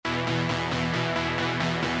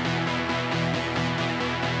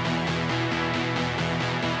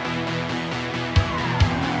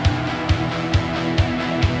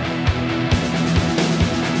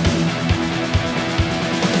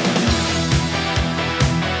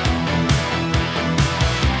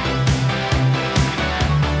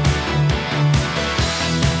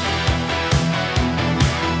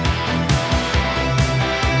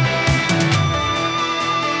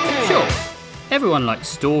Everyone likes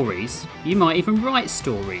stories. You might even write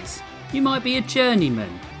stories. You might be a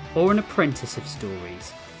journeyman or an apprentice of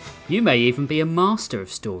stories. You may even be a master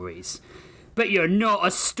of stories. But you're not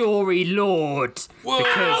a story lord. Whoa!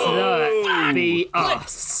 Because that'd be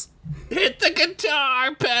us. Hit the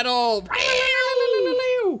guitar pedal!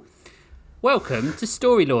 Welcome to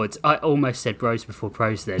Story Lords. I almost said bros before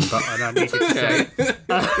pros then, but I don't need to say.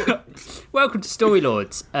 Welcome to Story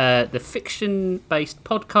Lords, the fiction-based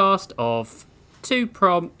podcast of 2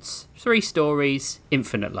 prompts, 3 stories,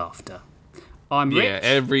 infinite laughter. I'm Rich. Yeah,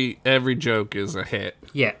 every joke is a hit.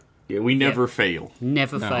 Yeah. Yeah, we never fail.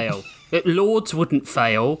 Never fail. Lords wouldn't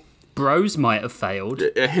fail. Bros might have failed.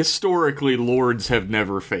 Historically, lords have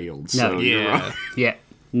never failed. So you're right. Yeah.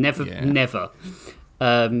 Never.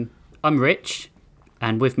 I'm Rich,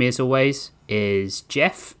 and with me as always is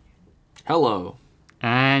Jeff. Hello.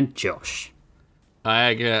 And Josh.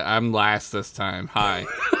 I'm last this time. Hi.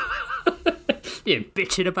 You're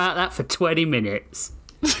bitching about that for 20 minutes.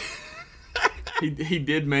 He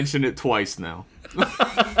did mention it twice now. The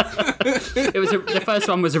first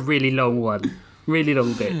one was a really long one. Really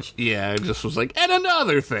long bitch. Yeah, it just was like, and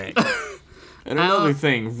another thing. And another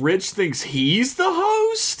thing, Rich thinks he's the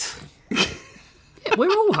host? Yeah, we're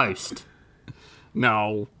all host.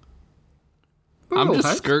 No. We're I'm all just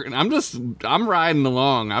host. skirting. I'm riding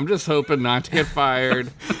along. I'm just hoping not to get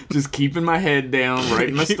fired. Just keeping my head down,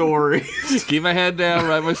 writing my story. Just keep my head down,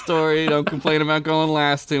 write my story. Don't complain about going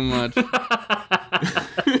last too much.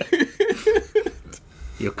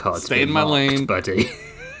 Your card's Stay been in my marked, lane. buddy.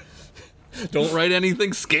 Don't write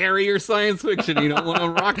anything scary or science fiction. You don't want to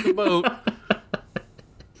rock the boat.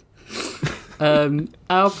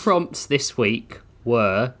 Our prompts this week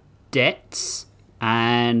were debts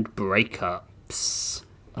and breakups.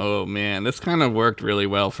 Oh man, this kind of worked really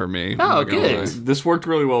well for me. Oh, I'm not gonna good. lie. This worked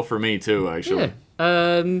really well for me, too, actually.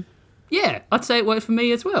 Yeah. Yeah, I'd say it worked for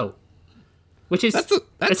me as well. Which is That's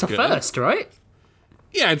it's a good. first, right?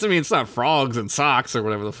 Yeah, it's not frogs and socks or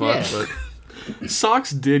whatever the fuck, Yeah. but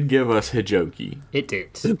Socks did give us Hijoki. It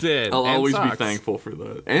did. it did. I'll And always be socks. thankful for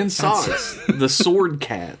that. And Socks, the sword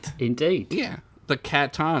cat. Indeed. Yeah, the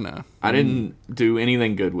katana. I didn't do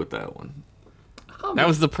anything good with that one. That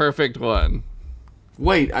was the perfect one.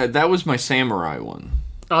 Wait, that was my samurai one.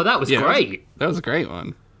 Oh, that was Yeah, great. That was a great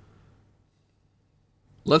one.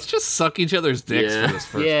 Let's just suck each other's dicks Yeah. for this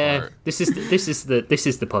first Yeah, part. this is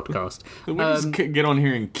the podcast. We just get on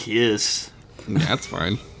here and kiss. Yeah, that's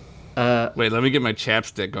fine. Wait, let me get my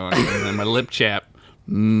chapstick on and then my lip chap.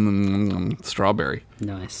 Strawberry.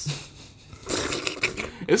 Nice.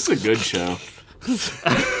 It's a good show.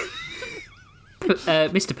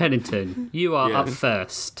 Mr. Pennington, you are up Yes.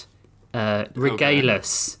 first. Regale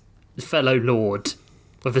us, fellow lord,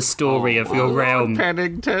 with a story of your realm.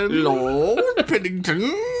 Paddington. Lord Pennington.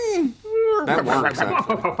 That works, actually.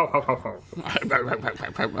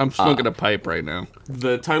 I'm smoking a pipe right now.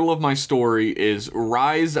 The title of my story is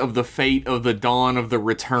Rise of the Fate of the Dawn of the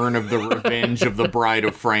Return of the Revenge of the Bride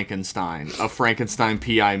of Frankenstein, a Frankenstein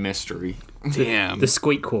PI mystery. Damn. The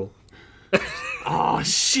squeakquel. Oh,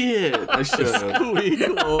 shit. I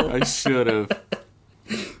should have.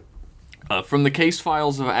 From the case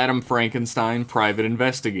files of Adam Frankenstein, private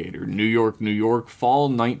investigator, New York, New York, fall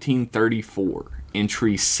 1934,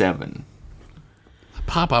 entry 7.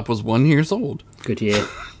 Pop-Up was 1 year old. Good year.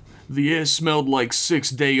 The air smelled like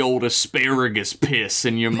 6-day-old asparagus piss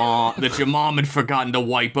and your mom had forgotten to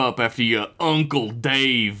wipe up after your Uncle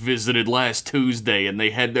Dave visited last Tuesday and they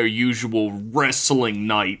had their usual wrestling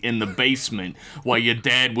night in the basement while your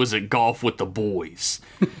dad was at golf with the boys.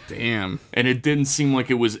 Damn. And it didn't seem like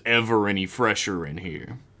it was ever any fresher in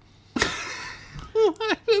here.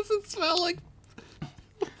 Why does it smell like...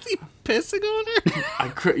 Is he pissing on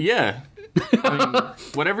her? Yeah. I mean,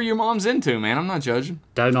 whatever your mom's into, man, I'm not judging.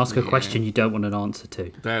 Don't ask a question you don't want an answer to.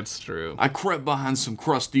 That's true. I crept behind some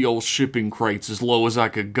crusty old shipping crates as low as I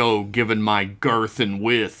could go, given my girth and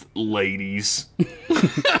width, ladies.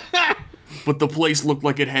 But the place looked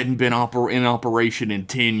like it hadn't been in operation in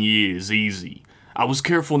 10 years, easy. I was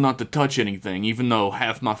careful not to touch anything, even though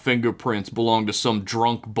half my fingerprints belonged to some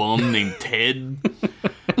drunk bum named Ted.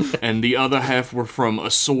 And the other half were from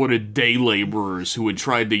assorted day laborers who had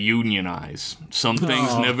tried to unionize. Some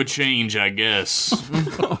things never change, I guess.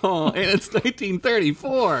 Oh, and it's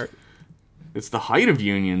 1934. It's the height of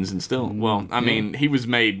unions and still. Well, I mean, he was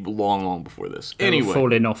made long, long before this. Anyway,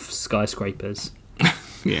 Falling off skyscrapers.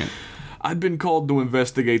 Yeah. I'd been called to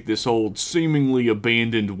investigate this old, seemingly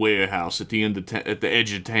abandoned warehouse at the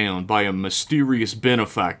edge of town by a mysterious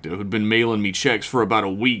benefactor who'd been mailing me checks for about a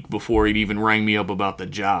week before he'd even rang me up about the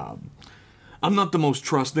job. I'm not the most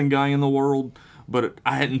trusting guy in the world, but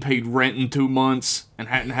I hadn't paid rent in 2 months and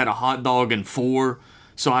hadn't had a hot dog in 4,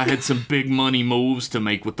 so I had some big money moves to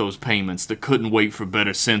make with those payments that couldn't wait for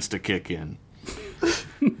better sense to kick in.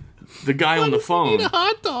 The guy on the phone, Eat a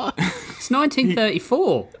hot dog. It's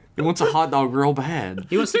 1934. he wants a hot dog real bad.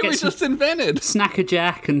 He wants to They were get some just invented. Snacker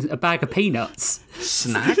Jack and a bag of peanuts.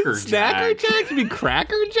 Snacker Snacker Jack. Jack? You mean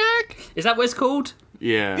Cracker Jack? Is that what it's called?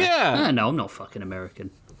 Yeah, Yeah. No, I'm not fucking American.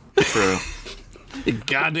 true. You're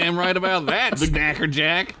goddamn right about that, Snacker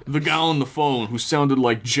Jack. The guy on the phone who sounded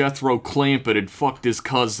like Jethro Clampett had fucked his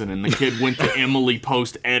cousin and the kid went to Emily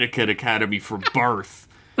Post Etiquette Academy for birth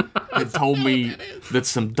had told me that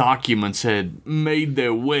some documents had made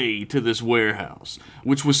their way to this warehouse,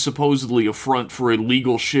 which was supposedly a front for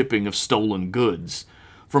illegal shipping of stolen goods.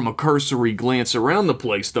 From a cursory glance around the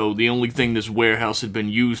place, though, the only thing this warehouse had been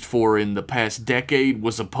used for in the past decade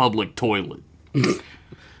was a public toilet.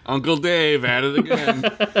 Uncle Dave at it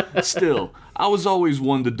again. Still, I was always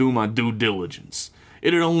one to do my due diligence.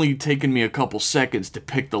 It had only taken me a couple seconds to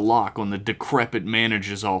pick the lock on the decrepit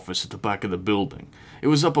manager's office at the back of the building. It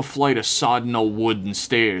was up a flight of sodden old wooden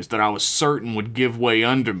stairs that I was certain would give way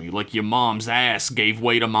under me, like your mom's ass gave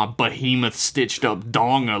way to my behemoth stitched up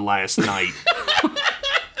donger last night.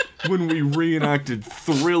 When we reenacted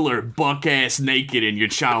Thriller buck-ass naked in your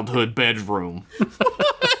childhood bedroom.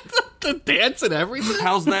 The dance and everything.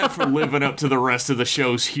 How's that for living up to the rest of the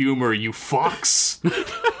show's humor, you fucks?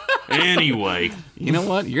 Anyway. You know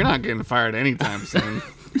what? You're not getting fired anytime soon.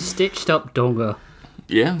 Stitched up dogger.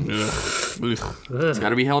 Yeah. Ugh. It's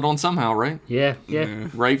gotta be held on somehow, right? Yeah.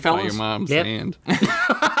 Right, By fellas? your mom's Yep. hand.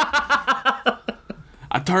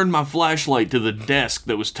 I turned my flashlight to the desk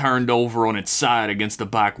that was turned over on its side against the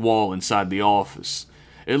back wall inside the office.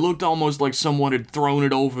 It looked almost like someone had thrown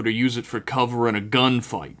it over to use it for cover in a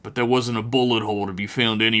gunfight, but there wasn't a bullet hole to be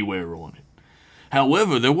found anywhere on it.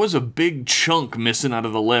 However, there was a big chunk missing out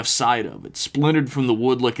of the left side of it, splintered from the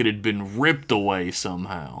wood like it had been ripped away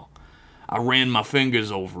somehow. I ran my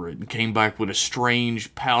fingers over it and came back with a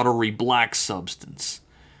strange, powdery black substance.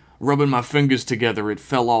 Rubbing my fingers together, it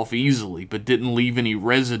fell off easily, but didn't leave any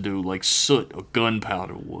residue like soot or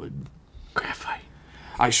gunpowder would. Graphite.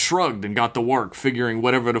 I shrugged and got to work, figuring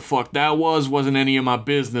whatever the fuck that wasn't any of my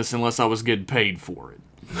business unless I was getting paid for it.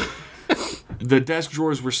 The desk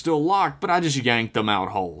drawers were still locked, but I just yanked them out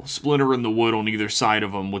whole, splintering the wood on either side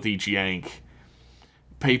of them with each yank.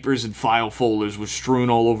 Papers and file folders were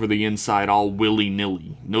strewn all over the inside, all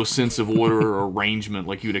willy-nilly. No sense of order or arrangement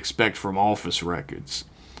like you'd expect from office records.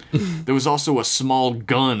 There was also a small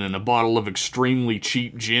gun and a bottle of extremely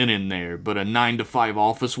cheap gin in there, but a 9-to-5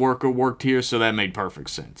 office worker worked here, so that made perfect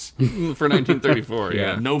sense. For 1934,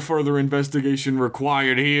 yeah. No further investigation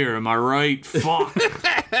required here, am I right? Fuck.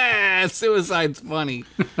 Suicide's funny.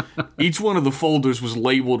 Each one of the folders was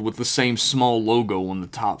labeled with the same small logo on the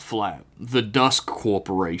top flap, the Dusk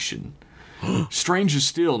Corporation. Stranger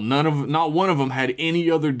still, not one of them had any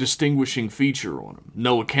other distinguishing feature on them.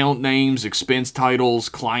 No account names, expense titles,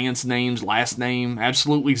 clients' names, last name,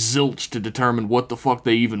 absolutely zilch to determine what the fuck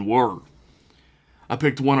they even were. I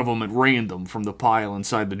picked one of them at random from the pile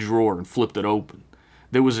inside the drawer and flipped it open.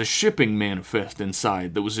 There was a shipping manifest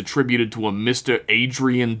inside that was attributed to a Mr.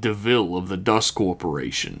 Adrian DeVille of the Dusk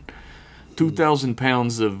Corporation. 2,000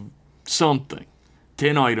 pounds of something.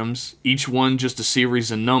 10 items, each one just a series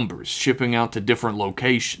of numbers, shipping out to different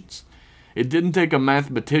locations. It didn't take a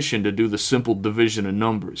mathematician to do the simple division of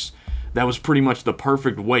numbers. That was pretty much the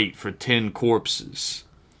perfect weight for 10 corpses.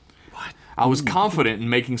 What? I was confident in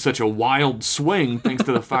making such a wild swing thanks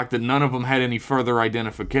to the fact that none of them had any further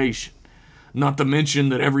identification. Not to mention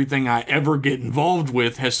that everything I ever get involved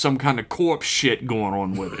with has some kind of corpse shit going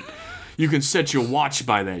on with it. You can set your watch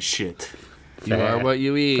by that shit. You are what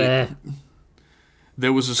you eat. Fair.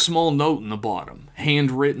 There was a small note in the bottom,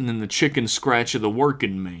 handwritten in the chicken scratch of the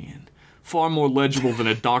working man. Far more legible than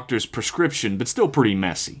a doctor's prescription, but still pretty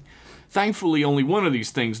messy. Thankfully, only one of these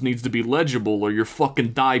things needs to be legible or you'll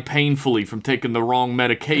fucking die painfully from taking the wrong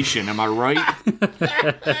medication, am I right?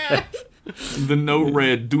 The note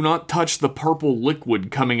read, "Do not touch the purple liquid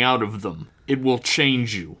coming out of them. It will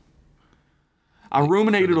change you." I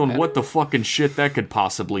ruminated on what the fucking shit that could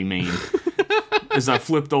possibly mean as I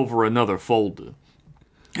flipped over another folder.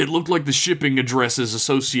 It looked like the shipping addresses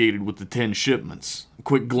associated with the 10 shipments. A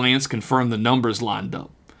quick glance confirmed the numbers lined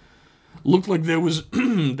up. Looked like there was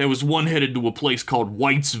one headed to a place called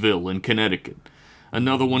Whitesville in Connecticut.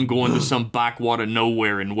 Another one going to some backwater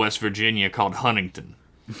nowhere in West Virginia called Huntington.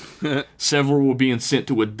 Several were being sent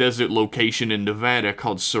to a desert location in Nevada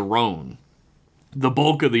called Cerrone. The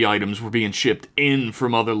bulk of the items were being shipped in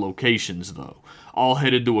from other locations, though, all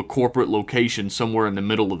headed to a corporate location somewhere in the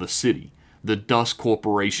middle of the city. the Dust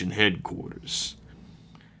Corporation headquarters.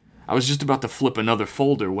 I was just about to flip another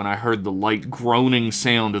folder when I heard the light groaning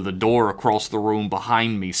sound of the door across the room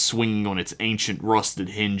behind me swinging on its ancient rusted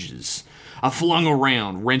hinges. I flung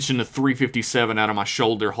around, wrenching the .357 out of my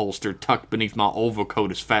shoulder holster tucked beneath my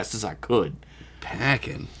overcoat as fast as I could.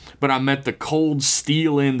 Packing. But I met the cold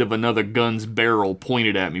steel end of another gun's barrel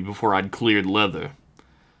pointed at me before I'd cleared leather.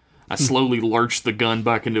 I slowly lurched the gun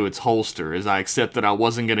back into its holster as I accepted I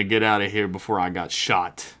wasn't going to get out of here before I got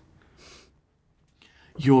shot.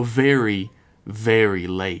 "You're very, very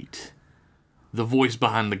late." The voice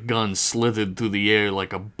behind the gun slithered through the air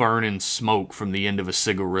like a burning smoke from the end of a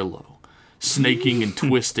cigarillo, snaking and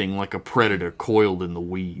twisting like a predator coiled in the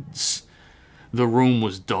weeds. The room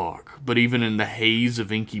was dark, but even in the haze of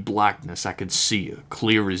inky blackness I could see her,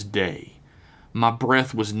 clear as day. My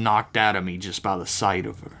breath was knocked out of me just by the sight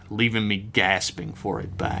of her, leaving me gasping for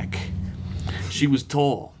it back. She was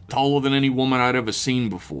tall, taller than any woman I'd ever seen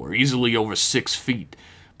before, easily over 6 feet,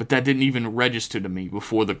 but that didn't even register to me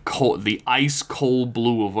before the ice-cold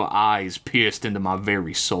blue of her eyes pierced into my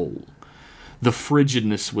very soul. The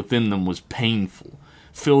frigidness within them was painful,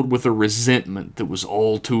 filled with a resentment that was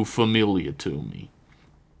all too familiar to me.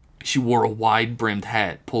 She wore a wide-brimmed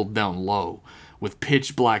hat pulled down low, with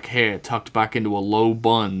pitch-black hair tucked back into a low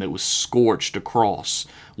bun that was scorched across,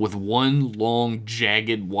 with one long,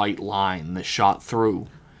 jagged white line that shot through,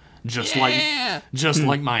 just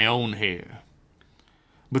like my own hair.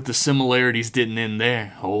 But the similarities didn't end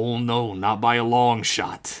there. Oh no, not by a long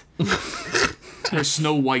shot. Her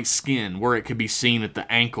snow-white skin, where it could be seen at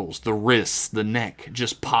the ankles, the wrists, the neck,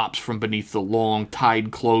 just pops from beneath the long,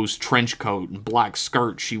 tied-closed trench coat and black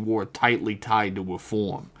skirt she wore tightly tied to her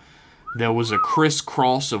form. There was a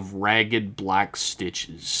crisscross of ragged black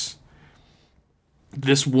stitches.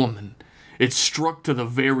 This woman, it struck to the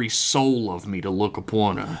very soul of me to look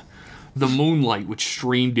upon her. The moonlight which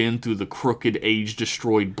streamed in through the crooked,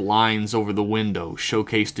 age-destroyed blinds over the window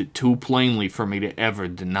showcased it too plainly for me to ever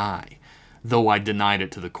deny, though I denied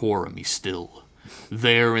it to the core of me still.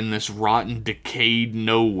 There in this rotten, decayed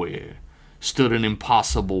nowhere stood an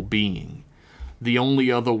impossible being, the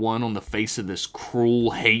only other one on the face of this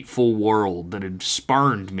cruel, hateful world that had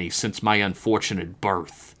spurned me since my unfortunate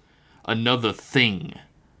birth. Another thing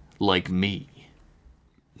like me.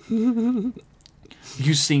 "You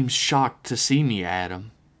seem shocked to see me, Adam.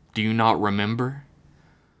 Do you not remember?"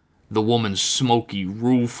 The woman's smoky,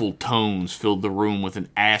 rueful tones filled the room with an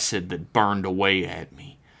acid that burned away at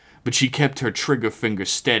me. But she kept her trigger finger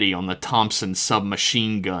steady on the Thompson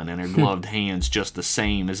submachine gun in her gloved hands just the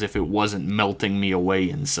same, as if it wasn't melting me away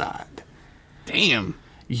inside. Damn.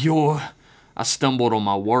 I stumbled on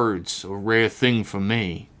my words, a rare thing for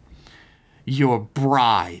me. "Your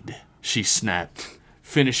bride," she snapped,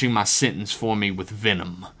 finishing my sentence for me with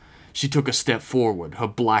venom. She took a step forward, her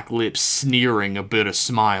black lips sneering a bitter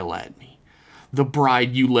smile at me. "The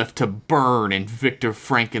bride you left to burn in Victor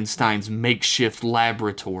Frankenstein's makeshift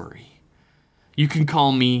laboratory. You can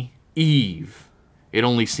call me Eve. It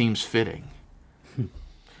only seems fitting."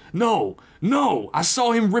 No! I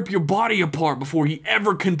saw him rip your body apart before he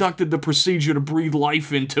ever conducted the procedure to breathe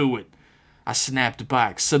life into it. I snapped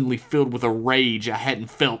back, suddenly filled with a rage I hadn't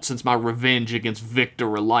felt since my revenge against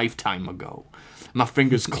Victor a lifetime ago. My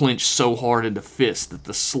fingers clenched so hard into fists that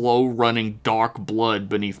the slow-running dark blood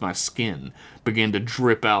beneath my skin began to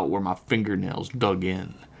drip out where my fingernails dug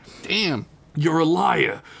in. Damn. "You're a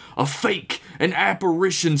liar, a fake, an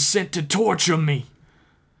apparition sent to torture me."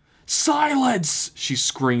 "Silence!" she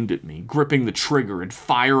screamed at me, gripping the trigger and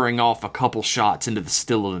firing off a couple shots into the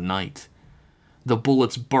still of the night. The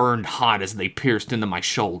bullets burned hot as they pierced into my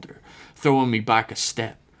shoulder, throwing me back a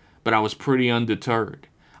step, but I was pretty undeterred.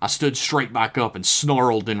 I stood straight back up and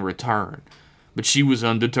snarled in return, but she was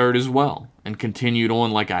undeterred as well, and continued on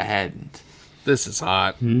like I hadn't. This is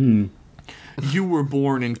hot. "You were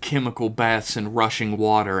born in chemical baths and rushing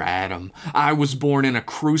water, Adam. I was born in a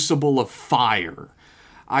crucible of fire.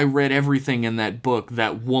 I read everything in that book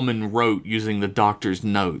that woman wrote using the doctor's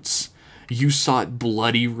notes. You sought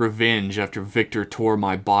bloody revenge after Victor tore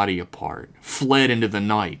my body apart, fled into the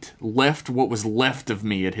night, left what was left of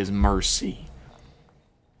me at his mercy."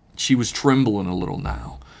 She was trembling a little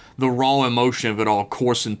now, the raw emotion of it all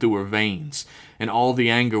coursing through her veins, and all the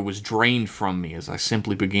anger was drained from me as I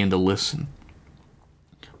simply began to listen.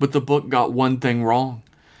 But the book got one thing wrong.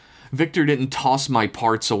 Victor didn't toss my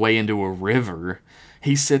parts away into a river.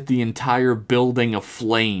 He set the entire building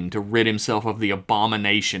aflame to rid himself of the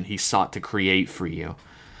abomination he sought to create for you.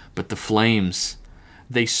 But the flames,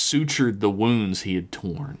 they sutured the wounds he had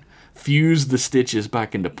torn, fused the stitches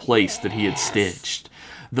back into place that he had stitched.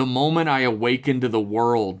 The moment I awakened to the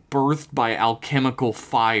world, birthed by alchemical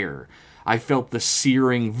fire, I felt the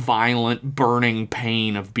searing, violent, burning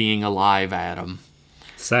pain of being alive, Adam.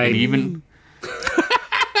 Same. And even...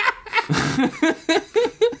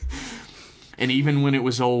 And even when it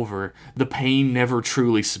was over, the pain never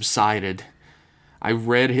truly subsided. I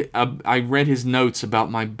read his notes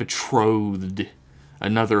about my betrothed,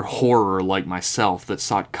 another horror like myself that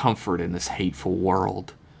sought comfort in this hateful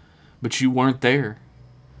world. But you weren't there,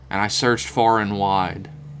 and I searched far and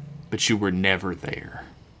wide, but you were never there.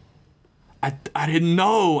 I didn't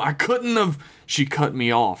know. I couldn't have... She cut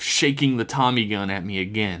me off, shaking the Tommy gun at me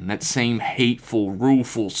again, that same hateful,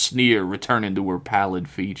 rueful sneer returning to her pallid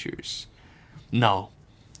features. No,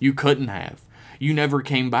 you couldn't have. You never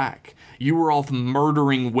came back. You were off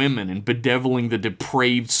murdering women and bedeviling the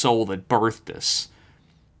depraved soul that birthed us.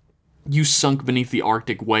 You sunk beneath the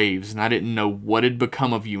Arctic waves, and I didn't know what had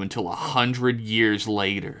become of you until 100 years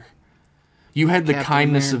later. You had the Captain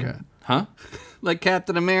kindness America. of... Huh? Like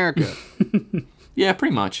Captain America. Yeah,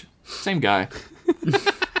 pretty much. Same guy.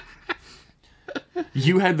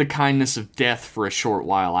 You had the kindness of death for a short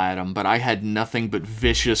while, Adam, but I had nothing but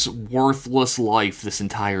vicious, worthless life this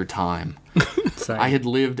entire time. Same. I had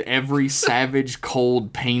lived every savage,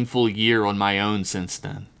 cold, painful year on my own since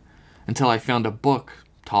then, until I found a book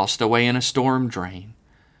tossed away in a storm drain.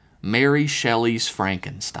 Mary Shelley's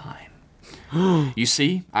Frankenstein. You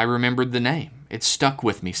see, I remembered the name. It stuck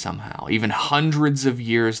with me somehow, even hundreds of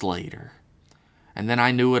years later. And then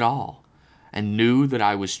I knew it all, and knew that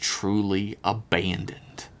I was truly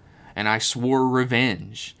abandoned. And I swore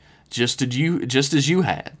revenge, just as you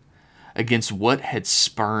had, against what had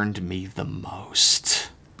spurned me the most.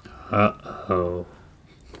 Uh-oh.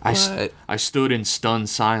 I stood in stunned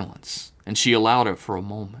silence, and she allowed it for a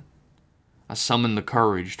moment. I summoned the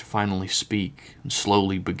courage to finally speak, and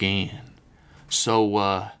slowly began.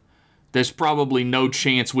 So, there's probably no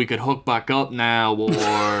chance we could hook back up now,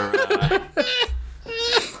 or...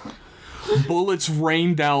 Bullets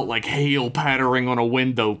rained out like hail pattering on a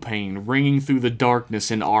window pane, ringing through the darkness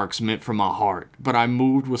in arcs meant for my heart. But I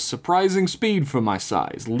moved with surprising speed for my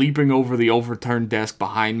size, leaping over the overturned desk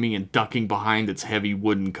behind me and ducking behind its heavy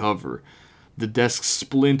wooden cover. The desk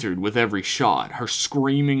splintered with every shot, her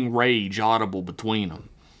screaming rage audible between them.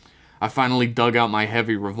 I finally dug out my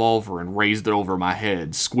heavy revolver and raised it over my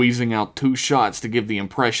head, squeezing out 2 shots to give the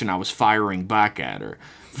impression I was firing back at her,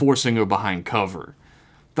 forcing her behind cover.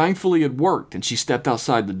 Thankfully it worked, and she stepped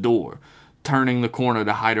outside the door, turning the corner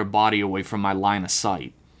to hide her body away from my line of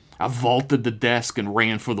sight. I vaulted the desk and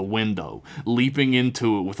ran for the window, leaping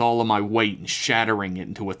into it with all of my weight and shattering it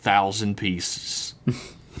into 1,000 pieces.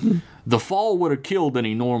 The fall would have killed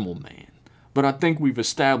any normal man, but I think we've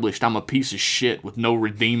established I'm a piece of shit with no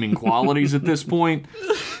redeeming qualities at this point,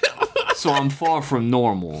 so I'm far from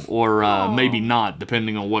normal, or maybe not,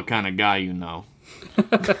 depending on what kind of guy you know.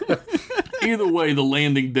 Either way, the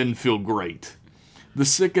landing didn't feel great. The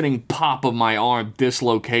sickening pop of my arm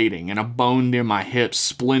dislocating and a bone near my hip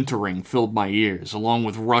splintering filled my ears, along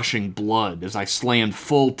with rushing blood as I slammed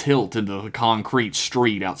full tilt into the concrete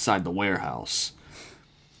street outside the warehouse.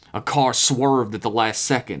 A car swerved at the last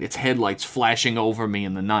second, its headlights flashing over me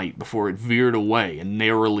in the night before it veered away and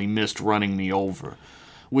narrowly missed running me over,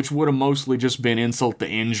 which would have mostly just been insult to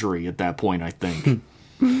injury at that point, I think.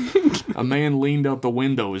 A man leaned out the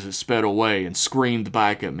window as it sped away and screamed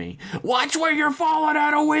back at me, "Watch where you're falling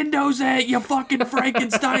out of windows at, you fucking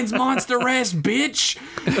Frankenstein's monster-ass bitch!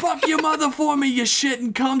 Fuck your mother for me, you shit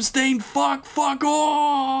and cum-stained fuck! Fuck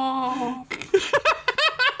off!"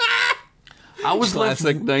 I was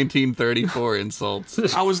Classic 1934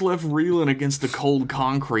 insults. I was left reeling against the cold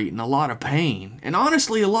concrete in a lot of pain, and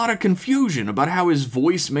honestly a lot of confusion about how his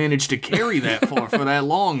voice managed to carry that far for that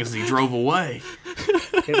long as he drove away.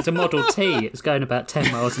 It was a Model T. It was going about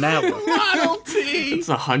 10 miles an hour. Model T! It's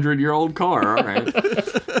a 100-year-old car, alright.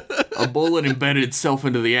 A bullet embedded itself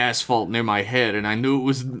into the asphalt near my head, and I knew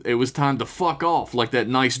it was time to fuck off like that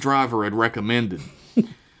nice driver had recommended.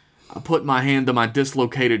 I put my hand to my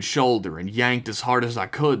dislocated shoulder and yanked as hard as I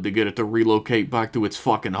could to get it to relocate back to its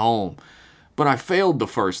fucking home. But I failed the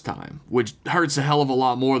first time, which hurts a hell of a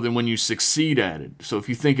lot more than when you succeed at it. So if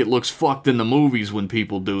you think it looks fucked in the movies when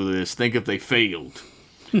people do this, think if they failed.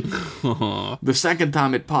 The second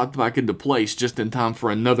time it popped back into place just in time for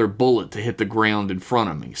another bullet to hit the ground in front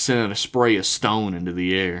of me, sending a spray of stone into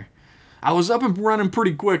the air. I was up and running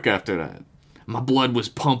pretty quick after that. My blood was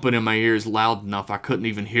pumping in my ears loud enough I couldn't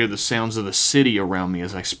even hear the sounds of the city around me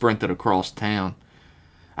as I sprinted across town.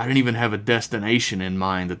 I didn't even have a destination in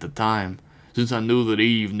mind at the time, since I knew that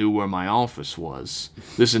Eve knew where my office was.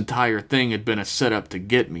 This entire thing had been a setup to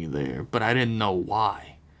get me there, but I didn't know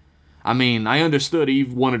why. I mean, I understood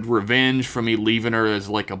Eve wanted revenge for me leaving her as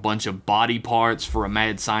like a bunch of body parts for a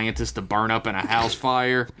mad scientist to burn up in a house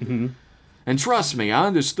fire. Mm-hmm. And trust me, I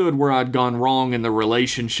understood where I'd gone wrong in the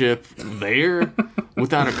relationship there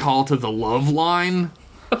without a call to the love line.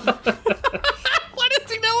 Why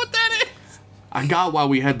does he know what that is? I got why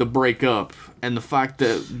we had to break up, and the fact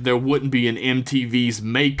that there wouldn't be an MTV's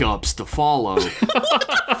Makeups to follow. What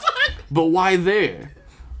the fuck? But why there?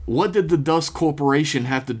 What did the Dust Corporation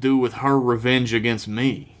have to do with her revenge against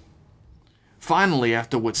me? Finally,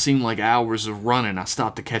 after what seemed like hours of running, I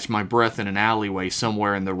stopped to catch my breath in an alleyway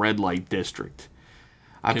somewhere in the red light district.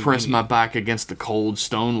 I pressed my back against the cold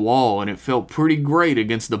stone wall, and it felt pretty great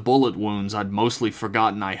against the bullet wounds I'd mostly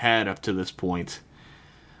forgotten I had up to this point.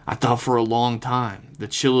 I thought for a long time, the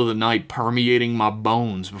chill of the night permeating my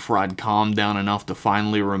bones before I'd calmed down enough to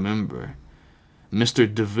finally remember.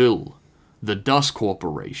 Mr. DeVille, the Dust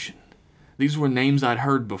Corporation. These were names I'd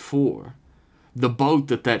heard before. The boat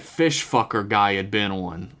that fish fucker guy had been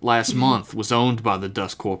on last month was owned by the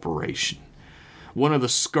Dust Corporation. One of the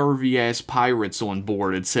scurvy-ass pirates on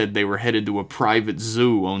board had said they were headed to a private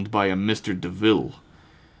zoo owned by a Mr. DeVille.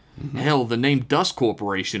 Mm-hmm. Hell, the name Dust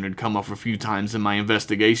Corporation had come up a few times in my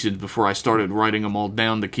investigations before I started writing them all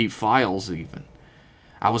down to keep files even.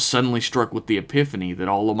 I was suddenly struck with the epiphany that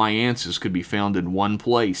all of my answers could be found in one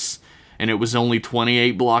place, and it was only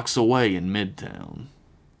 28 blocks away in Midtown.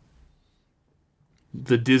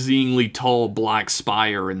 The dizzyingly tall black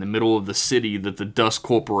spire in the middle of the city that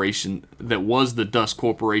was the Dust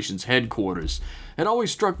Corporation's headquarters had always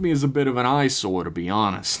struck me as a bit of an eyesore, to be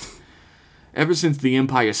honest. Ever since the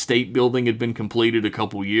Empire State Building had been completed a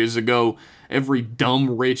couple years ago, every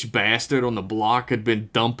dumb rich bastard on the block had been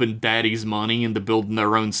dumping daddy's money into building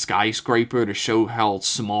their own skyscraper to show how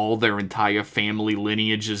small their entire family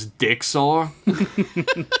lineage's dicks are.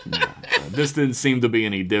 This didn't seem to be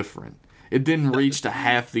any different. It didn't reach to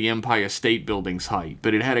half the Empire State Building's height,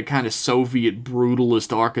 but it had a kind of Soviet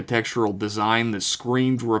brutalist architectural design that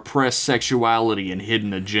screamed repressed sexuality and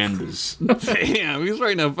hidden agendas. Damn, he's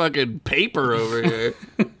writing a fucking paper over here.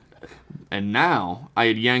 And now, I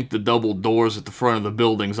had yanked the double doors at the front of the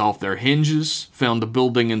buildings off their hinges, found the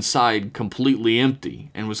building inside completely empty,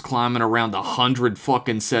 and was climbing around 100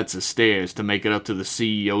 fucking sets of stairs to make it up to the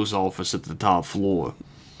CEO's office at the top floor.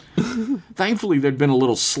 Thankfully, there'd been a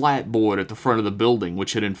little slat board at the front of the building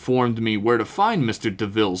which had informed me where to find Mr.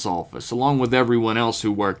 DeVille's office, along with everyone else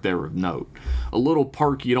who worked there of note. A little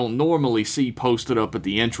perk you don't normally see posted up at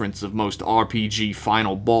the entrance of most RPG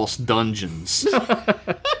Final Boss dungeons.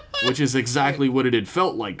 Which is exactly what it had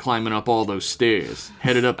felt like climbing up all those stairs,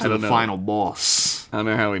 headed up to the final boss. I don't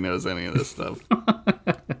know how he knows any of this stuff.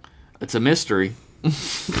 It's a mystery.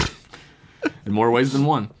 In more ways than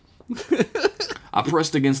one. I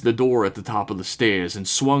pressed against the door at the top of the stairs and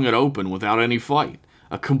swung it open without any fight,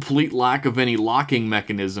 a complete lack of any locking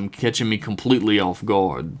mechanism catching me completely off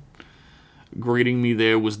guard. Greeting me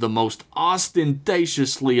there was the most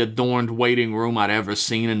ostentatiously adorned waiting room I'd ever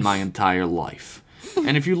seen in my entire life.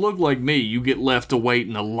 And if you look like me, you get left to wait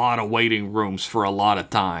in a lot of waiting rooms for a lot of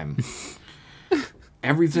time.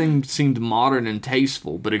 Everything seemed modern and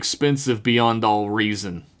tasteful, but expensive beyond all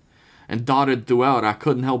reason. And dotted throughout, I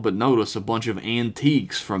couldn't help but notice a bunch of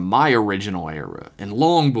antiques from my original era, and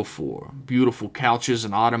long before. Beautiful couches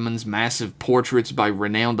and ottomans, massive portraits by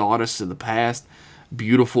renowned artists of the past,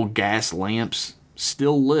 beautiful gas lamps,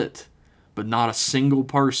 still lit, but not a single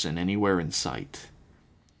person anywhere in sight.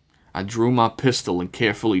 I drew my pistol and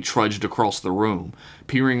carefully trudged across the room,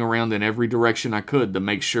 peering around in every direction I could to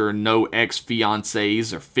make sure no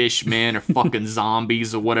ex-fiancés or fishmen or fucking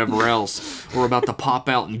zombies or whatever else were about to pop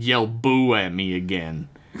out and yell boo at me again.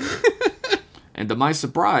 And to my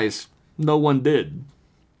surprise, no one did.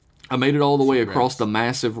 I made it all the way across the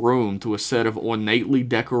massive room to a set of ornately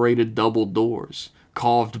decorated double doors,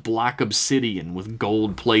 carved black obsidian with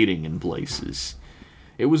gold plating in places.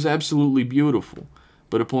 It was absolutely beautiful.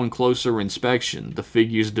 But upon closer inspection, the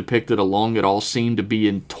figures depicted along it all seemed to be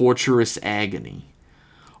in torturous agony.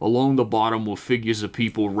 Along the bottom were figures of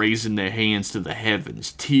people raising their hands to the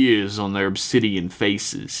heavens, tears on their obsidian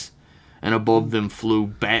faces. And above them flew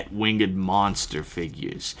bat-winged monster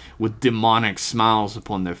figures, with demonic smiles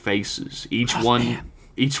upon their faces, each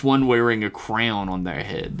one wearing a crown on their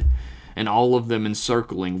head, and all of them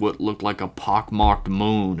encircling what looked like a pockmarked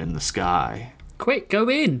moon in the sky. Quick, go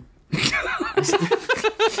in!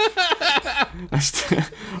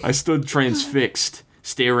 I stood transfixed,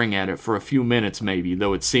 staring at it for a few minutes maybe,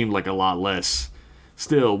 though it seemed like a lot less.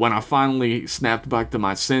 Still, when I finally snapped back to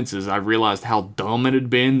my senses, I realized how dumb it had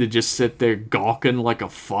been to just sit there gawking like a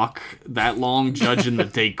fuck that long, judging the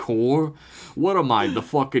decor. What am I, the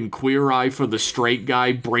fucking Queer Eye for the Straight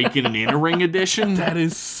Guy breaking and entering edition? That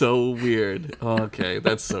is so weird. Okay,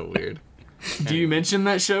 that's so weird. Do you mention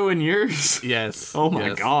that show in yours? Yes. Oh my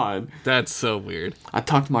yes. god. That's so weird. I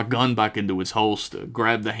tucked my gun back into its holster,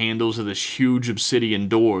 grabbed the handles of this huge obsidian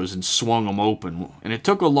doors, and swung them open, and it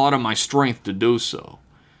took a lot of my strength to do so.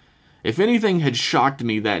 If anything had shocked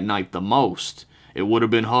me that night the most, it would have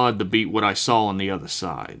been hard to beat what I saw on the other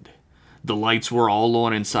side. The lights were all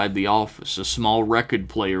on inside the office. A small record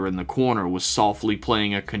player in the corner was softly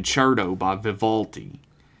playing a concerto by Vivaldi.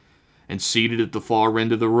 And seated at the far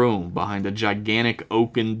end of the room, behind a gigantic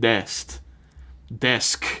oaken desk,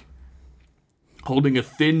 holding a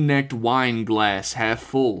thin-necked wine glass half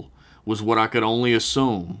full, was what I could only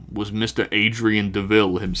assume was Mr. Adrian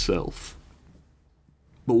DeVille himself.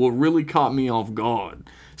 But what really caught me off guard,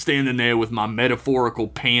 standing there with my metaphorical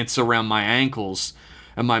pants around my ankles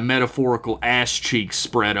and my metaphorical ass cheeks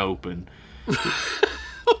spread open,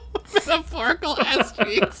 Metaphorical ass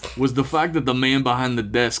cheeks. was the fact that the man behind the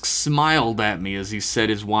desk smiled at me as he set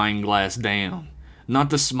his wine glass down. Not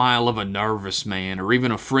the smile of a nervous man or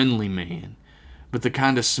even a friendly man, but the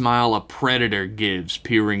kind of smile a predator gives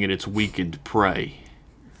peering at its weakened prey.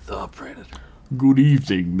 The Predator. Good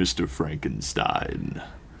evening, Mr. Frankenstein.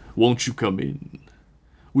 Won't you come in?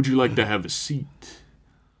 Would you like to have a seat?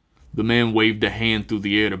 The man waved a hand through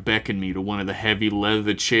the air to beckon me to one of the heavy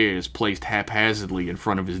leather chairs placed haphazardly in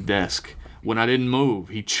front of his desk. When I didn't move,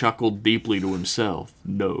 he chuckled deeply to himself.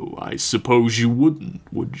 No, I suppose you wouldn't,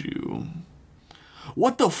 would you?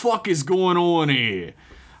 What the fuck is going on here?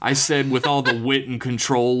 I said with all the wit and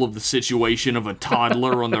control of the situation of a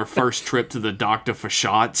toddler on their first trip to the doctor for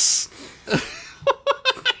shots.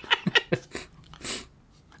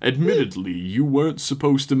 Admittedly, you weren't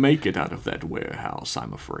supposed to make it out of that warehouse,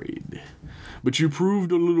 I'm afraid. But you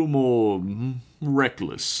proved a little more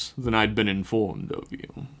reckless than I'd been informed of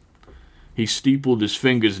you. He steepled his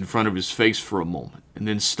fingers in front of his face for a moment, and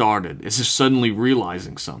then started, as if suddenly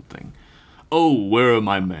realizing something. Oh, where are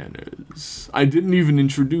my manners? I didn't even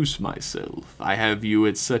introduce myself. I have you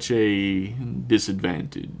at such a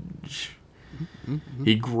disadvantage.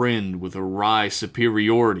 He grinned with a wry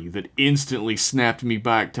superiority that instantly snapped me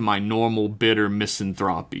back to my normal bitter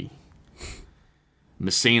misanthropy.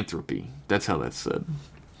 Misanthropy. That's how that's said.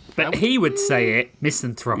 But he would say it,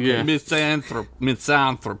 misanthropy. Yeah.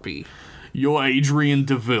 Misanthropy. You're Adrian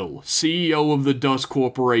DeVille, CEO of the Dust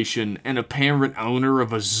Corporation and apparent owner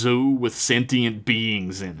of a zoo with sentient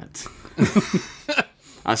beings in it.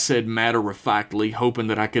 I said matter-of-factly, hoping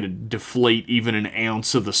that I could deflate even an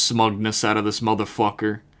ounce of the smugness out of this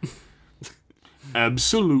motherfucker.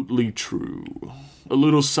 Absolutely true. A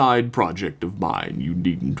little side project of mine you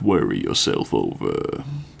needn't worry yourself over.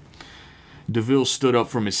 DeVille stood up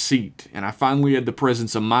from his seat, and I finally had the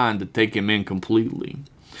presence of mind to take him in completely.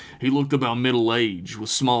 He looked about middle-aged,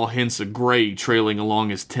 with small hints of gray trailing along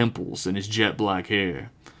his temples and his jet-black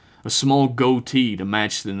hair. A small goatee to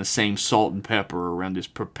match in the same salt and pepper around his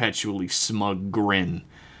perpetually smug grin.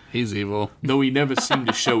 He's evil. Though he never seemed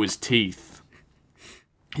to show his teeth.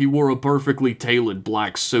 He wore a perfectly tailored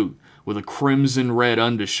black suit with a crimson-red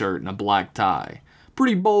undershirt and a black tie.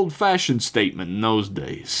 Pretty bold fashion statement in those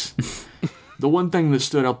days. The one thing that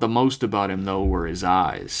stood out the most about him, though, were his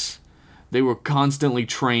eyes. They were constantly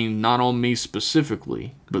trained not on me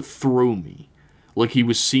specifically, but through me. Like he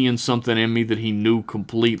was seeing something in me that he knew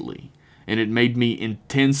completely, and it made me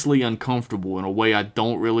intensely uncomfortable in a way I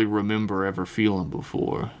don't really remember ever feeling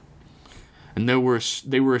before. And they were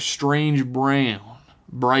a strange brown,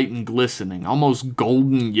 bright and glistening, almost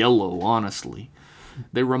golden yellow, honestly.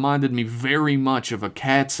 They reminded me very much of a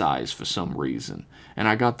cat's eyes for some reason, and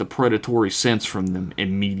I got the predatory sense from them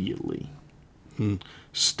immediately.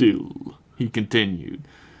 Still, he continued,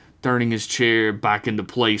 turning his chair back into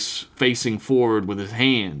place, facing forward with his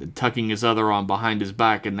hand and tucking his other arm behind his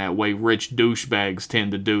back in that way rich douchebags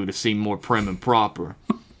tend to do to seem more prim and proper.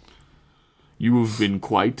 You have been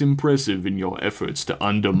quite impressive in your efforts to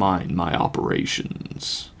undermine my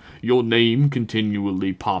operations. Your name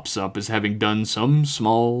continually pops up as having done some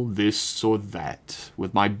small this or that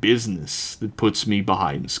with my business that puts me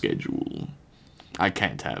behind schedule. I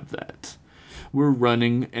can't have that. We're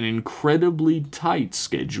running an incredibly tight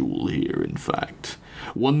schedule here, in fact.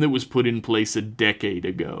 One that was put in place a decade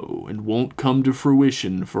ago and won't come to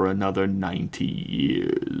fruition for another 90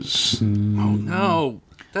 years. Oh no.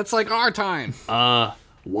 That's like our time.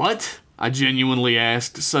 What? I genuinely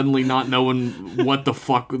asked, suddenly not knowing what the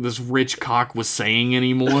fuck this rich cock was saying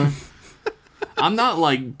anymore. I'm not,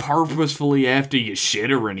 like, purposefully after your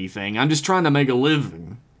shit or anything. I'm just trying to make a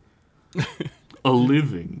living. A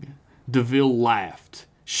living. DeVille laughed,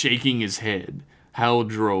 shaking his head. How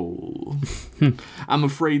droll. I'm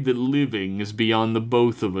afraid that living is beyond the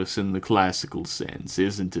both of us in the classical sense,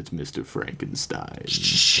 isn't it, Mr. Frankenstein?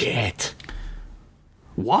 Shit.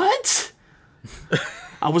 What?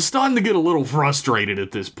 I was starting to get a little frustrated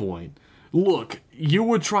at this point. Look, you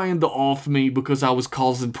were trying to off me because I was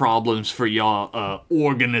causing problems for your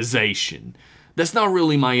organization. That's not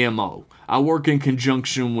really my MO. I work in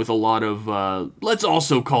conjunction with a lot of, let's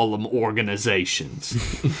also call them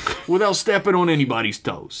organizations, without stepping on anybody's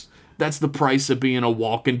toes. That's the price of being a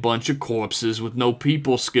walking bunch of corpses with no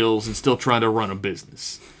people skills and still trying to run a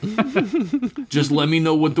business. Just let me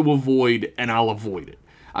know what to avoid, and I'll avoid it.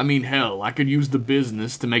 I mean, hell, I could use the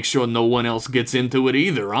business to make sure no one else gets into it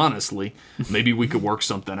either, honestly. Maybe we could work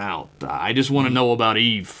something out. I just want to know about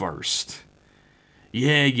Eve first.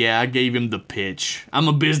 Yeah, I gave him the pitch. I'm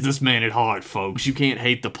a businessman at heart, folks. You can't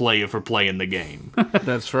hate the player for playing the game.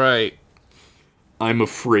 That's right. I'm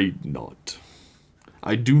afraid not.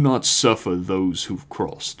 I do not suffer those who've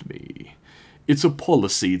crossed me. It's a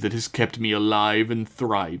policy that has kept me alive and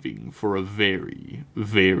thriving for a very,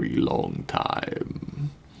 very long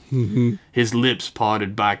time. His lips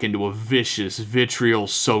parted back into a vicious,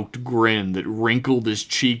 vitriol-soaked grin that wrinkled his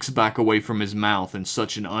cheeks back away from his mouth in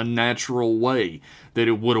such an unnatural way that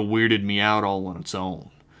it would have weirded me out all on its own.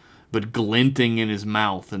 But glinting in his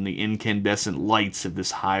mouth in the incandescent lights of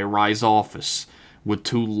this high-rise office, with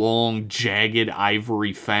two long, jagged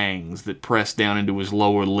ivory fangs that pressed down into his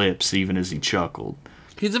lower lips even as he chuckled.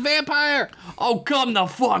 He's a vampire! Oh, come the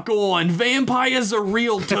fuck on! Vampires are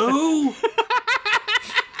real too?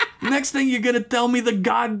 Next thing you're gonna tell me the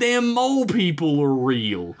goddamn mole people are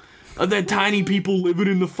real. Are there tiny people living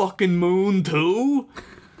in the fucking moon too?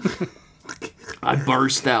 I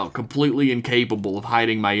burst out, completely incapable of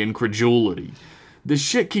hiding my incredulity. This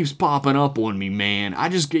shit keeps popping up on me, man. I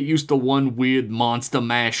just get used to one weird monster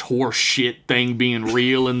mash horse shit thing being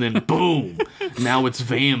real, and then boom! Now it's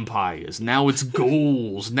vampires. Now it's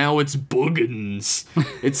ghouls. Now it's boogans.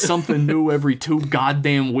 It's something new every 2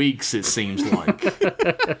 goddamn weeks, it seems like.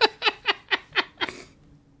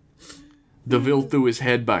 DeVille threw his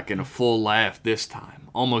head back in a full laugh this time,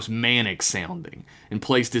 almost manic sounding, and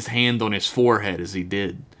placed his hand on his forehead as he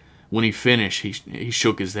did. When he finished, he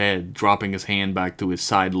shook his head, dropping his hand back to his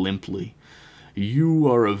side limply. You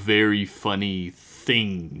are a very funny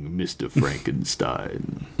thing, Mr.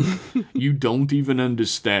 Frankenstein. You don't even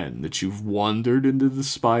understand that you've wandered into the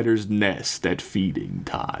spider's nest at feeding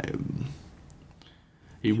time.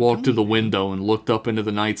 He walked to the window and looked up into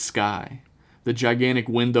the night sky. The gigantic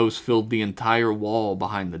windows filled the entire wall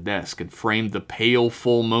behind the desk and framed the pale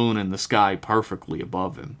full moon in the sky perfectly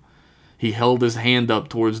above him. He held his hand up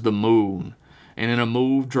towards the moon, and in a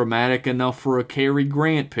move dramatic enough for a Cary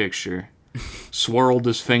Grant picture, swirled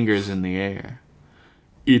his fingers in the air.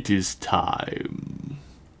 It is time.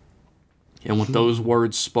 And with those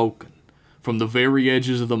words spoken, from the very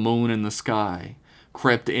edges of the moon and the sky,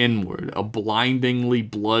 crept inward a blindingly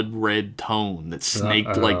blood-red tone that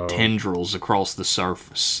snaked like tendrils across the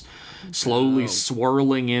surface, slowly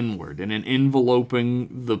swirling inward and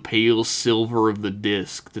enveloping the pale silver of the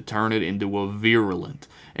disk to turn it into a virulent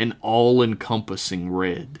and all-encompassing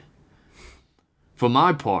red. For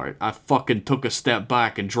my part, I fucking took a step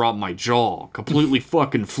back and dropped my jaw, completely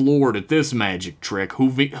fucking floored at this magic trick.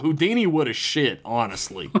 Houdini would have shit,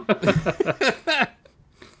 honestly.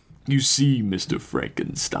 You see, Mr.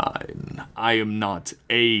 Frankenstein, I am not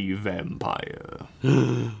a vampire.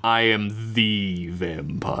 I am the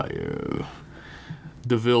vampire.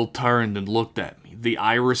 DeVille turned and looked at me, the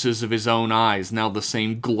irises of his own eyes now the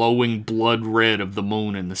same glowing blood red of the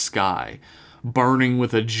moon in the sky, burning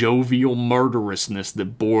with a jovial murderousness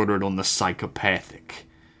that bordered on the psychopathic.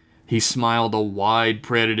 He smiled a wide,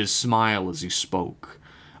 predator's smile as he spoke.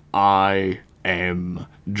 I am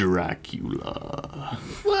Dracula.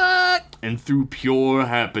 What? And through pure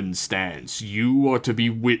happenstance, you are to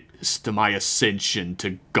be witness to my ascension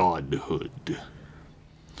to godhood.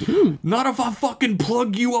 Not if I fucking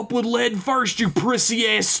plug you up with lead first, you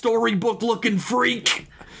prissy-ass storybook-looking freak!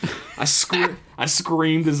 I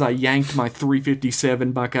screamed as I yanked my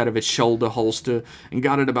 .357 back out of its shoulder holster and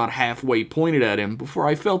got it about halfway pointed at him before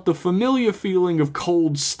I felt the familiar feeling of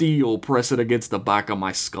cold steel press it against the back of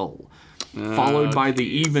my skull, followed by the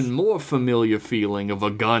even more familiar feeling of a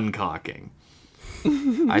gun cocking.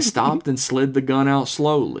 I stopped and slid the gun out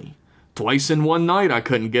slowly. Twice in one night I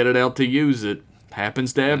couldn't get it out to use it.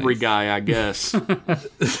 Happens to every guy, I guess.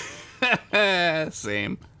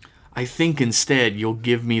 Same. I think instead you'll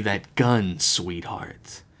give me that gun,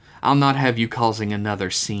 sweetheart. I'll not have you causing another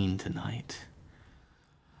scene tonight.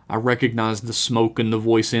 I recognized the smoke and the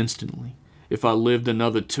voice instantly. If I lived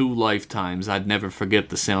another 2 lifetimes, I'd never forget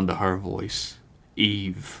the sound of her voice.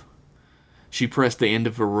 Eve. She pressed the end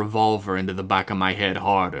of her revolver into the back of my head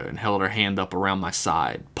harder and held her hand up around my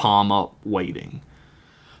side, palm up, waiting.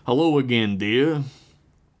 Hello again, dear.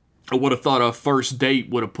 I would have thought our first date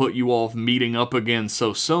would have put you off meeting up again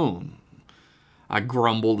so soon. I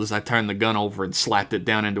grumbled as I turned the gun over and slapped it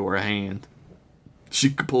down into her hand. She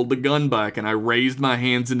pulled the gun back and I raised my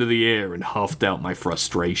hands into the air and huffed out my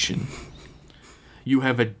frustration. You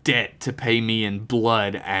have a debt to pay me in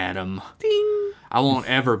blood, Adam. Ding. I won't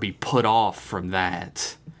ever be put off from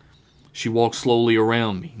that. She walked slowly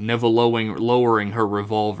around me, never lowering her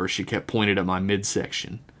revolver. She kept pointed at my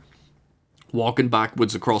midsection. Walking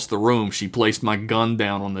backwards across the room, she placed my gun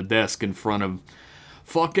down on the desk in front of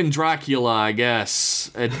fucking Dracula, I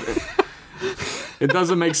guess. It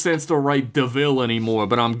doesn't make sense to write DeVille anymore,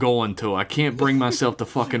 but I'm going to. I can't bring myself to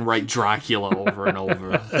fucking write Dracula over and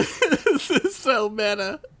over. This is so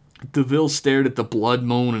meta. DeVille stared at the blood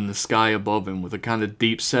moon in the sky above him with a kind of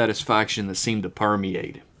deep satisfaction that seemed to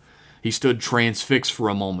permeate him. He stood transfixed for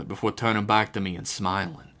a moment before turning back to me and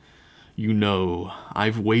smiling. You know,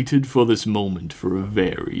 I've waited for this moment for a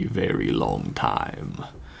very, very long time.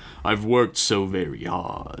 I've worked so very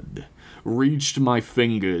hard, reached my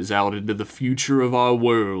fingers out into the future of our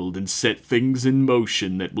world and set things in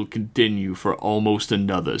motion that will continue for almost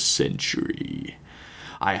another century.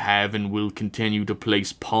 I have and will continue to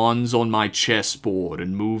place pawns on my chessboard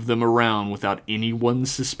and move them around without anyone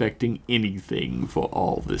suspecting anything for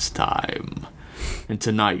all this time. And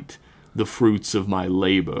tonight, the fruits of my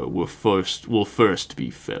labor will first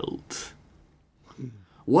be felt.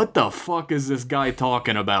 What the fuck is this guy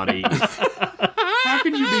talking about, Eve? How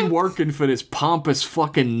can you be working for this pompous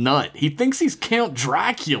fucking nut? He thinks he's Count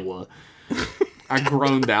Dracula. I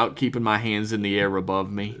groaned out, keeping my hands in the air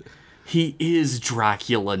above me. He is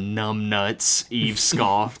Dracula, numbnuts, Eve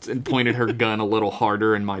scoffed and pointed her gun a little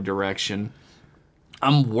harder in my direction.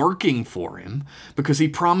 I'm working for him because he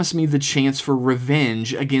promised me the chance for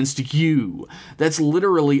revenge against you. That's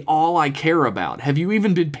literally all I care about. Have you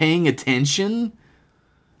even been paying attention?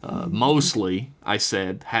 Mostly, I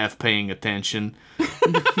said, half paying attention.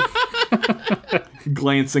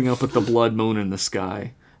 Glancing up at the blood moon in the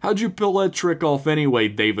sky. How'd you pull that trick off anyway,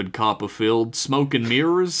 David Copperfield? Smoke and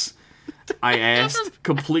mirrors? I asked,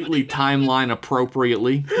 completely timeline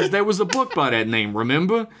appropriately, because there was a book by that name,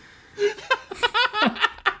 remember?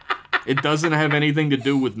 It doesn't have anything to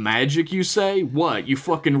do with magic, you say? What, you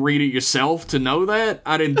fucking read it yourself to know that?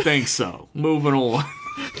 I didn't think so. Moving on.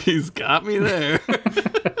 He's got me there.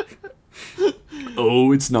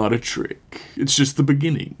 Oh, it's not a trick. It's just the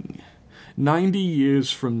beginning. 90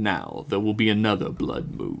 years from now, there will be another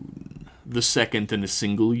blood moon. The second in a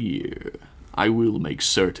single year. I will make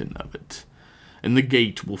certain of it. And the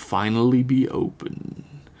gate will finally be open.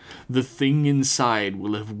 The thing inside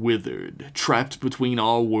will have withered, trapped between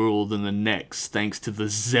our world and the next, thanks to the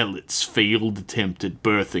zealot's failed attempt at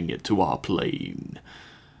birthing it to our plane.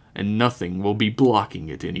 And nothing will be blocking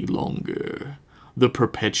it any longer. The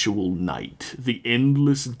perpetual night, the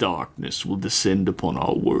endless darkness will descend upon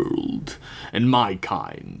our world, and my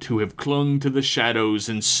kind, who have clung to the shadows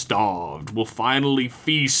and starved, will finally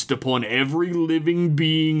feast upon every living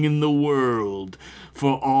being in the world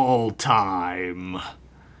for all time.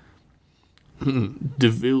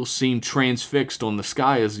 DeVille seemed transfixed on the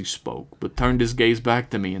sky as he spoke, but turned his gaze back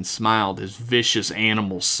to me and smiled his vicious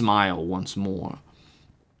animal smile once more.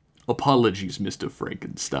 Apologies, Mr.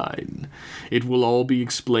 Frankenstein. It will all be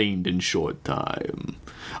explained in short time.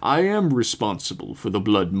 I am responsible for the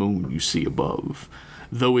blood moon you see above,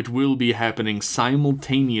 though it will be happening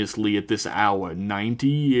simultaneously at this hour 90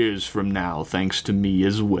 years from now, thanks to me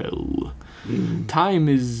as well. Time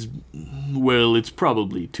is, well, it's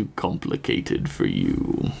probably too complicated for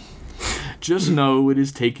you. Just know it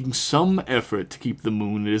is taking some effort to keep the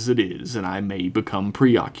moon as it is, and I may become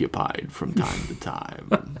preoccupied from time to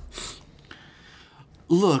time.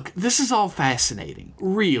 Look, this is all fascinating,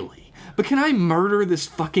 really. But can I murder this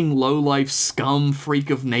fucking low-life scum freak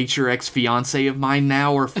of nature ex-fiancé of mine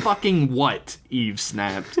now, or fucking what? Eve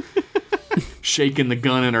snapped, shaking the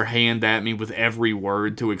gun in her hand at me with every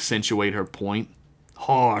word to accentuate her point.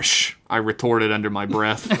 Harsh, I retorted under my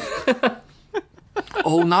breath.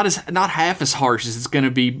 Oh, not half as harsh as it's going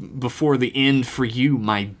to be before the end for you,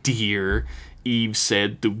 my dear, Eve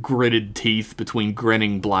said through gritted teeth between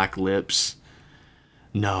grinning black lips.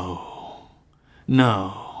 No,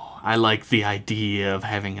 I like the idea of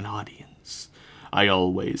having an audience. I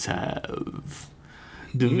always have.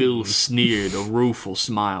 DeVille sneered, a rueful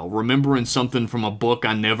smile, remembering something from a book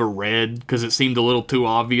I never read, because it seemed a little too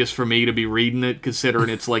obvious for me to be reading it, considering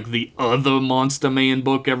it's like the other Monster Man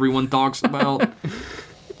book everyone talks about.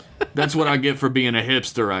 That's what I get for being a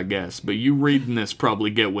hipster, I guess, but you reading this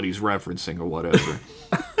probably get what he's referencing or whatever.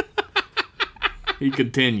 He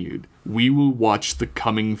continued, we will watch the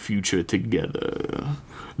coming future together.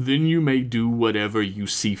 Then you may do whatever you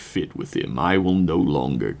see fit with him. I will no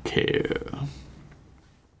longer care.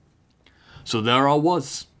 So there I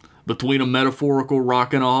was, between a metaphorical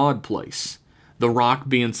rock and a hard place. The rock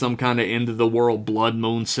being some kind of end-of-the-world blood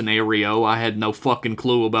moon scenario I had no fucking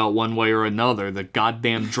clue about one way or another that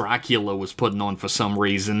goddamn Dracula was putting on for some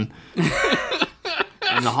reason.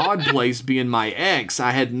 And the hard place being my ex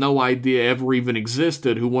I had no idea ever even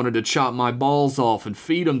existed, who wanted to chop my balls off and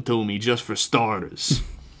feed them to me just for starters.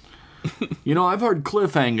 You know, I've heard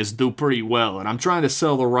cliffhangers do pretty well, and I'm trying to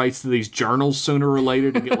sell the rights to these journals sooner or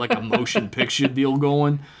later to get like a motion picture deal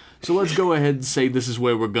going. So let's go ahead and say this is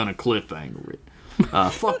where we're gonna cliffhanger it.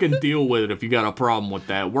 Fucking deal with it if you got a problem with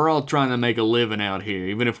that. We're all trying to make a living out here,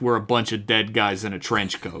 even if we're a bunch of dead guys in a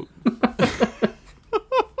trench coat.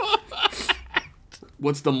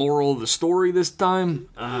 What's the moral of the story this time?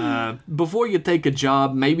 Before you take a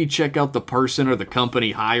job, maybe check out the person or the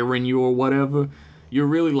company hiring you or whatever. You're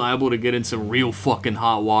really liable to get in some real fucking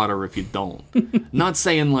hot water if you don't. Not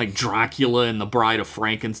saying like Dracula and the Bride of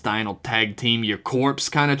Frankenstein will tag team your corpse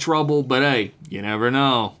kind of trouble, but hey, you never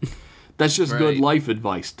know. That's just good life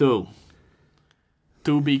advice, too.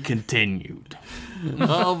 To be continued.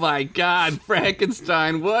 Oh my god,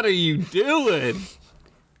 Frankenstein, what are you doing?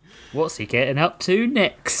 What's he getting up to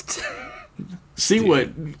next? See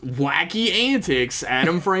what wacky antics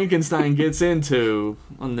Adam Frankenstein gets into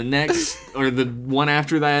on the next, or the one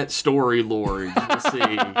after that, story lord. Let's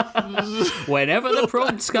see. Whenever the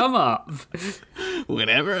prompts come up.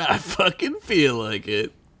 Whenever I fucking feel like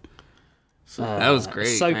it. That was great.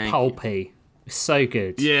 So pulpy. So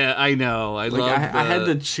good. Yeah, I know. I had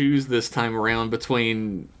to choose this time around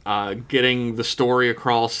between getting the story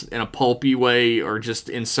across in a pulpy way or just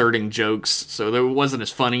inserting jokes, so it wasn't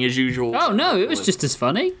as funny as usual. Oh no, it was just as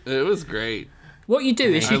funny. It was great. What you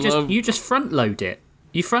do is you just front load it.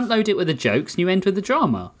 You front load it with the jokes and you end with the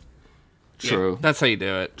drama. True. Yeah, that's how you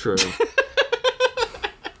do it. True.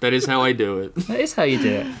 That is how I do it. That is how you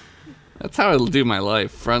do it. That's how I'll do my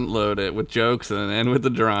life. Front load it with jokes and then end with the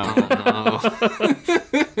drama.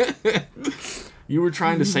 You were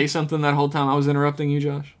trying to say something that whole time I was interrupting you,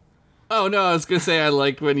 Josh? Oh, no, I was going to say I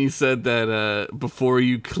liked when you said that before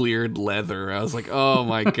you cleared leather. I was like, oh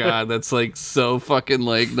my god, that's like so fucking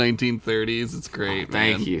like 1930s. It's great,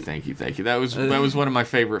 man. Thank you. That was one of my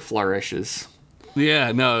favorite flourishes.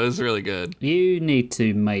 Yeah, no, it was really good. You need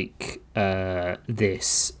to make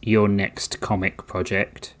this your next comic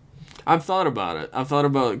project. I've thought about it.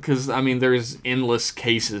 Because, I mean, there's endless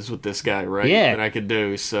cases with this guy, right? Yeah. That I could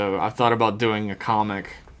do. So I've thought about doing a comic.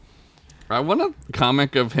 I want a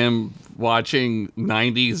comic of him watching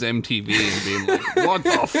 90s MTV and being like, what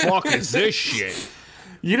the fuck is this shit?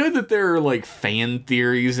 You know that there are, like, fan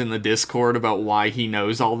theories in the Discord about why he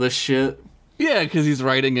knows all this shit? Yeah, because he's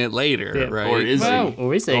writing it later, Yeah. right? Or is he?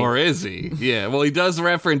 Or is he? Or is he? Yeah. Well, he does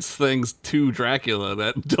reference things to Dracula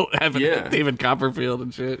that don't have David Copperfield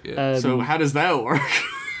and shit. Yeah. So how does that work?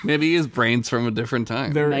 Maybe his brain's from a different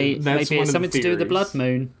time. Maybe it's something to do with the blood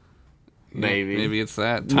moon. Maybe it's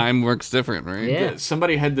that. Time works different, right? Yeah.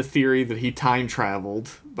 Somebody had the theory that he time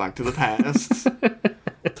traveled back to the past.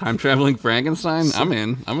 Time traveling Frankenstein? I'm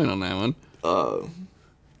in on that one.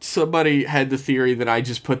 Somebody had the theory that I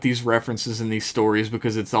just put these references in these stories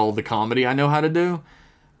because it's all the comedy I know how to do.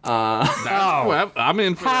 Well, I'm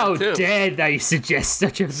in for How that too. dare they suggest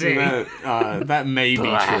such a thing? That may be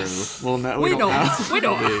true. Well, no, We're not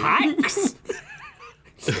hacks.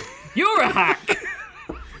 You're a hack.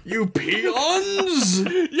 You peons!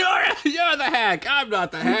 You're the hack. I'm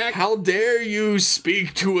not the hack. How dare you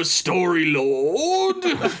speak to a story lord?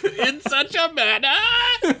 In such a manner.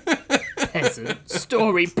 Peasant.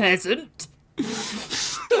 Story peasant.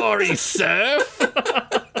 Story serf.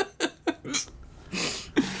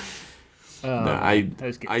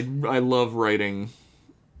 I love writing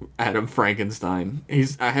Adam Frankenstein.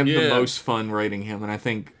 I have the most fun writing him, and I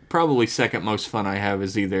think probably second most fun I have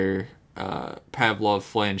is either Pavlov,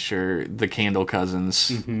 Flinch, or the Candle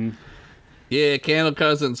Cousins. Mm-hmm. Yeah, Candle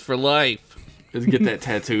Cousins for life. Just get that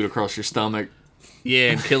tattooed across your stomach.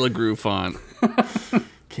 Yeah, and Killigrew font.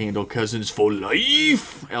 Candle Cousins for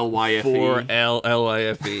life. LYFE. For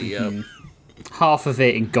LYFE. Yep. Half of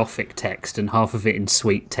it in Gothic text and half of it in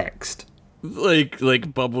sweet text. like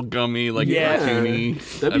bubblegummy, like Yeah.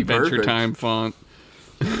 cartoony That'd be Adventure perfect. Time font.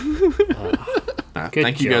 Good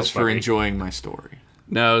Thank you guys job, for buddy. enjoying my story.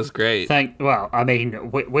 No, it was great. Well, I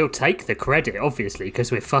mean, we'll take the credit, obviously,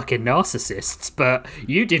 because we're fucking narcissists, but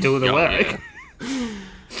you did all the Oh, work. yeah.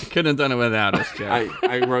 Couldn't have done it without us, Jack.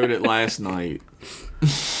 I wrote it last night.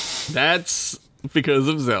 That's because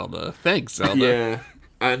of Zelda. Thanks, Zelda. Yeah.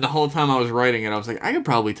 And the whole time I was writing it, I was like, I could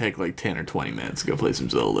probably take like 10 or 20 minutes to go play some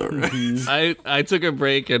Zelda. Right? I took a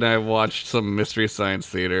break and I watched some Mystery Science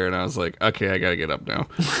Theater and I was like, okay, I gotta get up now.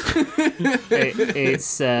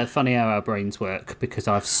 It's funny how our brains work, because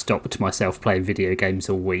I've stopped myself playing video games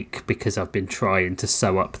all week because I've been trying to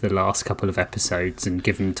sew up the last couple of episodes and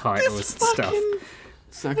give them titles and stuff.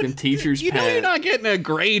 Sucking teacher's You know you're pet. not getting a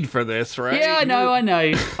grade for this, right? Yeah, I know.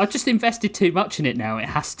 I just invested too much in it now. It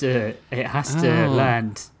has to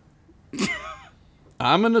land.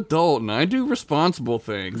 I'm an adult and I do responsible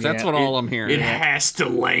things. That's Yeah, what all I'm hearing. It has to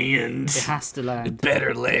land. It has to land.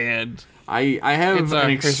 Better land. I have It's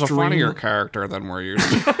an a funnier extreme. character than we're used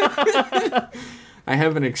to. I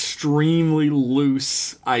have an extremely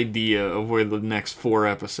loose idea of where the next 4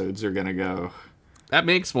 episodes are gonna go. That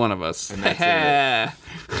makes one of us. that's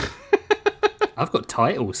I've got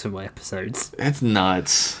titles for my episodes. That's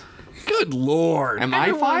nuts. Good lord. Am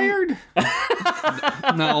I fired?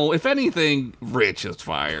 No, if anything, Rich is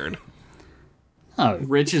fired. Oh,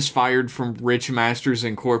 Rich is fired from Rich Masters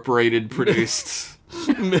Incorporated produced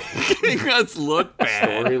Making us look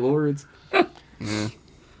bad. Story Lords.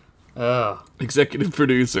 Executive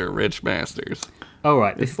producer, Rich Masters. all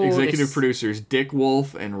right. Before Executive this... producers Dick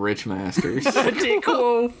Wolf and Rich Masters. Dick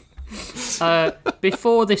Wolf.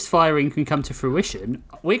 Before this firing can come to fruition,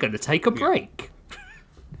 we're going to take a break.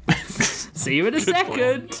 See you in a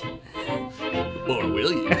second. Or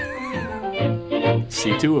will you?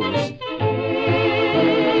 See 2 of us.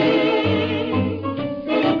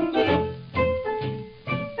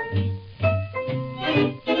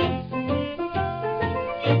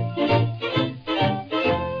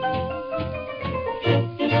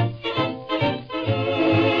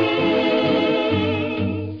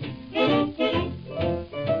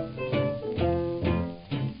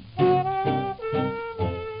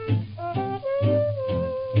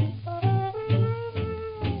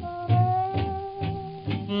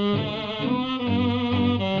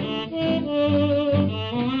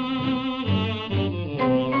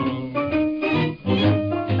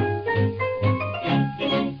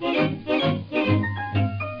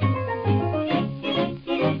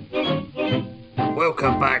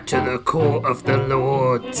 Welcome back to the court of the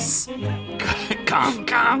lords.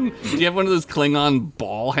 Come. Do you have one of those Klingon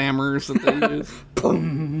ball hammers that they use?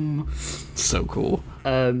 Boom. So cool.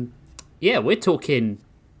 Yeah, we're talking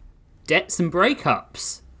debts and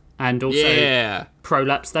breakups, and also Yeah.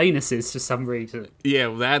 prolapsed anuses for some reason. Yeah,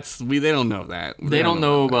 they don't know that. They don't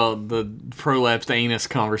know about the prolapsed anus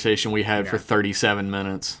conversation we had for 37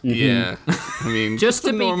 minutes. Yeah. I mean, Just to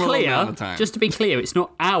a be normal amount of clear, time. it's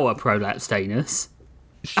not our prolapsed anus.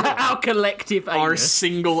 Our collective Our anus.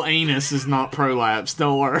 single anus is not prolapsed,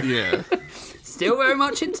 don't worry. Yeah. Still very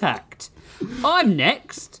much intact. I'm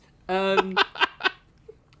next.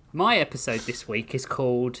 My episode this week is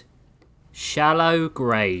called Shallow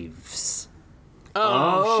Graves.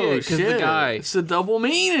 Oh, shit, 'cause the guy. It's a double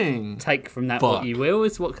meaning. Take from that Fuck. what you will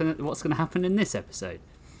is what's going to happen in this episode.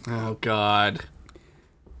 Oh, God.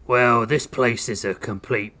 Well, this place is a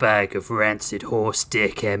complete bag of rancid horse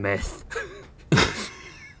dick, Emmeth.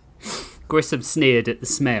 Grissom sneered at the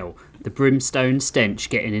smell, the brimstone stench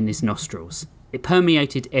getting in his nostrils. It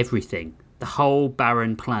permeated everything, the whole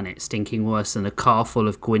barren planet stinking worse than a car full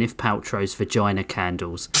of Gwyneth Paltrow's vagina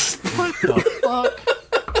candles. What the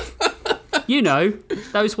fuck? You know,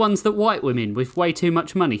 those ones that white women with way too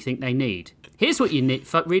much money think they need. Here's what you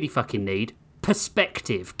really fucking need.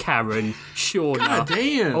 Perspective, Karen, Shauna, God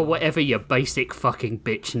damn. or whatever your basic fucking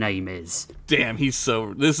bitch name is. Damn,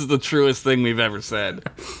 this is the truest thing we've ever said.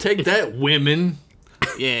 Take that, women.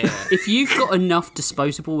 Yeah. If you've got enough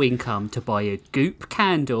disposable income to buy a goop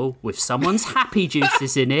candle with someone's happy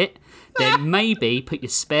juices in it, then maybe put your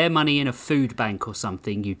spare money in a food bank or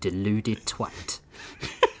something, you deluded twat.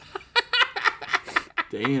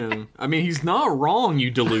 Damn. I mean, he's not wrong,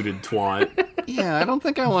 you deluded twat. Yeah, I don't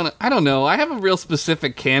think I want to. I don't know. I have a real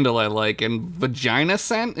specific candle I like, and vagina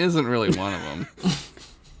scent isn't really one of them.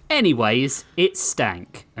 Anyways, it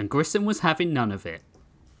stank, and Grissom was having none of it.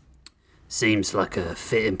 Seems like a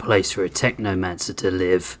fitting place for a technomancer to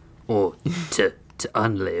live, or to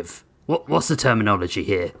unlive. What's the terminology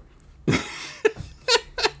here?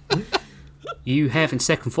 You having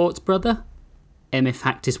second thoughts, brother? Emif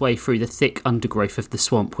hacked his way through the thick undergrowth of the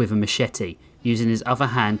swamp with a machete, using his other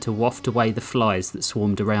hand to waft away the flies that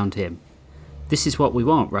swarmed around him. This is what we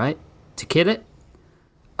want, right? To kill it?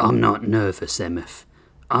 I'm not nervous, Emif.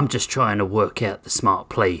 I'm just trying to work out the smart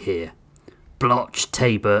play here. Blotch,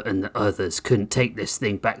 Tabor, and the others couldn't take this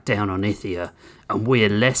thing back down on Ithia, and we're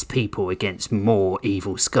less people against more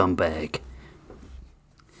evil scumbag.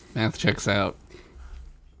 Math checks out.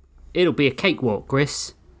 It'll be a cakewalk,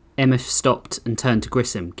 Gris. Emif stopped and turned to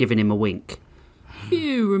Grissom, giving him a wink.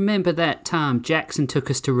 You remember that time Jackson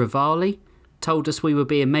took us to Rivali? Told us we were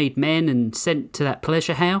being made men and sent to that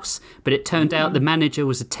pleasure house, but it turned out the manager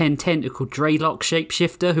was a 10-tentacle Dreylock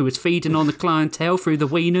shapeshifter who was feeding on the clientele through the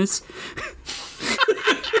wieners.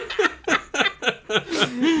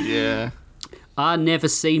 Yeah. I never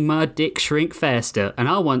seen my dick shrink faster, and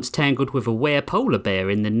I once tangled with a were polar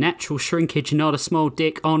bear in the natural shrinkage not a small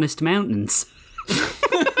dick honest mountains.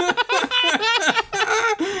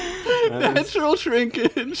 Natural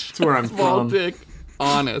shrinkage. That's where I'm Small from. dick.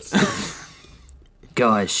 Honest.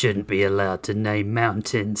 Guys shouldn't be allowed to name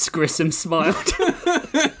mountains, Grissom smiled.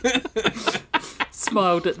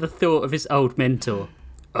 Smiled at the thought of his old mentor.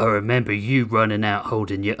 I remember you running out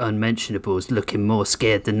holding your unmentionables, looking more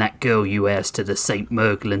scared than that girl you asked to the St.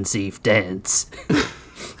 Merglin's Eve dance.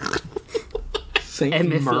 St.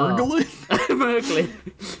 Emif Merglin? Merglin.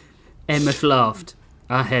 Emif laughed.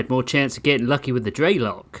 I had more chance of getting lucky with the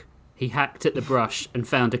Dreylock. He hacked at the brush and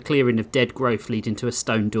found a clearing of dead growth leading to a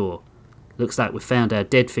stone door. Looks like we found our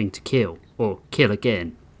dead thing to kill, or kill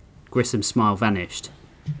again. Grissom's smile vanished.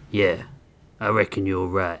 Yeah, I reckon you're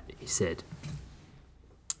right, he said.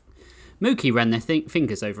 Mookie ran their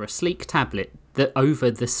fingers over the sleek tablet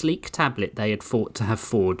they had thought to have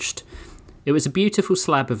forged. It was a beautiful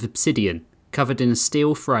slab of obsidian, covered in a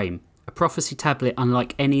steel frame, a prophecy tablet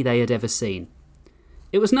unlike any they had ever seen.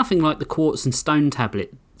 It was nothing like the quartz and stone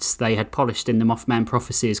tablets they had polished in the Mothman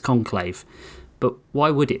Prophecy's conclave, but why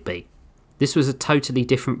would it be? This was a totally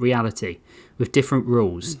different reality, with different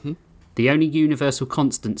rules. Mm-hmm. The only universal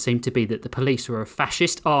constant seemed to be that the police were a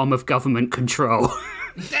fascist arm of government control.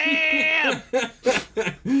 Damn!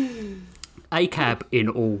 ACAB in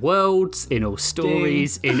all worlds, in all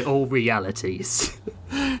stories, in all realities.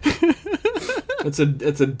 It's a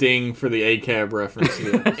ding for the ACAB reference.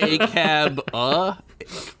 ACAB,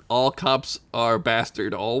 all cops are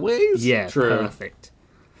bastard always? Yeah, True. Perfect.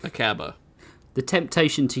 ACABA. The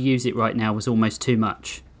temptation to use it right now was almost too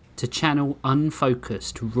much. To channel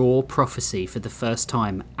unfocused, raw prophecy for the first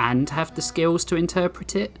time and have the skills to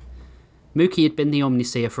interpret it? Mookie had been the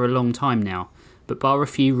Omniseer for a long time now, but bar a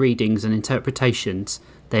few readings and interpretations,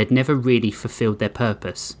 they had never really fulfilled their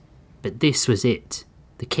purpose. But this was it.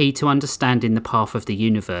 The key to understanding the path of the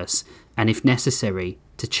universe, and if necessary,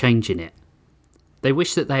 to changing it. They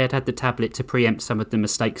wished that they had had the tablet to preempt some of the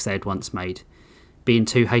mistakes they had once made. Being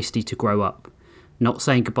too hasty to grow up. Not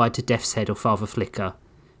saying goodbye to Death's Head or Father Flicker.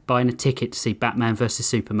 Buying a ticket to see Batman vs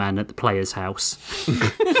Superman at the player's house.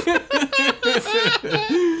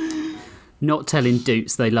 Not telling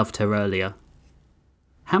Doots they loved her earlier.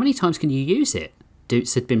 How many times can you use it?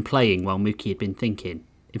 Doots had been playing while Mookie had been thinking.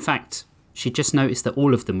 In fact, she just noticed that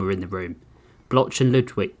all of them were in the room. Blotch and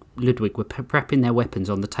Ludwig were prepping their weapons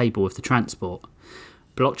on the table of the transport.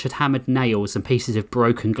 Blotch had hammered nails and pieces of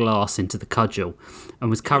broken glass into the cudgel and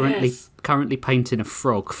was currently painting a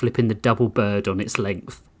frog flipping the double bird on its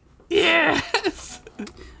length. Yes!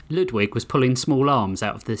 Ludwig was pulling small arms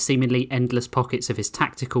out of the seemingly endless pockets of his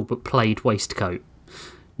tactical but plaid waistcoat.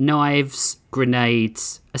 Knives,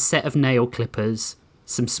 grenades, a set of nail clippers,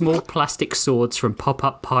 some small plastic swords from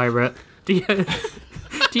Pop-Up Pirate. Do you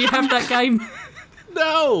have that game?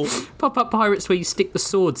 No! Pop-Up Pirates where you stick the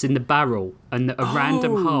swords in the barrel and a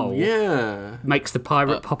random hole makes the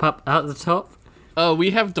pirate pop up out of the top. Oh,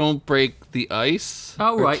 we have Don't Break the Ice.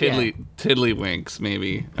 Oh, or right, Tiddlywinks,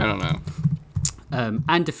 maybe. I don't know.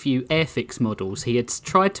 And a few Airfix models he had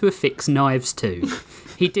tried to affix knives to.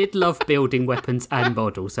 He did love building weapons and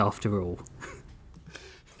models, after all.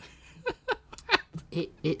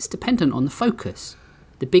 It's dependent on the focus.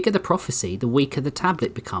 The bigger the prophecy, the weaker the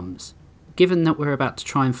tablet becomes. Given that we're about to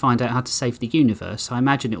try and find out how to save the universe, I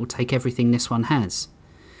imagine it will take everything this one has.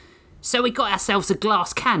 So we got ourselves a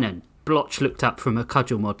glass cannon. Blotch looked up from her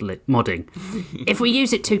cudgel modding. If we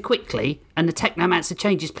use it too quickly, and the Technomancer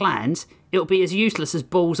changes plans, it'll be as useless as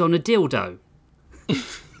balls on a dildo.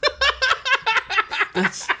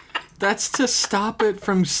 That's to stop it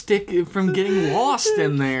from getting lost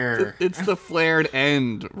in there. It's the flared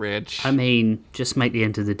end, Rich. I mean, just make the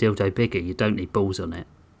end of the dildo bigger. You don't need balls on it.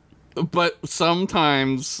 but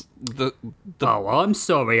sometimes the Oh, I'm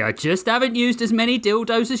sorry. I just haven't used as many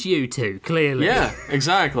dildos as you two, clearly. Yeah,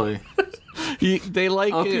 exactly. they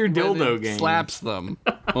like Up it your when dildo it game. slaps them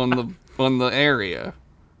on the area.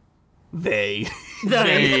 They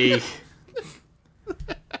Hey,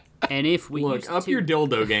 And if we look, use up your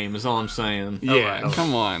dildo game is all I'm saying. yeah,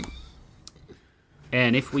 come on.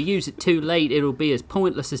 And if we use it too late, it'll be as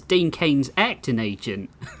pointless as Dean Kane's acting agent.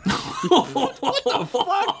 Fuck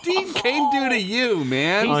Dean Cain do to you,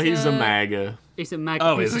 man? Oh, He's, he's a MAGA. He's a maggot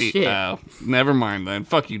Oh, piece is of he? shit. Oh, never mind then.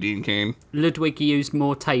 Fuck you, Dean Cain. Ludwig used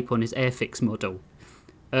more tape on his Airfix model.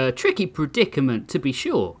 A tricky predicament, to be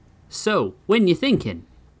sure. So, when you thinking?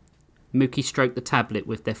 Mookie stroked the tablet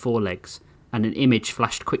with their forelegs, and an image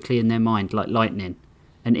flashed quickly in their mind like lightning.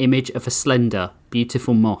 An image of a slender,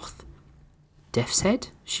 beautiful moth. Death's head?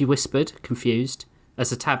 She whispered, confused, as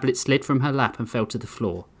the tablet slid from her lap and fell to the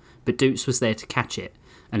floor. But Doots was there to catch it,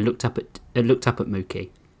 and looked up at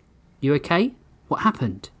Mookie. You okay? What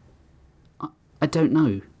happened? I don't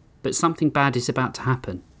know, but something bad is about to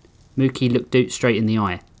happen. Mookie looked Doots straight in the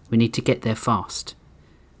eye. We need to get there fast.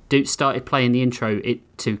 Doots started playing the intro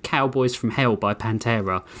to Cowboys from Hell by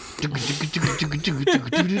Pantera,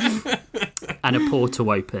 and a portal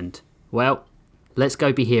opened. Well, let's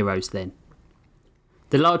go be heroes then.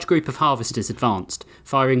 The large group of harvesters advanced,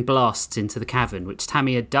 firing blasts into the cavern, which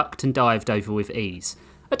Tamia ducked and dived over with ease.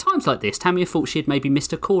 At times like this, Tamia thought she had maybe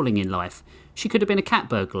missed a calling in life. She could have been a cat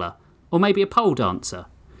burglar, or maybe a pole dancer.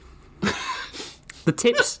 The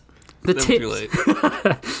tips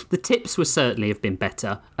would certainly have been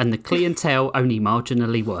better, and the clientele only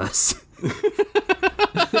marginally worse.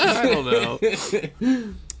 I don't know.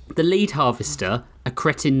 The lead harvester, a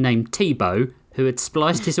cretin named Tebow, who had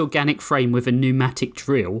spliced his organic frame with a pneumatic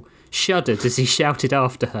drill, shuddered as he shouted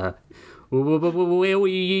after her. Will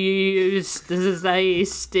you stay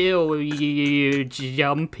still, you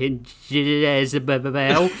jumping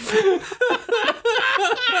Jezebel?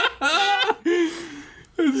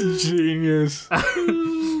 Genius.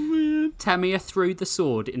 Tamia threw the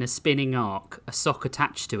sword in a spinning arc, a sock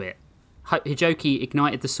attached to it. Hijoki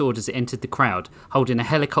ignited the sword as it entered the crowd, holding a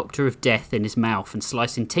helicopter of death in his mouth and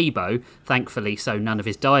slicing Tebow, thankfully so none of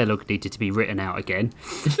his dialogue needed to be written out again,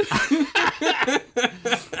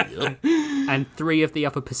 and 3 of the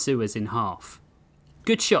other pursuers in half.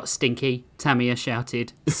 Good shot, Stinky, Tamia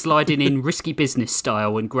shouted, sliding in risky business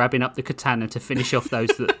style and grabbing up the katana to finish off those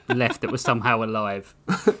that left that were somehow alive.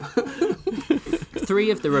 3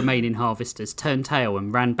 of the remaining harvesters turned tail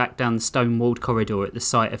and ran back down the stone-walled corridor at the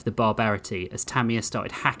sight of the barbarity as Tamia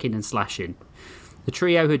started hacking and slashing. The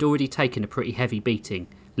trio had already taken a pretty heavy beating,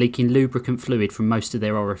 leaking lubricant fluid from most of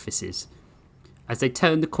their orifices. As they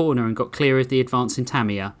turned the corner and got clear of the advancing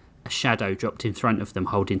Tamia, a shadow dropped in front of them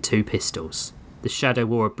holding 2 pistols. The shadow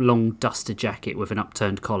wore a long duster jacket with an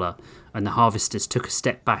upturned collar, and the harvesters took a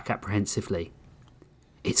step back apprehensively.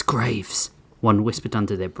 "It's Graves," one whispered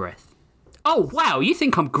under their breath. "Oh, wow, you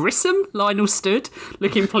think I'm Grissom?" Lionel stood,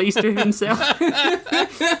 looking pleased with himself.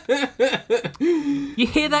 "You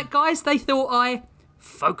hear that, guys? They thought I..."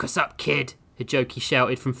 "Focus up, kid," Hijoki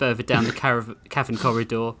shouted from further down the cavern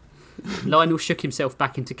corridor. Lionel shook himself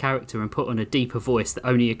back into character and put on a deeper voice that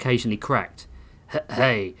only occasionally cracked.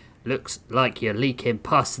 "Hey, looks like you're leaking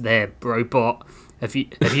pus there, brobot. Have you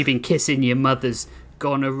been kissing your mother's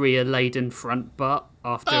gonorrhea-laden front butt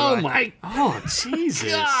after Oh,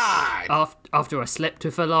 Jesus. after I slept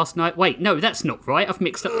with her last night? Wait, no, that's not right. I've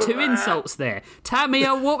mixed up 2 insults there.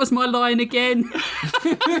 Tamia, what was my line again?"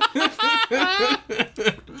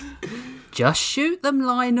 "Just shoot them,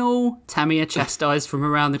 Lionel," Tamia chastised from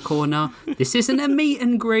around the corner. "This isn't a meet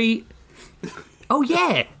and greet." "Oh,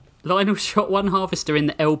 yeah." Lionel shot one harvester in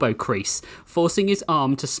the elbow crease, forcing his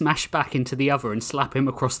arm to smash back into the other and slap him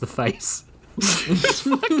across the face.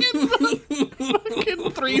 fucking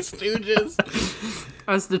Three Stooges.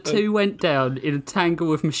 As the 2 went down in a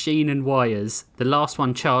tangle of machine and wires, the last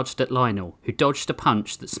one charged at Lionel, who dodged a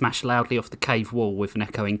punch that smashed loudly off the cave wall with an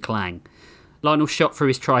echoing clang. Lionel shot through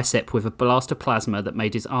his tricep with a blast of plasma that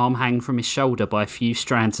made his arm hang from his shoulder by a few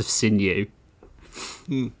strands of sinew.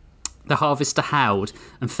 The harvester howled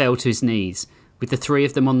and fell to his knees. With the 3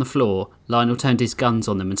 of them on the floor, Lionel turned his guns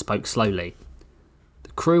on them and spoke slowly.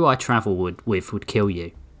 "The crew I travel with would kill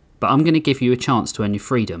you, but I'm going to give you a chance to earn your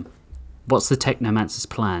freedom. What's the Technomancer's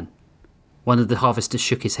plan?" One of the harvesters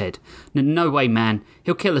shook his head. No way, man.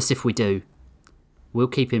 He'll kill us if we do." "We'll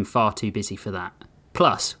keep him far too busy for that.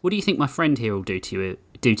 Plus, what do you think my friend here will do to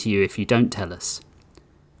you if you don't tell us?"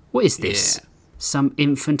 "What is this? Yeah. Some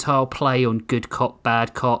infantile play on good cop,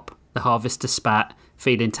 bad cop?" The harvester spat,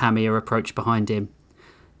 feeling Tamia approach behind him.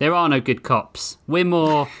 "There are no good cops. We're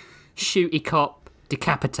more Shooty cop,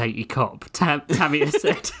 decapitatey cop, Tamiya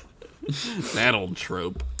said. That old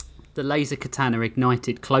trope. The laser katana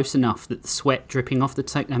ignited close enough that the sweat dripping off the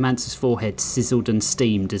Technomancer's forehead sizzled and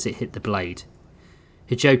steamed as it hit the blade.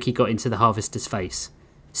 Hijoki got into the harvester's face.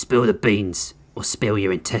 Spill the beans, or spill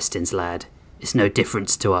your intestines, lad. It's no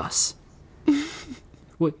difference to us.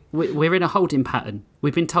 We're in a holding pattern.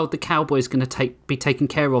 We've been told the cowboy's going to be taken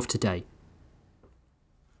care of today.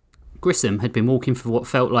 Grissom had been walking for what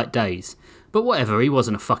felt like days. But whatever, he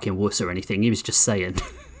wasn't a fucking wuss or anything. He was just saying.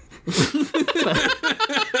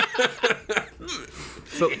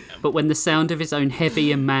 But when the sound of his own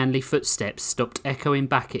heavy and manly footsteps stopped echoing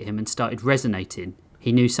back at him and started resonating,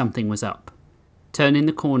 he knew something was up. Turning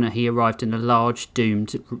the corner, he arrived in a large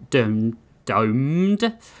domed room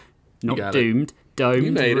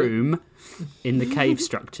in the cave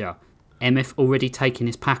structure. MF already taken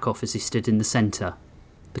his pack off as he stood in the centre.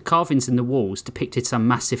 The carvings in the walls depicted some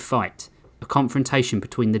massive fight, a confrontation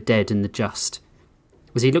between the dead and the just.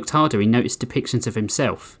 As he looked harder, he noticed depictions of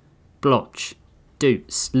himself, Bloch,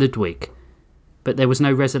 Dutz, Ludwig, but there was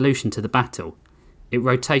no resolution to the battle. It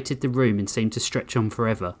rotated the room and seemed to stretch on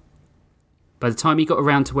forever. By the time he got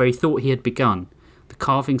around to where he thought he had begun, the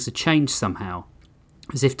carvings had changed somehow,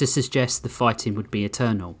 as if to suggest the fighting would be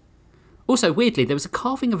eternal. Also, weirdly, there was a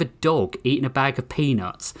carving of a dog eating a bag of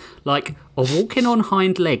peanuts, like a walking on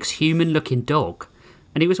hind legs human-looking dog,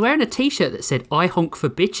 and he was wearing a t-shirt that said "I honk for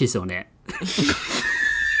bitches" on it.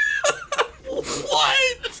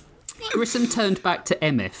 What? Grissom turned back to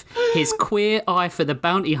Emeth, his queer eye for the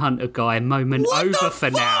bounty hunter guy moment over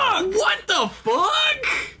for now. What the fuck?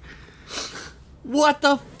 What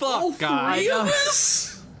the fuck, All guys? three of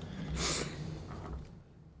us?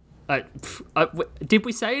 Did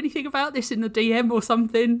we say anything about this in the DM or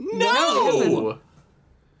something? No!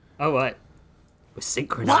 Oh, right. We're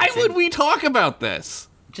synchronizing. Why would we talk about this?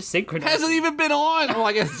 Just synchronizing. Hasn't even been on. Well,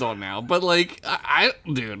 I guess it's on now, but like,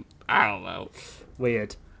 dude, I don't know.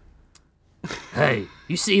 Weird. Hey,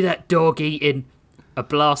 you see that dog eating? A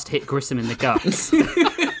blast hit Grissom in the guts.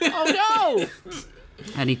 Oh no!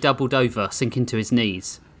 And he doubled over, sinking to his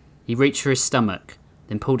knees. He reached for his stomach,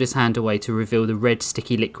 then pulled his hand away to reveal the red,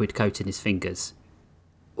 sticky liquid coating his fingers.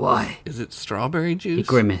 Why? Is it strawberry juice? He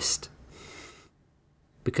grimaced.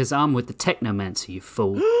 Because I'm with the Technomancer, you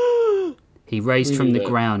fool. He raised from the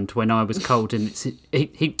ground when I was cold in its...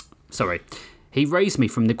 He raised me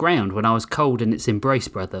from the ground when I was cold in its embrace,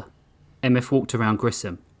 brother. MF walked around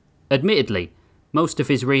Grissom. Admittedly, most of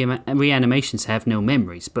his reanimations have no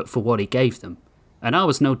memories, but for what he gave them. And I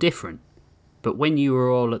was no different. But when you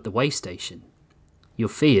were all at the way station, your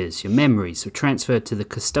fears, your memories were transferred to the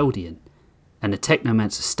custodian, and the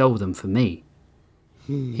Technomancer stole them for me.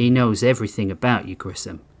 He knows everything about you,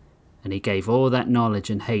 Grissom, and he gave all that knowledge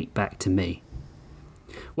and hate back to me.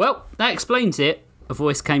 Well, that explains it. A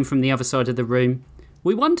voice came from the other side of the room.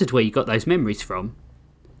 We wondered where you got those memories from.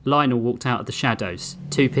 Lionel walked out of the shadows,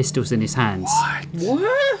 2 pistols in his hands.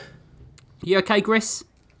 What? You okay, Griss?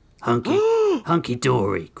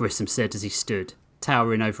 Hunky-dory, Grissom said as he stood,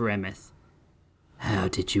 towering over Emeth. How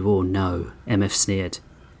did you all know? Emeth sneered.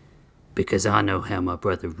 Because I know how my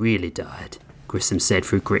brother really died, Grissom said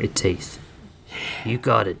through gritted teeth. You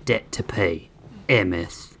got a debt to pay,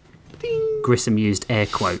 Emeth. Ding. Grissom used air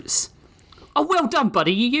quotes. Oh, well done,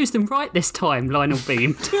 buddy. You used them right this time, Lionel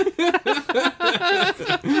beamed.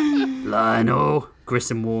 Lionel,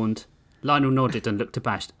 Grissom warned. Lionel nodded and looked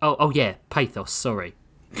abashed. Oh yeah, pathos, sorry.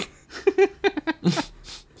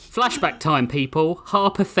 Flashback time, people.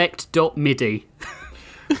 Harpeffect.midi.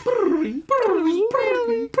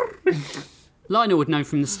 Lionel would known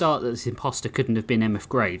from the start that this imposter couldn't have been Emeth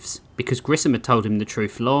Graves, because Grissom had told him the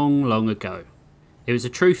truth long, long ago. It was a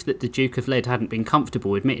truth that the Duke of Lead hadn't been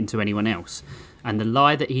comfortable admitting to anyone else, and the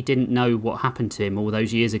lie that he didn't know what happened to him all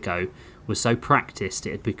those years ago was so practiced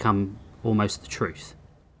it had become almost the truth,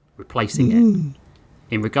 replacing it.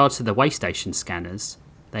 In regards to the way station scanners,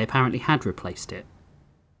 they apparently had replaced it.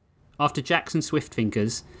 After Jackson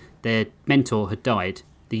Swiftfingers, their mentor, had died,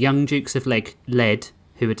 the young Dukes of Lead,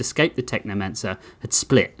 who had escaped the Technomancer, had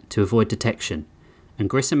split to avoid detection, and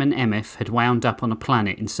Grissom and Emeth had wound up on a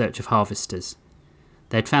planet in search of harvesters.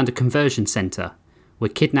 They had found a conversion centre, where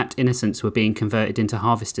kidnapped innocents were being converted into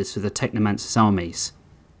harvesters for the Technomancer's armies.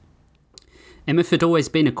 Emeth had always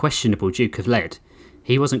been a questionable Duke of Lead.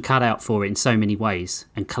 He wasn't cut out for it in so many ways,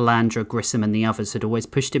 and Calandra, Grissom and the others had always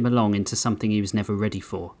pushed him along into something he was never ready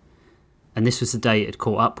for. And this was the day it had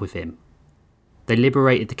caught up with him. They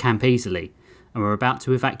liberated the camp easily, and were about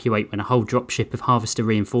to evacuate when a whole dropship of harvester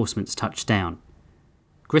reinforcements touched down.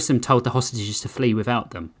 Grissom told the hostages to flee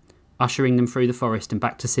without them, ushering them through the forest and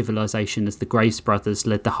back to civilization as the Graves brothers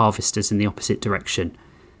led the harvesters in the opposite direction.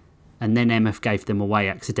 And then MF gave them away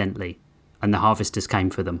accidentally, and the harvesters came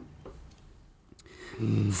for them.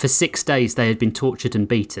 For 6 days they had been tortured and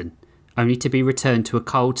beaten, only to be returned to a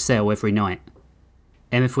cold cell every night.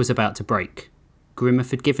 MF was about to break. Grimmeth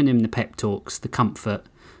had given him the pep talks, the comfort,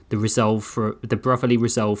 the brotherly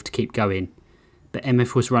resolve to keep going, but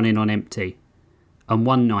MF was running on empty. And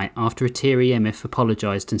one night, after a teary MF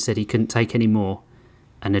apologised and said he couldn't take any more,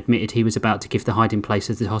 and admitted he was about to give the hiding place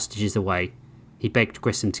of the hostages away, he begged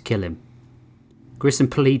Grissom to kill him. Grissom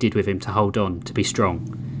pleaded with him to hold on, to be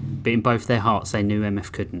strong, but in both their hearts they knew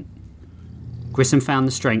MF couldn't. Grissom found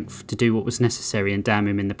the strength to do what was necessary and damn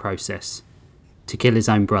him in the process, to kill his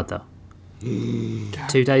own brother.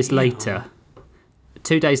 2 days later,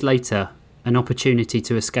 an opportunity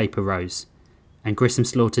to escape arose, and Grissom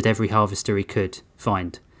slaughtered every harvester he could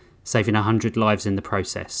find, saving 100 lives in the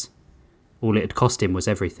process. All it had cost him was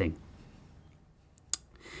everything.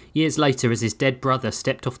 Years later, as his dead brother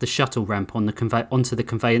stepped off the shuttle ramp onto the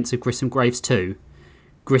conveyance of Grissom Graves 2,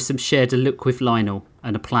 Grissom shared a look with Lionel,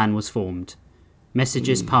 and a plan was formed.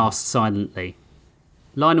 Messages passed silently.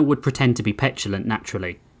 Lionel would pretend to be petulant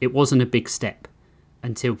naturally. It wasn't a big step,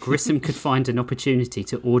 until Grissom could find an opportunity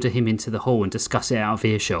to order him into the hall and discuss it out of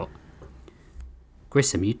earshot.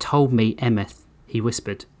 "Grissom, you told me Emmeth," he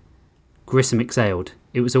whispered. Grissom exhaled.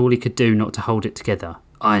 It was all he could do not to hold it together.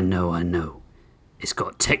 I know. It's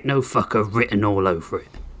got techno-fucker written all over it.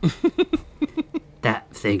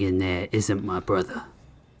 That thing in there isn't my brother."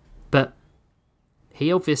 "But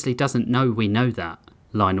he obviously doesn't know we know that,"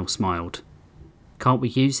 Lionel smiled. "Can't we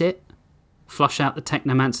use it? Flush out the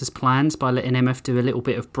Technomancer's plans by letting MF do a little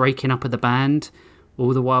bit of breaking up of the band,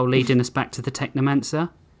 all the while leading us back to the Technomancer?"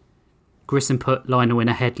 Grissom put Lionel in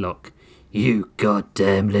a headlock. "You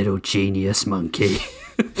goddamn little genius monkey."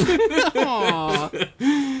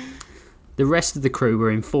 The rest of the crew were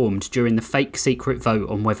informed during the fake secret vote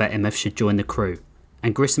on whether MF should join the crew,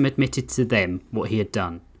 and Grissom admitted to them what he had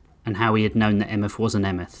done, and how he had known that MF wasn't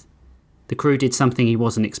Emmeth. The crew did something he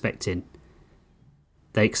wasn't expecting.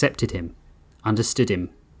 They accepted him, understood him,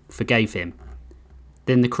 forgave him.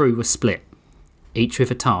 Then the crew was split, each with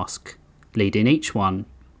a task, leading each one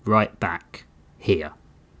right back here.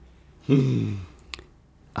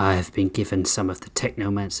 "I have been given some of the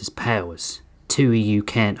Technomancer's powers. 2 of you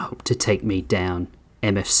can't hope to take me down,"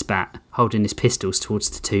 MF spat, holding his pistols towards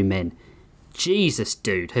the 2 men. "Jesus,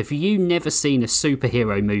 dude, have you never seen a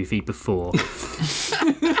superhero movie before?"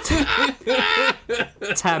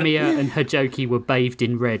 Tamiya and Hajoki were bathed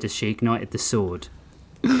in red as she ignited the sword.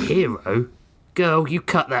 "Hero? Girl, you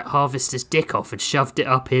cut that harvester's dick off and shoved it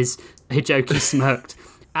up his..." Hajoki smirked.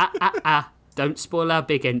 Don't spoil our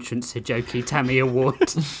big entrance, Hajoki," Tamiya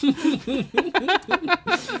warned.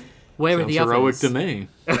 Where are the heroic others? to me.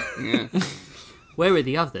 Where are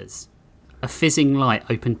the others? A fizzing light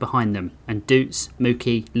opened behind them, and Doots,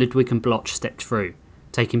 Mookie, Ludwig and Blotch stepped through,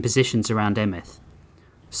 taking positions around Emmeth.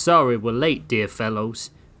 "Sorry we're late, dear fellows.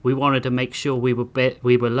 We wanted to make sure we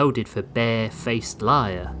were loaded for bare-faced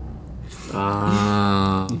liar."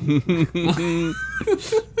 A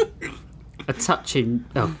touching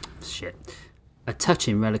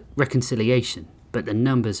reconciliation, but the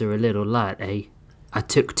numbers are a little light, eh? "I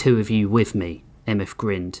took 2 of you with me," Emmeth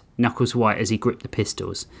grinned, knuckles white as he gripped the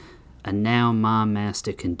pistols. "And now my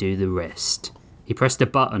master can do the rest." He pressed a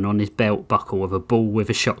button on his belt buckle of a bull with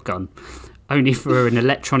a shotgun, only for an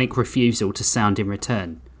electronic refusal to sound in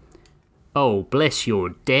return. "Oh, bless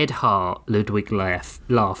your dead heart," Ludwig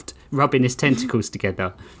laughed, rubbing his tentacles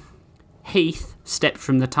together. Heath stepped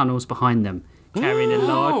from the tunnels behind them, carrying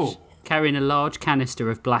a large canister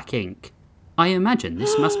of black ink. "I imagine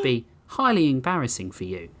this must be highly embarrassing for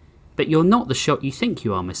you, but you're not the shot you think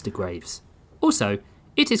you are, Mr. Graves. Also,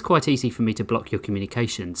 it is quite easy for me to block your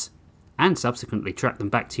communications, and subsequently track them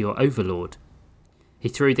back to your overlord." He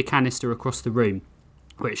threw the canister across the room,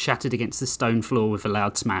 where it shattered against the stone floor with a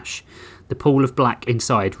loud smash. The pool of black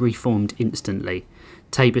inside reformed instantly,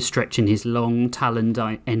 Tabor stretching his long,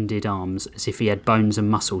 talon-ended arms as if he had bones and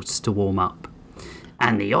muscles to warm up.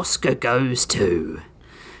 "And the Oscar goes to..."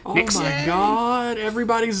 Oh my god,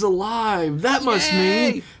 everybody's alive. That must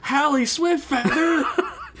mean Hallie Swiftfeather.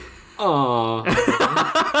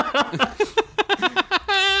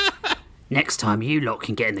 "Next time you lot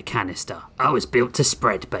can get in the canister. I was built to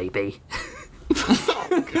spread, baby."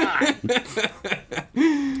 Oh god.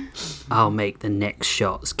 "I'll make the next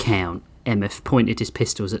shots count." Emmeth pointed his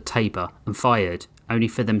pistols at Tabor and fired, only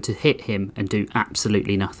for them to hit him and do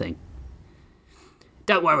absolutely nothing.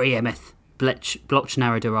 "Don't worry, Emmeth." Blotch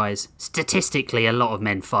narrowed her eyes. "Statistically, a lot of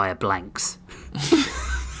men fire blanks."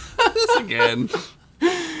 this again.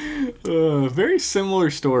 Very similar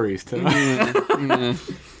stories tonight.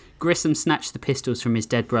 Grissom snatched the pistols from his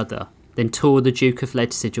dead brother, then tore the Duke of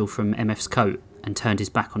Lead sigil from MF's coat and turned his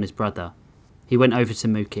back on his brother. He went over to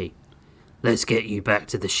Mookie. "Let's get you back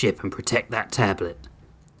to the ship and protect that tablet."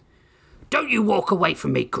 "Don't you walk away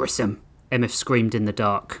from me, Grissom!" MF screamed in the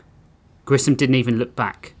dark. Grissom didn't even look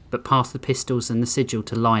back, but passed the pistols and the sigil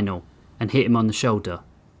to Lionel and hit him on the shoulder.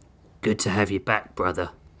 "Good to have you back,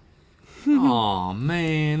 brother." Aw,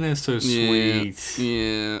 man, that's so sweet.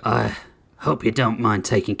 Yeah. "I hope you don't mind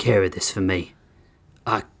taking care of this for me.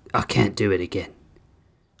 I can't do it again.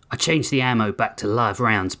 I changed the ammo back to live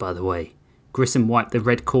rounds, by the way." Grissom wiped the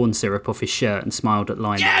red corn syrup off his shirt and smiled at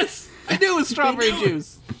Lionel. Yes! I knew it was strawberry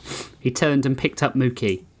juice. He turned and picked up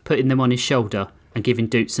Mookie, putting them on his shoulder and giving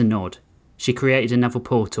Doots a nod. She created another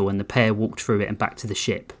portal and the pair walked through it and back to the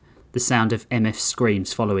ship, the sound of MF's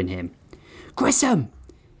screams following him. "Grissom!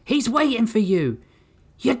 He's waiting for you!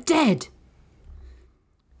 You're dead!"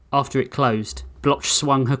 After it closed, Blotch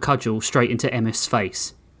swung her cudgel straight into MF's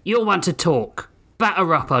face. "You'll want to talk.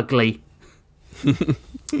 Batter up, ugly."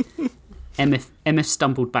 MF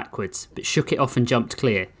stumbled backwards, but shook it off and jumped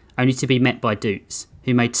clear, only to be met by Doots,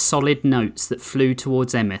 who made solid notes that flew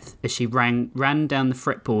towards Emmeth as she ran down the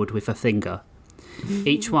fretboard with her finger.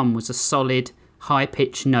 Each one was a solid,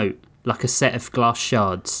 high-pitched note, like a set of glass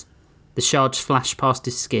shards. The shards flashed past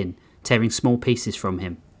his skin, tearing small pieces from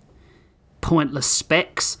him. "Pointless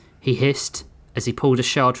specks," he hissed, as he pulled a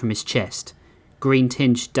shard from his chest,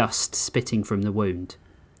 green-tinged dust spitting from the wound.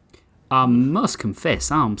 "I must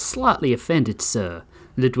confess I'm slightly offended, sir."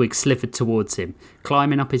 Ludwig slithered towards him,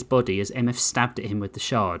 climbing up his body as MF stabbed at him with the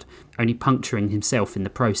shard, only puncturing himself in the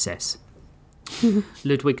process.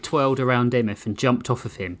 Ludwig twirled around MF and jumped off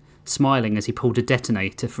of him, smiling as he pulled a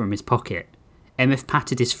detonator from his pocket. MF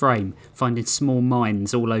patted his frame, finding small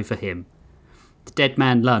mines all over him. The dead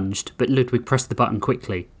man lunged, but Ludwig pressed the button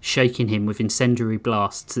quickly, shaking him with incendiary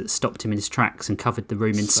blasts that stopped him in his tracks and covered the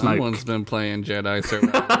room in smoke. Someone's been playing Jedi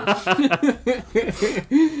Survivor.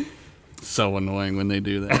 So annoying when they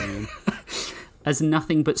do that, man. As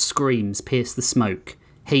nothing but screams pierced the smoke,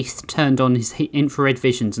 Heath turned on his infrared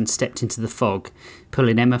visions and stepped into the fog,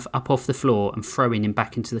 pulling Emma up off the floor and throwing him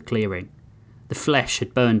back into the clearing. The flesh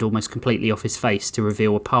had burned almost completely off his face to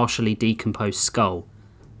reveal a partially decomposed skull.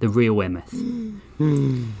 The real Emmeth.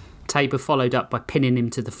 Tabor followed up by pinning him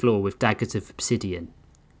to the floor with daggers of obsidian.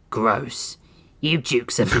 "Gross. You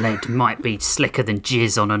Dukes of Lead might be slicker than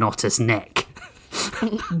jizz on an otter's neck."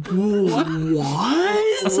 What?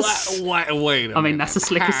 Wait a minute. I mean, that's the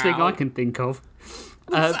slickest thing I can think of.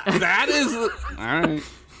 That is... Alright.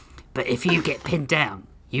 "But if you get pinned down,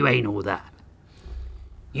 you ain't all that.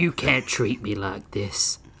 You can't treat me like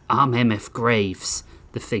this. I'm MF Graves,"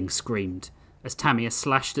 the thing screamed, as Tamia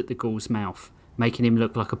slashed at the ghoul's mouth, making him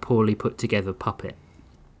look like a poorly put together puppet.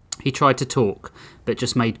 He tried to talk, but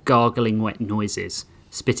just made gargling wet noises,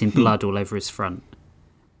 spitting blood all over his front.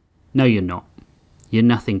 "No, you're not. You're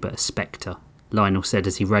nothing but a spectre," Lionel said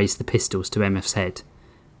as he raised the pistols to MF's head.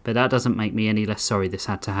 "But that doesn't make me any less sorry this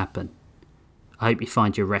had to happen. I hope you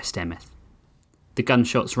find your rest, Emmeth." The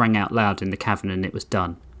gunshots rang out loud in the cavern and it was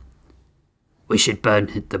done. We should burn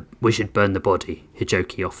the body,"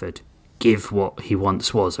 Hijoki offered. "Give what he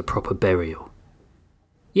once was a proper burial."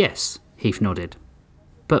 "Yes," Heath nodded.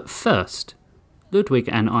 "But first, Ludwig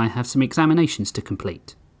and I have some examinations to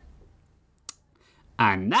complete."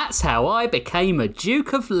 "And that's how I became a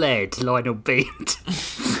Duke of Lead," Lionel beamed.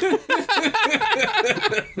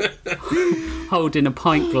 Holding a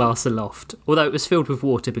pint glass aloft, although it was filled with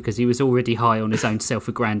water because he was already high on his own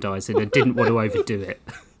self-aggrandising and didn't want to overdo it.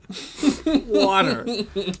 Water.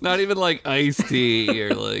 Not even like iced tea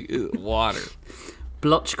or like water.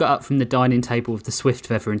 Blotch got up from the dining table with the Swift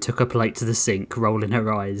Feather and took a plate to the sink, rolling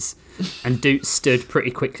her eyes. And Doots stood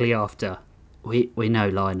pretty quickly after. We know,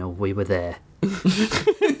 Lionel, we were there."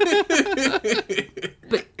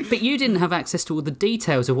 But you didn't have access to all the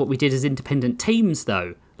details of what we did as independent teams,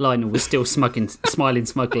 though. Lionel was still smiling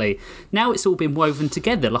smugly. Now it's all been woven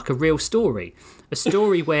together like a real story. A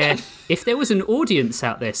story where, if there was an audience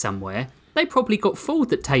out there somewhere, they probably got fooled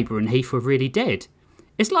that Tabor and Heath were really dead.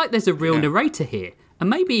 It's like there's a real narrator here, and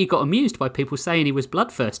maybe he got amused by people saying he was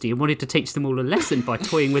bloodthirsty and wanted to teach them all a lesson by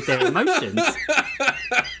toying with their emotions.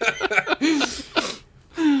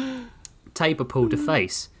 Tabor pulled a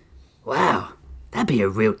face. "Wow, that'd be a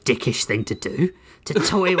real dickish thing to do, to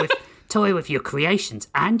toy with your creations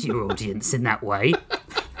and your audience in that way."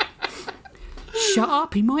 "Shut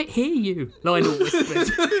up, he might hear you," Lionel whispered,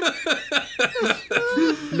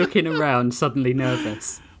 looking around, suddenly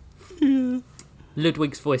nervous.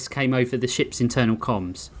 Ludwig's voice came over the ship's internal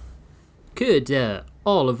comms. Could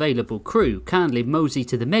all available crew kindly mosey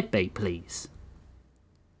to the medbay, please?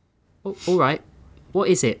 All right. What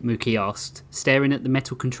is it? Mookie asked, staring at the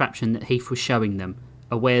metal contraption that Heath was showing them,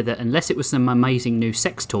 aware that unless it was some amazing new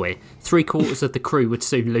sex toy, 3/4 of the crew would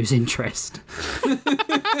soon lose interest.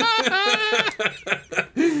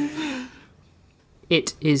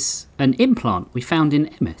 It is an implant we found in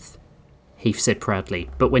Emeth, Heath said proudly,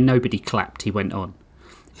 but when nobody clapped, he went on.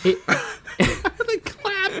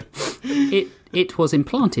 It was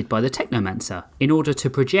implanted by the Technomancer in order to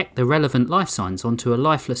project the relevant life signs onto a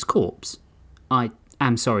lifeless corpse. I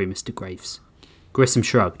am sorry, Mr. Graves. Grissom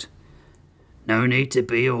shrugged. No need to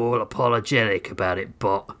be all apologetic about it,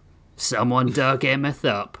 Bot. Someone dug Emeth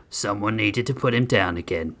up. Someone needed to put him down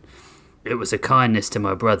again. It was a kindness to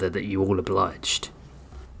my brother that you all obliged.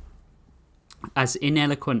 As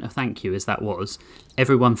ineloquent a thank you as that was,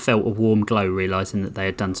 everyone felt a warm glow realising that they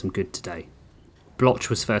had done some good today.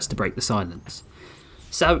 Blotch was first to break the silence.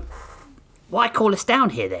 So, why call us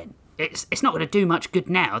down here then? It's not going to do much good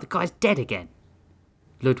now. The guy's dead again.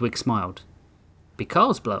 Ludwig smiled.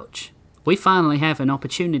 Because, Blotch, we finally have an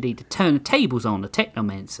opportunity to turn the tables on the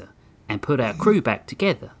Technomancer and put our crew back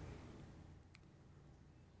together.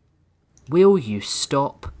 Will you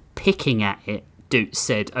stop picking at it? Doots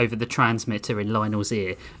said over the transmitter in Lionel's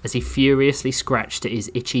ear as he furiously scratched at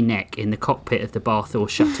his itchy neck in the cockpit of the Barthor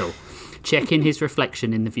shuttle, checking his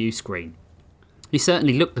reflection in the view screen. He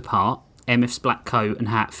certainly looked the part, Emeth's black coat and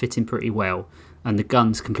hat fitting pretty well, and the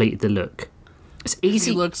guns completed the look. It's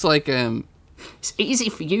easy. He looks like It's easy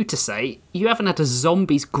for you to say. You haven't had a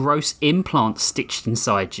zombie's gross implant stitched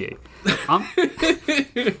inside you. I'm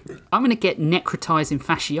going to get necrotizing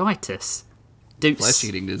fasciitis.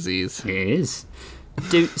 flesh-eating disease. It is.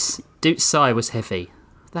 Doots' sigh was heavy.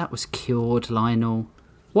 That was cured, Lionel.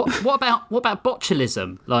 What about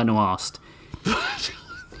botulism? Lionel asked.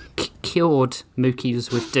 Cured, Mookie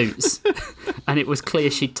was with Doots, and it was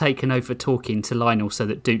clear she'd taken over talking to Lionel so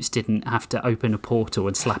that Doots didn't have to open a portal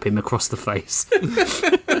and slap him across the face.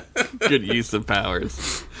 Good use of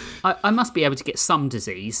powers. I must be able to get some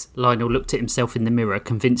disease. Lionel looked at himself in the mirror,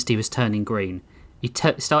 convinced he was turning green. He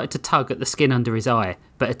started to tug at the skin under his eye,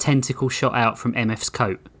 but a tentacle shot out from Emeth's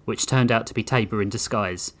coat, which turned out to be Tabor in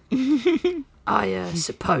disguise. I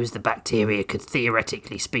suppose the bacteria could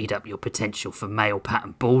theoretically speed up your potential for male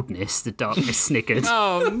pattern baldness, the darkness sniggered.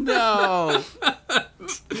 Oh, no.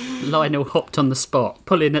 Lionel hopped on the spot,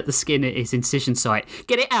 pulling at the skin at his incision site.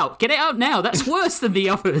 Get it out now, that's worse than the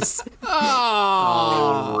others.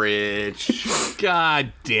 Oh, Rich.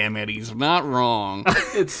 God damn it, he's not wrong.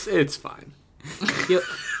 It's fine.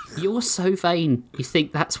 You're so vain. You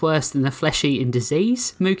think that's worse than the flesh-eating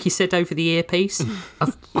disease? Mookie said over the earpiece.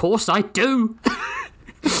 Of course I do.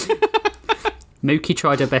 Mookie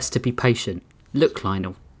tried her best to be patient. Look,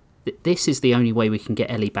 Lionel, this is the only way we can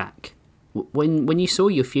get Ellie back. When you saw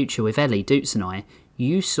your future with Ellie, Doots and I,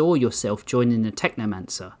 you saw yourself joining the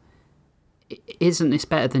Technomancer. Isn't this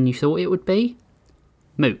better than you thought it would be?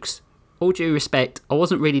 Mooks, all due respect, I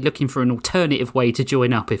wasn't really looking for an alternative way to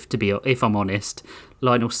join up, if I'm honest.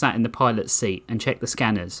 Lionel sat in the pilot's seat and checked the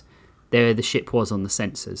scanners. There the ship was on the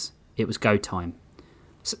sensors. It was go time.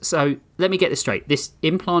 So let me get this straight. This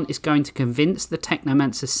implant is going to convince the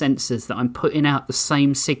Technomancer sensors that I'm putting out the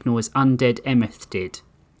same signal as undead Emeth did.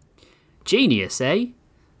 Genius, eh?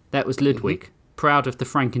 That was Ludwig, proud of the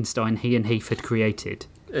Frankenstein he and Heath had created.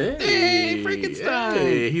 Hey, Frankenstein!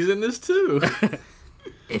 Hey, he's in this too.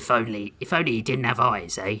 If only he didn't have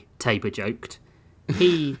eyes, eh? Tabor joked.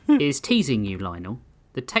 He is teasing you, Lionel.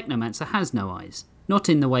 The Technomancer has no eyes. Not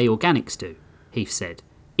in the way organics do, Heath said.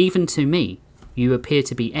 Even to me, you appear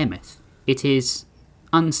to be Emeth. It is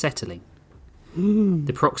unsettling.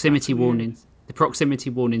 The proximity warnings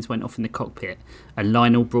went off in the cockpit, and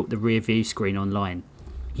Lionel brought the rear view screen online.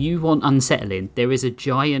 You want unsettling? There is a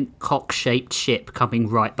giant cock-shaped ship coming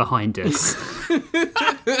right behind us.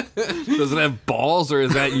 Does it have balls, or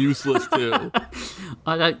is that useless too?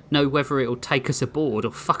 I don't know whether it'll take us aboard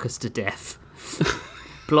or fuck us to death.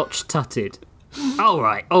 Blotch tutted. All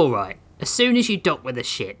right. As soon as you dock with the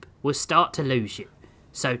ship, we'll start to lose you.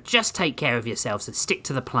 So just take care of yourselves and stick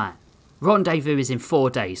to the plan. Rendezvous is in 4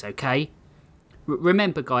 days, okay?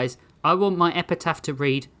 Remember, guys, I want my epitaph to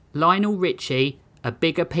read, Lionel Richie, a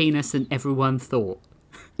bigger penis than everyone thought.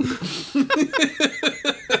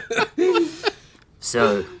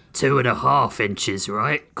 So, 2.5 inches,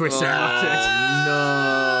 right? Grissom muttered.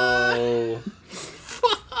 No.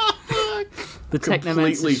 The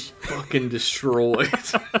Completely Technomancer fucking destroyed.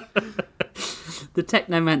 The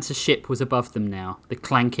Technomancer ship was above them now, the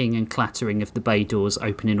clanking and clattering of the bay doors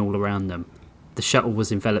opening all around them. The The shuttle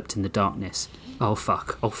was enveloped in the darkness. Oh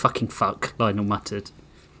fuck, oh fucking fuck, Lionel muttered.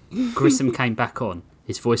 Grissom came back on.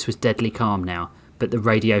 His voice was deadly calm now, but the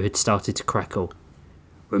radio had started to crackle.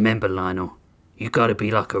 Remember, Lionel, you gotta be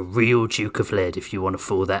like a real Duke of Lead if you want to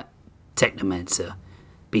fool that Technomancer.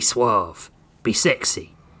 Be suave, be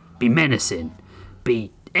sexy, be menacing,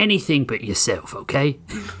 be anything but yourself, okay?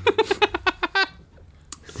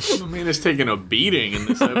 The man is taking a beating in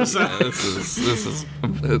this episode. This is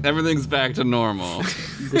everything's back to normal.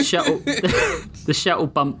 The shuttle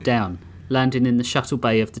bumped down, landing in the shuttle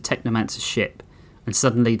bay of the Technomancer's ship, and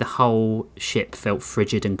suddenly the whole ship felt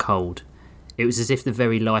frigid and cold. It was as if the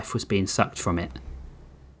very life was being sucked from it.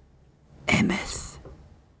 Emeth.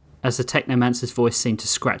 As the Technomancer's voice seemed to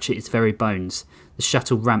scratch at its very bones, the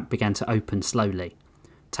shuttle ramp began to open slowly.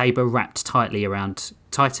 Tabor wrapped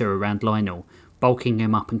tighter around Lionel, bulking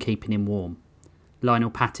him up and keeping him warm. Lionel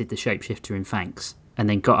patted the shapeshifter in thanks, and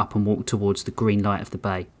then got up and walked towards the green light of the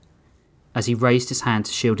bay. As he raised his hand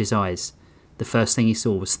to shield his eyes, the first thing he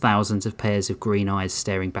saw was thousands of pairs of green eyes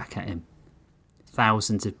staring back at him.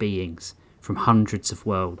 Thousands of beings, from hundreds of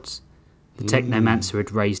worlds. The Technomancer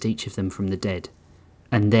had raised each of them from the dead.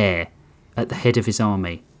 And there, at the head of his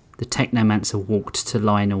army, the Technomancer walked to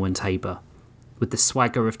Lionel and Tabor. With the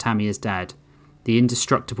swagger of Tamia's dad, the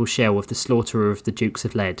indestructible shell of the slaughterer of the Dukes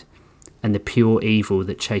of Lead, and the pure evil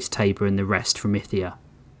that chased Tabor and the rest from Ithia.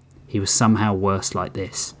 He was somehow worse like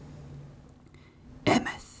this.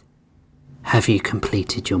 Emeth, have you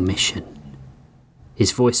completed your mission?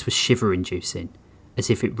 His voice was shiver-inducing, as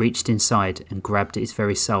if it reached inside and grabbed at his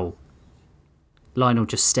very soul. Lionel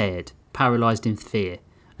just stared, paralysed in fear,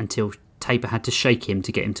 until Tabor had to shake him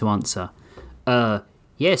to get him to answer.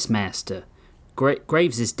 Yes, Master.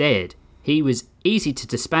 Graves is dead. He was easy to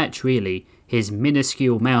dispatch, really. His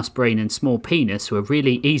minuscule mouse brain and small penis were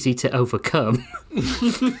really easy to overcome.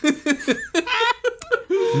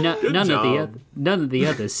 None of the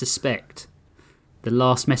others suspect. The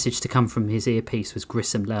last message to come from his earpiece was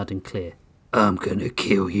Grissom, loud and clear. I'm gonna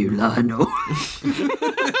kill you, Lionel.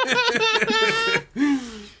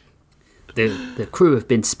 The crew have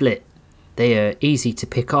been split. They are easy to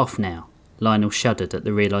pick off now. Lionel shuddered at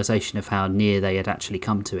the realisation of how near they had actually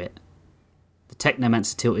come to it. The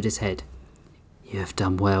Technomancer tilted his head. You have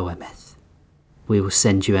done well, Emeth. We will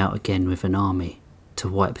send you out again with an army to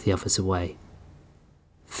wipe the others away.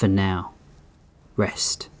 For now,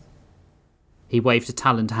 rest. He waved a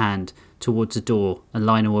taloned hand towards the door, and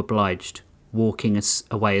Lionel obliged, walking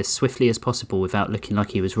away as swiftly as possible without looking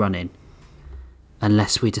like he was running.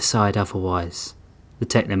 Unless we decide otherwise, the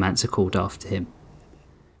Technomancer called after him.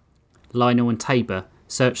 Lionel and Tabor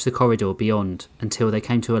searched the corridor beyond until they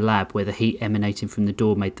came to a lab where the heat emanating from the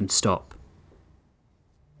door made them stop.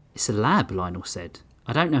 It's a lab, Lionel said.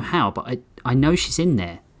 I don't know how, but I know she's in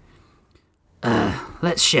there.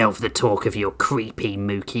 Let's shelve the talk of your creepy,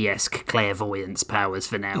 Mookie-esque clairvoyance powers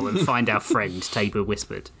for now and find our friend, Tabor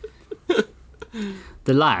whispered.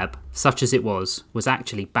 The lab, such as it was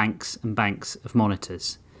actually banks and banks of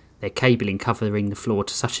monitors, their cabling covering the floor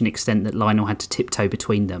to such an extent that Lionel had to tiptoe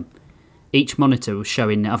between them. Each monitor was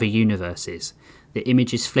showing other universes, the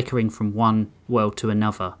images flickering from one world to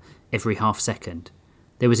another every half second.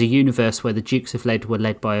 There was a universe where the Dukes of Lead were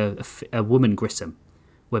led by a woman Grissom,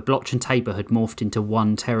 where Blotch and Tabor had morphed into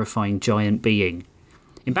one terrifying giant being.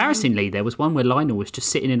 Embarrassingly, there was one where Lionel was just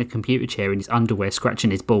sitting in a computer chair in his underwear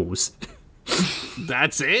scratching his balls.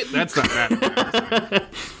 That's it? That's not that.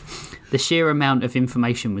 The sheer amount of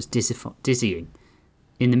information was dizzying.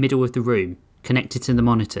 In the middle of the room, connected to the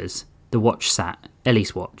monitors, the watch sat,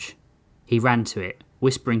 Ellie's watch. He ran to it,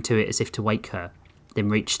 whispering to it as if to wake her, then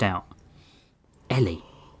reached out. Ellie,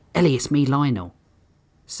 it's me, Lionel.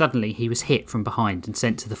 Suddenly he was hit from behind and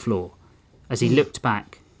sent to the floor. As he looked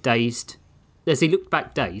back, dazed, a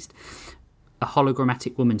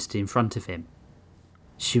hologrammatic woman stood in front of him.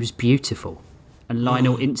 She was beautiful, and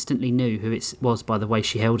Lionel instantly knew who it was by the way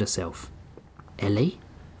she held herself. Ellie?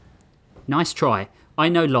 Nice try. I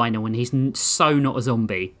know Lionel and he's so not a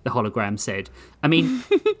zombie, the hologram said. I mean,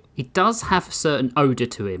 he does have a certain odour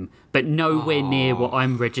to him, but nowhere near what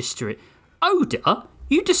I'm registering. Odour?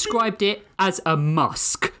 You described it as a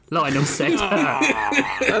musk, Lionel said.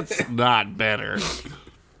 That's not better.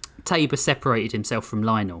 Tabor separated himself from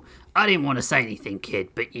Lionel. I didn't want to say anything, kid,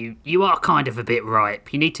 but you are kind of a bit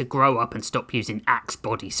ripe. You need to grow up and stop using Axe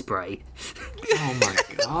body spray. Oh my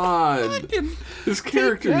god. This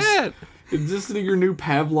character's... Is this your new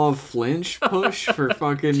Pavlov flinch push for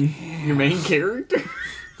fucking your main character?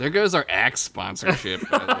 There goes our Axe sponsorship,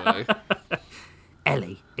 by the way.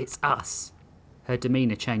 Ellie, it's us. Her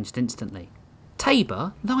demeanour changed instantly.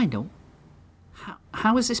 Tabor? Lionel?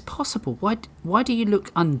 how is this possible? Why do you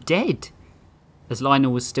look undead? As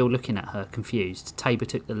Lionel was still looking at her, confused, Tabor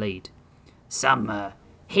took the lead. Some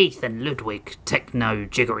Heath and Ludwig techno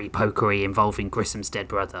jiggery pokery involving Grissom's dead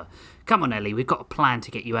brother. Come on, Ellie, we've got a plan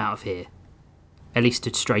to get you out of here. Ellie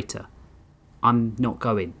stood straighter. I'm not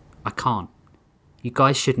going. I can't. You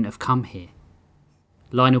guys shouldn't have come here.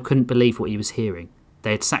 Lionel couldn't believe what he was hearing.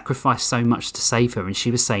 They had sacrificed so much to save her, and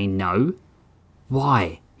she was saying no?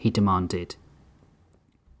 Why? He demanded.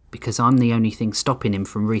 Because I'm the only thing stopping him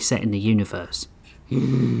from resetting the universe.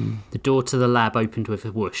 The door to the lab opened with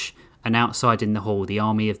a whoosh, and outside in the hall, the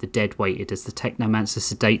army of the dead waited as the technomancer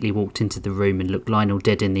sedately walked into the room and looked Lionel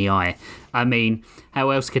dead in the eye. I mean, how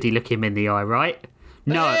else could he look him in the eye, right?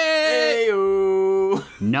 No. Hey-o.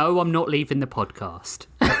 No, I'm not leaving the podcast.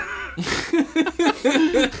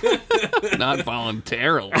 Not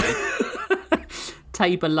voluntarily.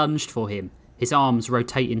 Tabor lunged for him, his arms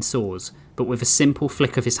rotating saws, but with a simple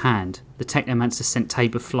flick of his hand, the technomancer sent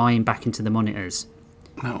Tabor flying back into the monitors.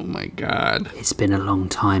 Oh my god. It's been a long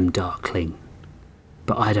time, Darkling,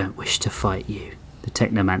 but I don't wish to fight you, the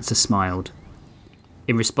technomancer smiled.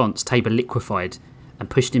 In response, Tabor liquefied and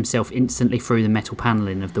pushed himself instantly through the metal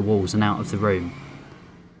panelling of the walls and out of the room.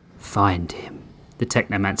 Find him, the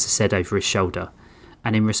technomancer said over his shoulder,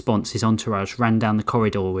 and in response his entourage ran down the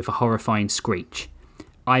corridor with a horrifying screech.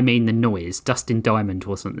 I mean the noise, Dustin Diamond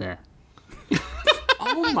wasn't there.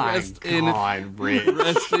 Oh my god, Rich.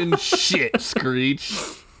 Rest in shit, Screech.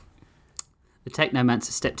 The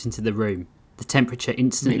technomancer stepped into the room, the temperature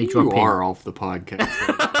instantly You dropping. are off the podcast.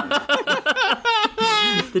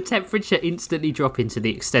 The temperature instantly dropping to the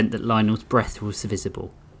extent that Lionel's breath was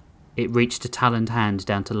visible. It reached a taloned hand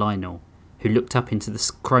down to Lionel, who looked up into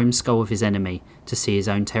the chrome skull of his enemy to see his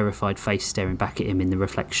own terrified face staring back at him in the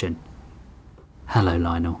reflection. Hello,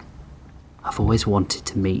 Lionel. I've always wanted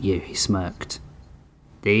to meet you, he smirked.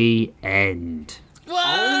 The end.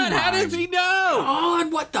 What? How does he know?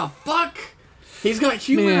 God, what the fuck? He's got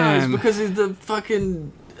human eyes Man. because he's the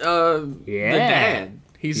fucking the dad.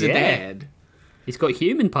 He's a Yeah. dad. He's got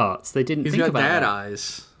human parts. They didn't He's think got about dad that.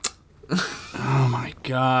 eyes. Oh my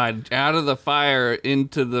god. Out of the fire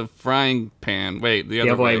into the frying pan. Wait, the The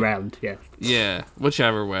other other way around, yeah. Yeah,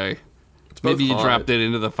 whichever way. both Maybe you hot. dropped it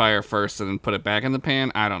into the fire first and then put it back in the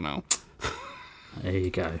pan. I don't know. There you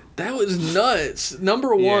go. That was nuts.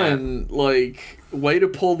 Number one, like, way to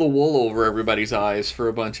pull the wool over everybody's eyes for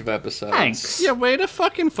a bunch of episodes. Thanks. Yeah, way to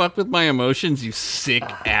fucking fuck with my emotions, you sick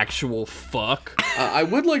actual fuck. I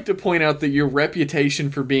would like to point out that your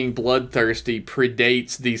reputation for being bloodthirsty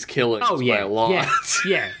predates these killings Oh, yeah. by a lot.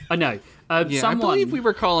 Yeah, I know. Yeah, Someone, I believe we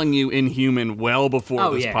were calling you inhuman well before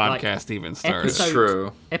Oh, this yeah, like, podcast even started. episode-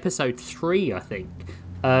 True. Episode 3, I think.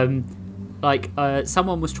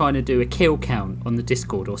 Someone was trying to do a kill count on the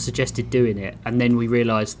Discord, or suggested doing it, and then we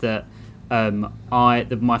realised that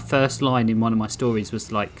my first line in one of my stories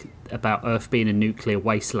was like about Earth being a nuclear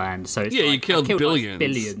wasteland. So it's Yeah, like, you killed I killed billions. like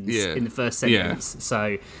billions Yeah. in the first Yeah. sentence.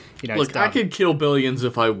 So it's Look, I done. could kill billions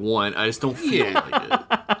if I want. I just don't feel like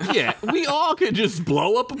it. Yeah, we all could just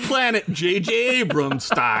blow up a planet J.J. Abrams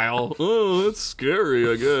style. Oh, that's scary,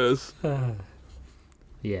 I guess.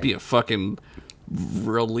 Yeah. Be a fucking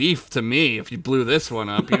relief to me if you blew this one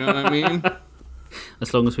up, you know what I mean?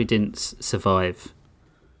 As long as we didn't survive.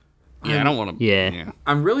 Yeah, I don't want to. Yeah.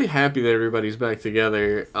 I'm really happy that everybody's back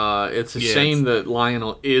together. It's a Yeah, shame that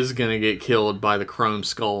Lionel is gonna get killed by the Chrome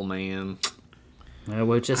Skull Man. Well,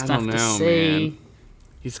 we'll just I have don't to know, see. man.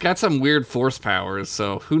 He's got some weird force powers,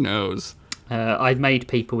 so who knows? I made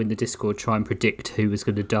people in the Discord try and predict who was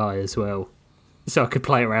going to die as well, so I could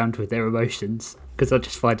play around with their emotions, because I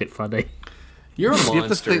just find it funny. You're a You have, to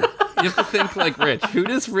monster. think, you have to think like Rich. Who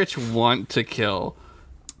does Rich want to kill?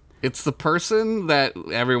 It's the person that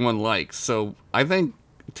everyone likes. So I think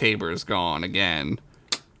Tabor's gone again.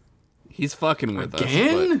 He's fucking with us.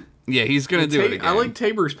 Again? but- yeah, he's gonna do it again. I like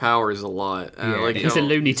Tabor's powers a lot. I like He's a how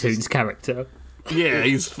Looney Tunes character. Yeah,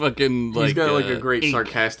 he's fucking like. he's got like a great ink.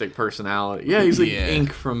 sarcastic personality. Yeah, he's like Yeah.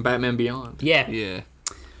 Ink from Batman Beyond. Yeah. Yeah.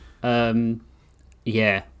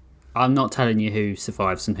 Yeah. I'm not telling you who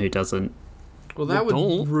survives and who doesn't. Well, that Well,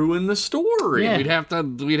 would don't. ruin the story. Yeah.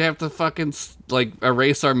 We'd have to fucking like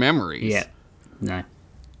erase our memories. Yeah. No.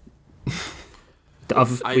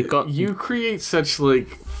 You create such like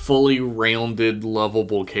fully rounded,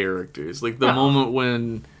 lovable characters. Like the moment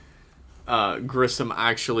when Grissom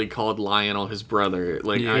actually called Lionel his brother,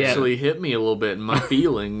 like Yeah. actually hit me a little bit in my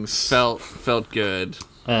feelings. Felt good.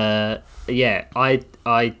 Yeah,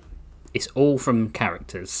 it's all from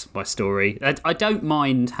characters, my story. I don't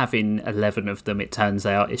mind having 11 of them, it turns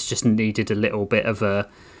out. It's just needed a little bit of a...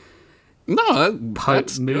 No,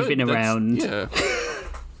 that's moving good. around. Yeah.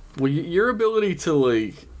 Well, your ability to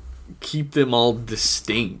like keep them all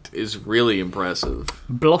distinct is really impressive.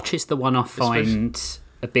 Blotch is the one I find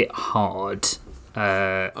a bit hard.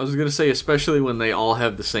 I was gonna say, especially when they all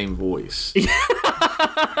have the same voice.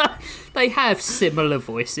 They have similar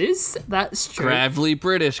voices, that's true. Gravelly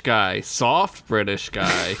British guy, soft British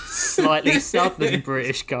guy, Slightly southern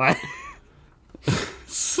British guy.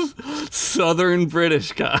 southern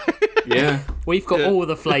British guy. Yeah. We've got all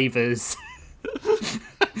the flavours.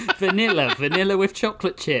 Vanilla with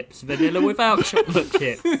chocolate chips, vanilla without chocolate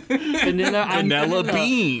chips, vanilla and Vanilla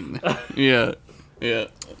bean. Yeah.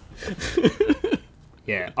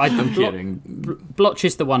 Yeah, I'm kidding. Blotch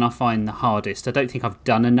is the one I find the hardest. I don't think I've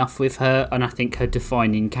done enough with her, and I think her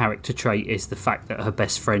defining character trait is the fact that her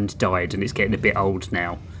best friend died and it's getting a bit old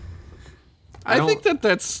now. I think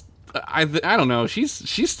that's. I don't know.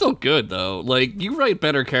 She's still good though. Like, you write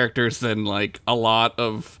better characters than like a lot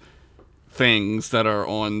of things that are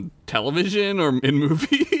on television or in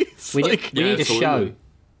movies. We Like, need a show. absolutely.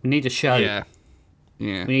 We need a show. yeah.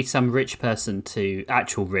 We need some rich person to,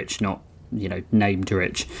 actual rich, not, named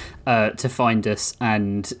rich, to find us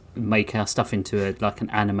and make our stuff into an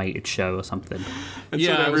animated show or something. That's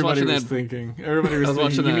Yeah, what I was everybody watching was that- thinking. Everybody was, was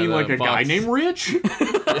thinking, watching you mean that, like a guy Vox. named Rich?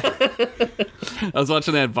 I was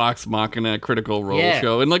watching that Vox Machina Critical Role Yeah.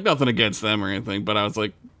 show, and like nothing against them or anything, but I was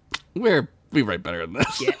like, we write better than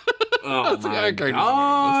this. Yeah. Oh my God.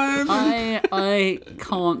 god. I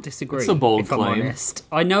can't disagree. It's a bold if I'm claim. honest.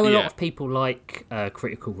 I know a lot Yeah. of people like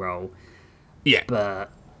Critical Role, Yeah.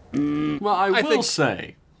 but Well, I will think-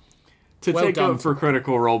 say, to Well take done. up for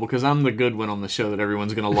Critical Role, because I'm the good one on the show that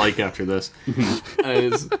everyone's going to like after this,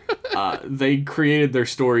 is they created their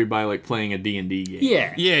story by like playing a D&D game.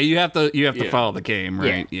 yeah. Yeah, you have to Yeah. follow the game,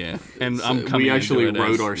 right? Yeah. And I'm coming we into actually it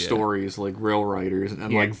wrote as- our yeah. stories like real writers,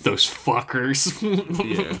 and Yeah. like those fuckers.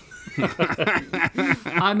 Yeah.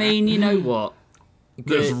 I mean, you know what?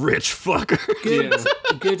 Those Good, rich fuckers.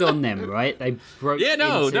 good on them, right? They broke Yeah,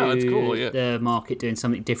 no, into it's cool, yeah. the market doing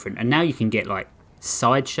something different, and now you can get like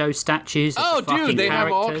sideshow statues. Of Oh, the fucking dude, they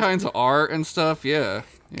have all characters. kinds of art and stuff. Yeah.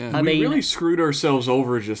 Yeah. I We mean, really screwed ourselves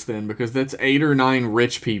over just then, because that's 8 or 9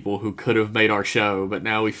 rich people who could have made our show, but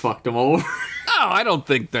now we fucked them over. Oh, I don't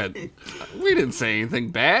think that we didn't say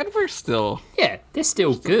anything bad. We're still yeah, they're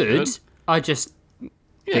still good. good. I just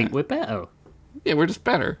think we're better. yeah, we're just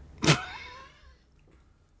better.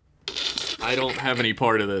 I don't have any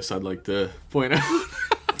part of this, I'd like to point out.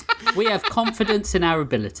 We have confidence in our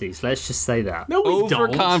abilities. Let's just say that. No, we don't.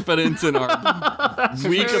 Overconfidence in our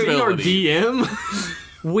weak Our ability. DM.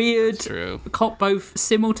 Weird. True. Both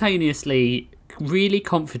simultaneously really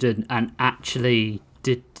confident and actually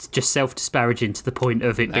did just self-disparaging to the point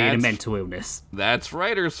of it being a That's- mental illness. That's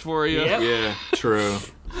writers for you. Yep. Yeah, true.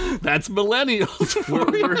 That's millennials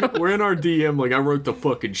for you. We're in our DM, like, I wrote the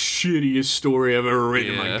fucking shittiest story I've ever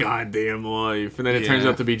written in my Yeah. goddamn life. And then it turns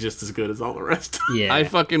Yeah. out to be just as good as all the rest. Yeah. I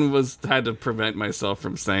fucking had to prevent myself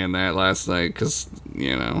from saying that last night because We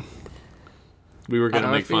were going to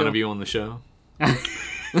How I make fun feel. of you on the show.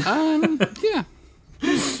 yeah.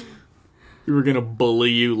 We were going to bully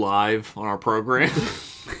you live on our program.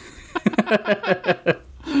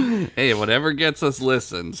 Hey, whatever gets us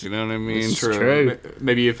listens, you know what I mean? It's true.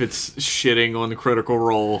 Maybe if it's shitting on the Critical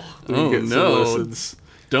Role, we Oh, get some no. listens.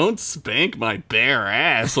 Don't spank my bare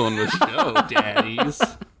ass on the show, daddies.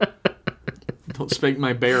 Don't spank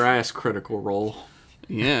my bare ass, Critical Role.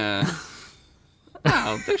 Yeah.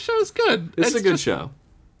 Wow, this show's good. It's a good show.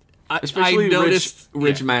 Especially I noticed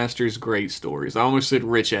Rich Masters' great stories. I almost said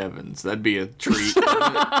Rich Evans. That'd be a treat.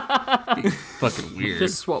 fucking weird.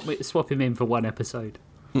 just swap him in for one episode.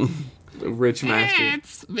 Rich Masters.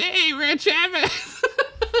 It's me, Rich Evans.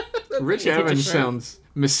 Rich Evans sounds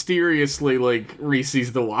mysteriously like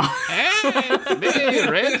Reese's the Wild. It's me,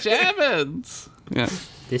 Rich Evans. Yeah.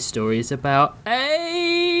 This story is about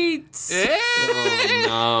AIDS.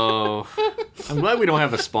 Oh no. I'm glad we don't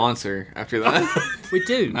have a sponsor after that. We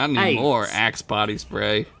do. Not anymore. AIDS. Axe body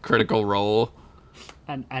spray, Critical Role,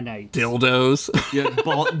 And AIDS. dildos. Yeah,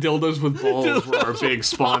 dildos with balls were our big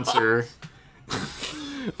sponsor.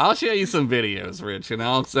 I'll show you some videos, Rich, and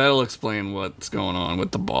that'll explain what's going on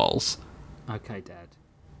with the balls. Okay, Dad.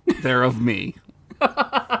 They're of me.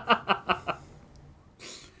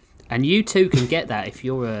 And you too can get that if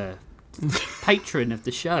you're a patron of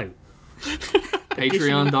the show.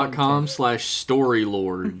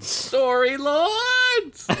 Patreon.com/storylords. Story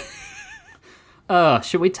Lords!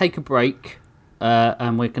 Should we take a break?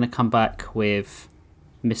 And we're going to come back with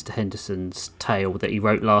Mr. Henderson's tale that he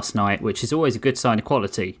wrote last night, which is always a good sign of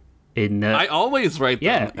quality. I always write them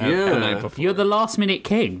Yeah. at Yeah. the night before. You're the last minute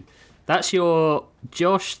king. That's your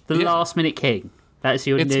Josh, the Yeah. last minute king. That's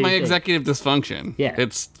your It's new my thing. executive dysfunction. Yeah.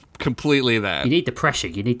 It's completely that. You need the pressure.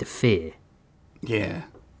 You need the fear. Yeah.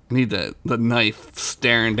 I need the knife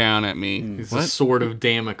staring down at me. It's a sword of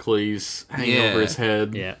Damocles hanging Yeah. over his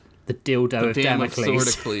head. Yeah. The dildo of Damn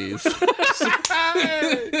Damocles. Swordocles.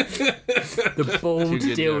 The bald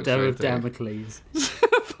good dildo jokes right of there. Damocles.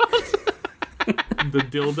 The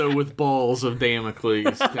dildo with balls of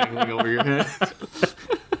Damocles dangling over your head.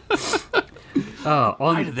 Oh,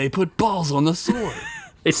 Why did they put balls on the sword?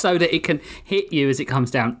 it's so that it can hit you as it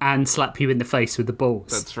comes down and slap you in the face with the balls.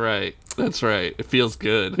 That's right. That's right. It feels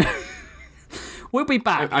good. We'll be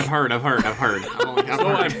back. I've heard. I've heard.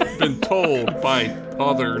 I've been told by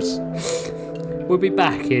others. We'll be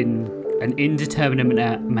back in an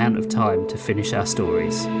indeterminate amount of time to finish our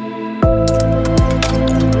stories.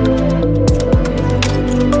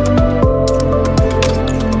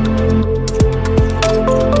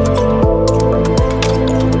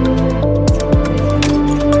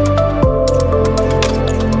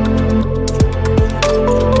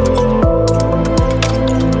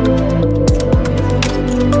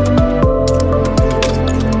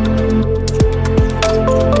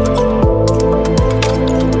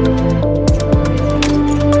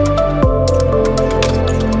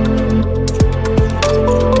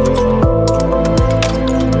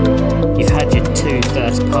 You've had your two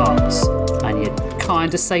first parts and you're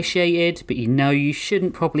kind of satiated, but you know you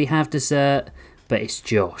shouldn't probably have dessert, but it's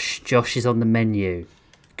Josh. Josh is on the menu.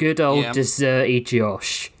 Good old Yeah. desserty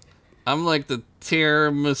Josh. I'm like the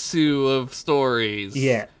tiramisu of stories.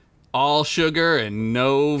 Yeah. All sugar and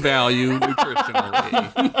no value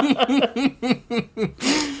nutritionally.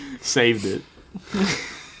 Saved it.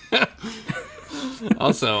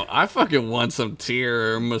 Also, I fucking want some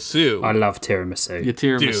tiramisu. I love tiramisu. Your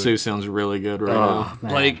tiramisu Dude. sounds really good right now. Oh,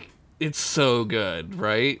 man. Like, it's so good,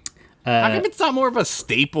 right? How come it's not more of a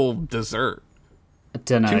staple dessert? I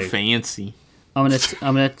don't know. Too fancy. I'm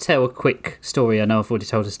gonna tell a quick story. I know I've already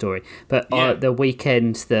told a story, but Yeah. the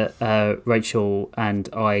weekend that Rachel and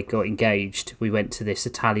I got engaged, we went to this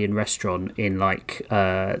Italian restaurant in like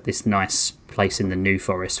this nice place in the New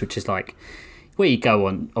Forest, which is like where you go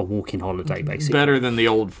on a walking holiday, basically. Better than the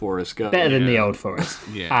old Forest Gump. Better than the Old Forest.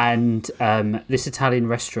 Yeah. And this Italian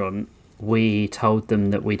restaurant, we told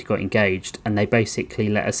them that we'd got engaged, and they basically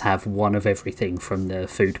let us have one of everything from the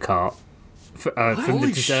food cart. From the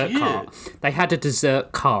Holy dessert shit. cart. They had a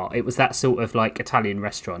dessert cart. It was that sort of like Italian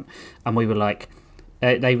restaurant, and we were like,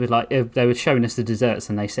 they were showing us the desserts,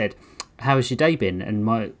 and they said, "How has your day been?" And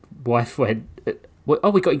my wife went, "Oh,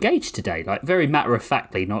 we got engaged today." Like very matter of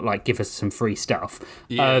factly, not like give us some free stuff.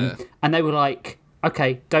 Yeah. And they were like,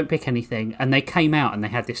 "Okay, don't pick anything." And they came out and they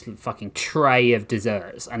had this fucking tray of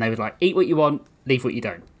desserts, and they were like, "Eat what you want, leave what you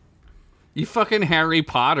don't." You fucking Harry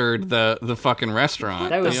Pottered the fucking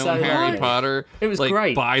restaurant. That was You know, so Harry nice. Potter. It was like,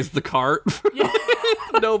 great. Buys the cart.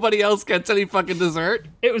 Nobody else gets any fucking dessert.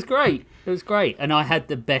 It was great. It was great, and I had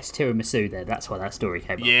the best tiramisu there. That's why that story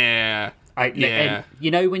came up. Yeah. Yeah. Yeah.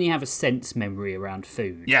 You know when you have a sense memory around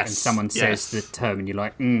food, Yes, and someone says yes. the term, and you're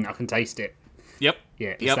like, I can taste it. Yep. Yeah,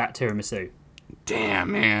 it's Yep. that tiramisu.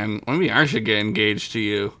 Damn, man. Maybe I should get engaged to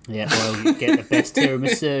you. Yeah, well, you get the best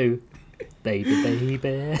tiramisu, baby, baby.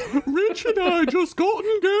 Rich and I just got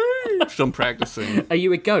engaged. I'm practicing. Are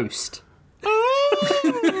you a ghost?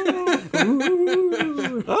 I'm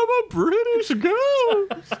a British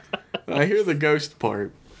ghost. I hear the ghost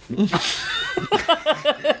part.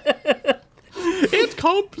 It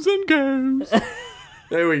comes and goes.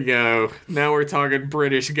 There we go. Now we're talking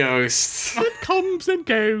British ghosts. It comes and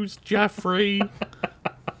goes, Jeffrey.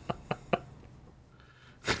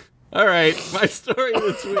 All right, my story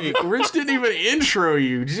this week. Rich didn't even intro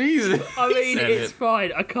you. Jesus. I mean, said it's it.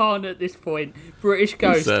 fine. I can't at this point. British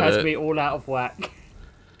ghost said has it. me all out of whack.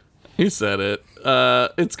 He said it.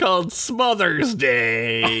 It's called Smothers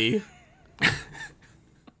Day.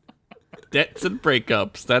 Debts and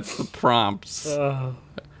breakups. That's the prompts.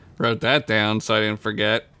 Wrote that down so I didn't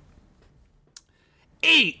forget.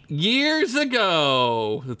 8 years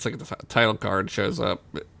ago. It's like the title card shows up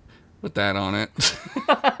with that on it.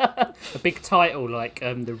 A big title like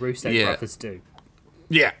the Russo Yeah. brothers do.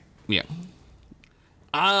 Yeah. Yeah.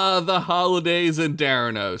 The holidays in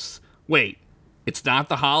Daranos. Wait, it's not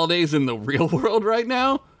the holidays in the real world right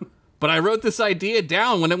now? But I wrote this idea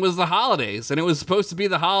down when it was the holidays, and it was supposed to be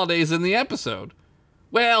the holidays in the episode.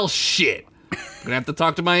 Well, shit. I'm gonna have to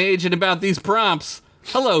talk to my agent about these prompts.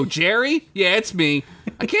 Hello, Jerry? Yeah, it's me.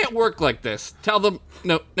 I can't work like this. Tell them...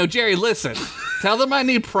 No, Jerry, listen. Tell them I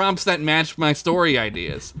need prompts that match my story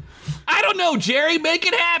ideas. I don't know, Jerry. Make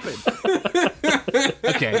it happen.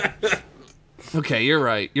 Okay, you're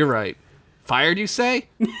right. Fired, you say?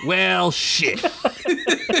 Well, shit.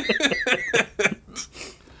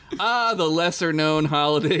 The lesser-known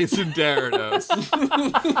holidays in Darados.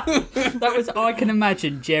 That was, I can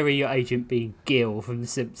imagine Jerry, your agent, being Gil from The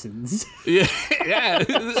Simpsons. Yeah.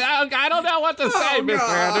 Oh, I don't know what to say, Mr.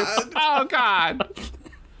 Anderson. Oh, God.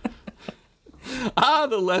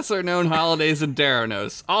 The lesser-known holidays in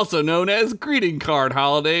Daranos, also known as greeting card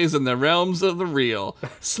holidays in the realms of the real.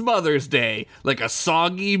 Smother's Day, like a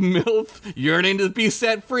soggy MILF yearning to be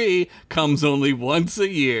set free, comes only once a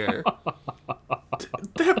year.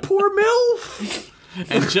 That poor MILF!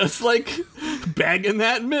 And just like bagging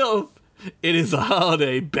that MILF, it is a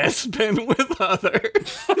holiday best spent with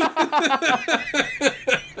others.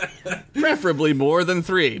 Preferably more than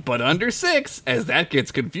 3, but under 6, as that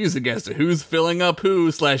gets confusing as to who's filling up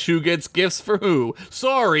who/who gets gifts for who.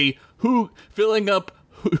 Sorry, who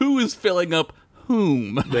is filling up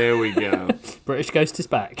whom. There we go. British Ghost is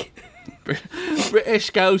back.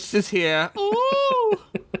 British Ghost is here. Ooh.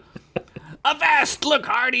 Avast, look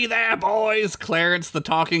hearty there, boys, Clarence the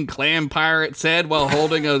talking clam pirate said while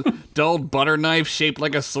holding a dulled butter knife shaped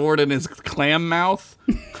like a sword in his clam mouth.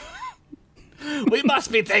 We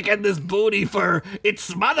must be taking this booty for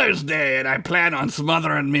it's Mother's Day, and I plan on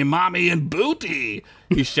smothering me mommy and booty,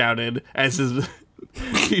 he shouted as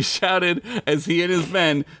he and his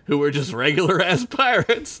men, who were just regular-ass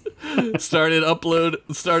pirates, started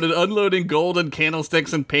unloading gold and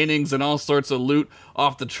candlesticks and paintings and all sorts of loot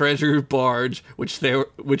off the treasure barge, which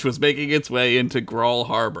was making its way into Grawl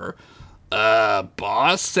Harbor.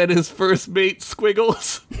 Boss, said his first mate,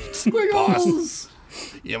 Squiggles. Squiggles!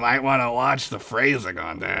 You might want to watch the phrasing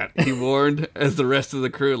on that, he warned, as the rest of the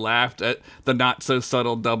crew laughed at the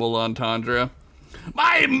not-so-subtle double entendre.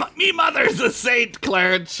 Me mother's a saint,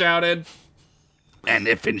 Clarence shouted. And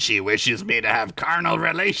if she wishes me to have carnal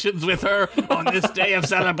relations with her on this day of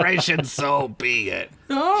celebration, so be it.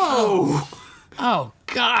 Oh! Oh,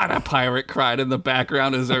 God, a pirate cried in the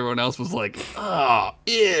background as everyone else was like, oh,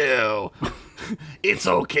 ew. It's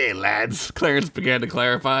okay, lads, Clarence began to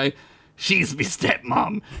clarify. She's me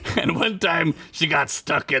stepmom, and one time she got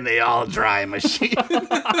stuck in the all-dry machine.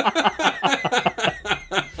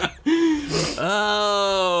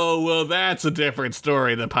 Oh, well, that's a different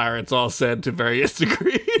story, the pirates all said to various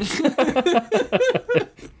degrees.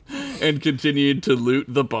 And continued to loot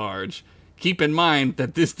the barge. Keep in mind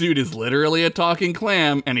that this dude is literally a talking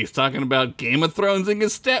clam, and he's talking about Game of Thrones and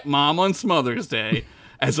his stepmom on Smother's Day.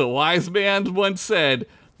 As a wise man once said,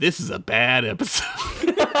 this is a bad episode.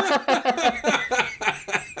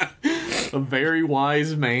 A very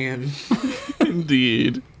wise man.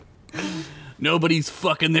 Indeed. Nobody's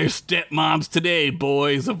fucking their stepmoms today,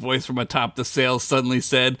 boys, a voice from atop the sail suddenly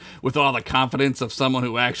said, with all the confidence of someone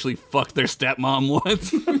who actually fucked their stepmom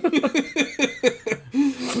once.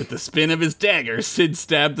 With the spin of his dagger, Sid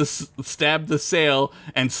stabbed the sail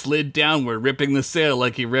and slid downward, ripping the sail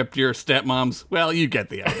like he ripped your stepmom's. Well, you get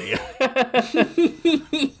the idea.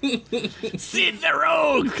 Sid the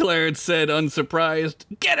rogue, Clarence said, unsurprised.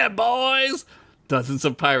 Get him, boys! Dozens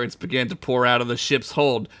of pirates began to pour out of the ship's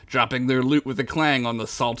hold, dropping their loot with a clang on the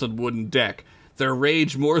salted wooden deck. Their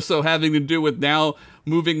rage more so having to do with now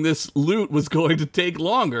moving this loot was going to take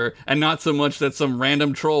longer, and not so much that some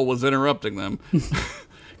random troll was interrupting them.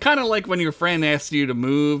 Kind of like when your friend asks you to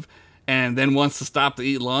move and then wants to stop to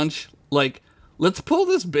eat lunch. Like, let's pull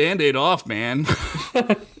this Band-Aid off, man.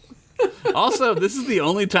 Also, this is the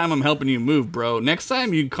only time I'm helping you move, bro. Next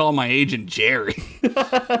time you can call my agent Jerry.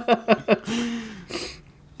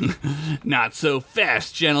 Not so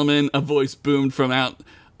fast, gentlemen, a voice boomed from out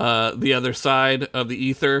the other side of the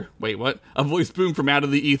ether. Wait, what? A voice boomed from out of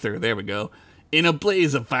the ether. There we go. In a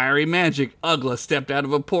blaze of fiery magic, Ugla stepped out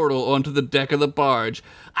of a portal onto the deck of the barge.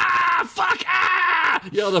 Ah, fuck, ah!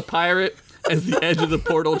 Yelled a pirate as the edge of the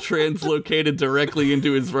portal translocated directly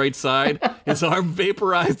into his right side. His arm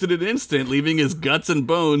vaporized in an instant, leaving his guts and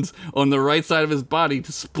bones on the right side of his body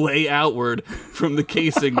to splay outward from the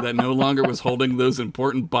casing that no longer was holding those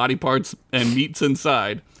important body parts and meats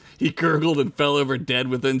inside. He gurgled and fell over dead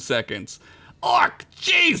within seconds. Orc,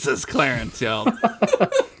 Jesus, Clarence yelled.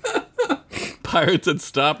 Pirates had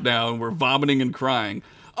stopped now and were vomiting and crying.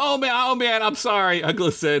 Oh man, I'm sorry,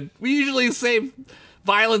 Ugla said. We usually save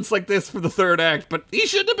violence like this for the third act, but he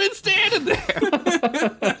shouldn't have been standing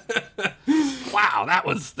there. Wow, that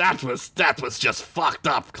was just fucked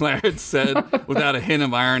up, Clarence said, without a hint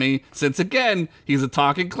of irony, since again, he's a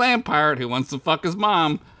talking clam pirate who wants to fuck his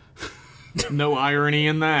mom. No irony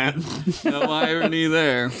in that. No irony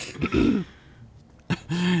there.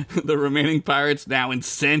 The remaining pirates, now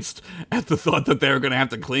incensed at the thought that they were going to have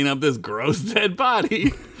to clean up this gross dead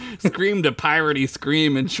body, screamed a piratey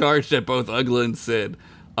scream and charged at both Ugla and Sid.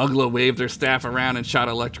 Ugla waved her staff around and shot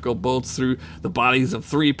electrical bolts through the bodies of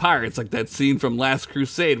 3 pirates, like that scene from Last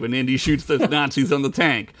Crusade when Indy shoots those Nazis on the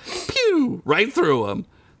tank. Pew! Right through them.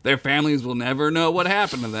 Their families will never know what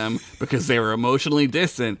happened to them because they were emotionally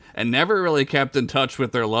distant and never really kept in touch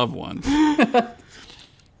with their loved ones.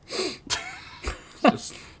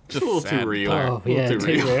 just A little too real. Oh, yeah, too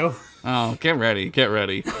real. Oh, get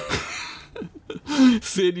ready.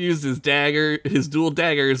 Sid used his dual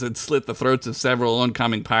daggers, and slit the throats of several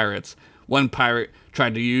oncoming pirates. One pirate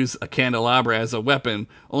tried to use a candelabra as a weapon,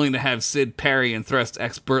 only to have Sid parry and thrust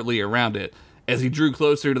expertly around it. As he drew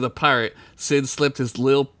closer to the pirate, Sid slipped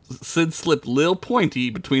Lil Pointy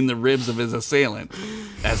between the ribs of his assailant.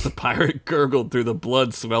 As the pirate gurgled through the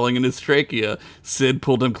blood swelling in his trachea, Sid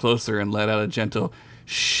pulled him closer and let out a gentle,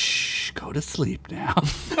 "Shh, go to sleep now."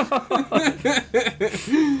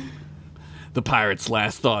 The pirate's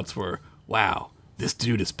last thoughts were, "Wow, this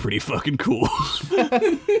dude is pretty fucking cool."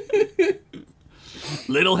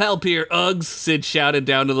 "Little help here, Uggs," Sid shouted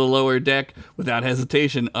down to the lower deck. Without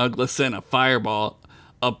hesitation, Ugla sent a fireball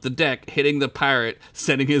up the deck, hitting the pirate,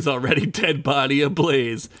 setting his already dead body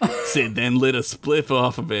ablaze. Sid then lit a spliff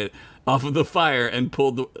off of the fire, and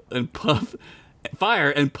puffed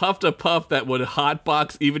a puff that would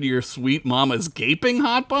hotbox even your sweet mama's gaping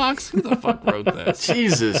hotbox. Who the fuck wrote that?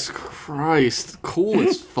 Jesus Christ. Cool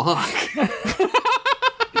as fuck.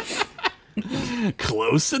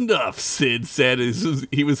 "Close enough," Sid said as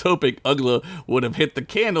he was hoping Ugla would have hit the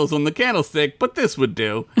candles on the candlestick, but this would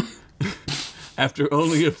do. After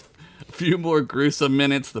only a few more gruesome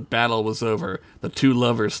minutes, the battle was over. The 2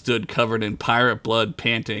 lovers stood covered in pirate blood,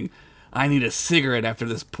 panting. "I need a cigarette after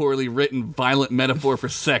this poorly written, violent metaphor for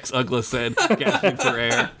sex," Ugla said, gasping for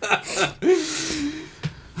air.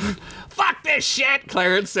 "Fuck this shit,"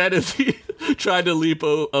 Clarence said as he tried to leap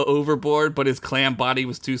overboard, but his clam body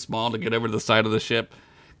was too small to get over the side of the ship.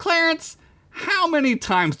 "Clarence, how many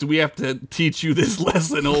times do we have to teach you this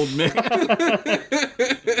lesson, old man?"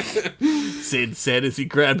 Sid said as he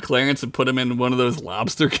grabbed Clarence and put him in one of those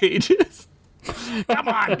lobster cages. "Come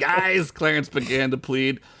on, guys," Clarence began to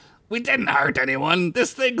plead. "We didn't hurt anyone.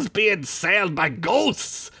 This thing's being sailed by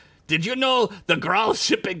ghosts. Did you know the Graal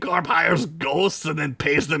Shipping Corp hires ghosts and then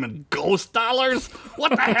pays them in ghost dollars?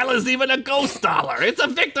 What the hell is even a ghost dollar? It's a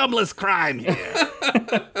victimless crime here."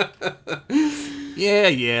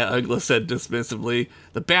 Yeah, Ugla said dismissively.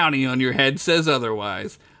 "The bounty on your head says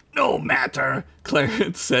otherwise." "No matter,"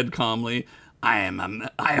 Clarence said calmly. I am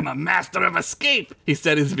a master of escape," he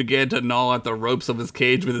said as he began to gnaw at the ropes of his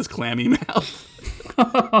cage with his clammy mouth.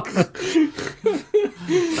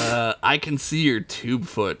 "I can see your tube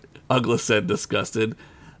foot," Ugla said, disgusted.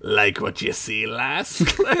 "Like what you see, lass,"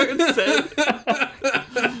 Clarence said,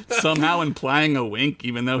 somehow implying a wink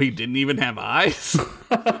even though he didn't even have eyes.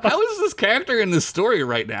 How is this character in this story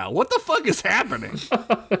right now? What the fuck is happening?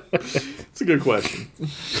 It's a good question.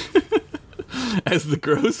 As the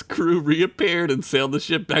gross crew reappeared and sailed the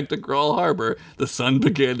ship back to Grawl Harbor, the sun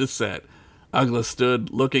began to set. Ugla stood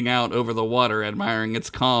looking out over the water, admiring its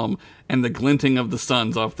calm and the glinting of the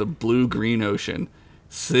suns off the blue-green ocean.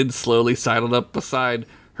 Sid slowly sidled up beside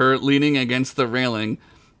her, leaning against the railing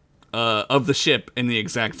of the ship in the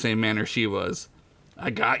exact same manner she was. "I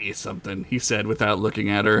got you something," he said without looking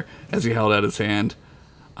at her as he held out his hand.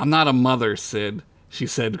 "I'm not a mother, Sid," she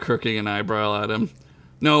said, crooking an eyebrow at him.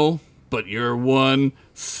 "No, but you're one."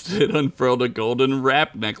 Sid unfurled a golden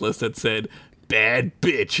wrap necklace that said, "Bad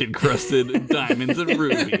bitch," encrusted in diamonds and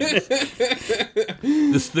rubies.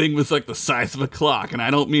 This thing was like the size of a clock, and I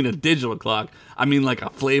don't mean a digital clock. I mean like a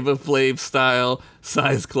Flava Flav style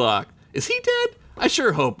size clock. Is he dead? I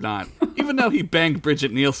sure hope not. Even though he banged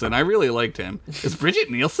Bridget Nielsen, I really liked him. Is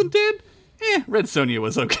Bridget Nielsen dead? Red Sonja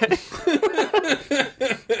was okay.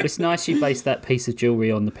 It's nice you based that piece of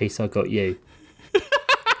jewellery on the piece I got you.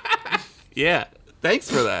 Yeah, thanks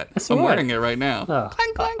for that. That's I'm all right. wearing it right now. Oh.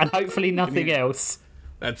 Clang, clang, And clang. hopefully nothing else.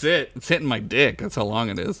 That's it. It's hitting my dick. That's how long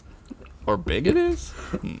it is. Or big it is?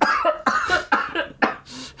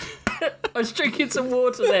 I was drinking some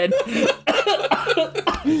water then.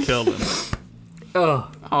 Killed him.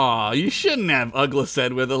 Oh, Aw, you shouldn't have, Ugla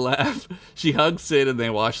said with a laugh. She hugged Sid and they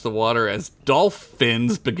watched the water as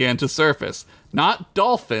dolphins began to surface. Not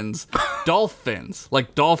dolphins, dolphins,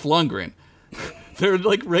 like Dolph Lundgren. They're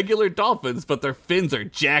like regular dolphins, but their fins are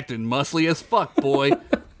jacked and muscly as fuck, boy.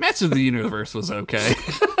 Master of the Universe was okay.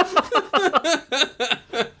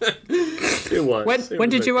 It was. when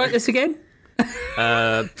did you write this again?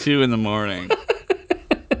 2 in the morning.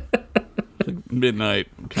 midnight,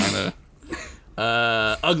 kind of.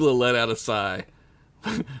 Ugla let out a sigh.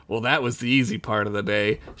 Well, that was the easy part of the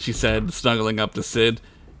day, she said, snuggling up to Sid.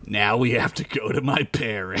 Now we have to go to my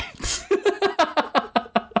parents.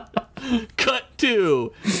 Cut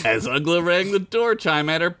 2. As Ugla rang the door chime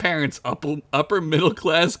at her parents' upper middle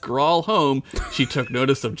class Grawl home, she took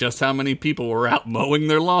notice of just how many people were out mowing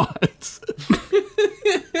their lawns.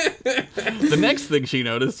 The next thing she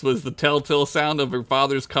noticed was the telltale sound of her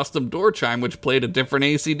father's custom door chime, which played a different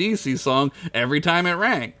AC/DC song every time it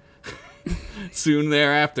rang. Soon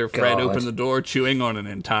thereafter, Fred opened the door, chewing on an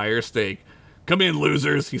entire steak. Come in,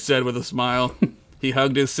 losers, he said with a smile. He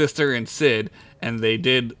hugged his sister and Sid, and they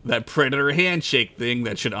did that predator handshake thing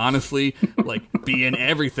that should honestly, be in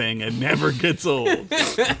everything and never gets old.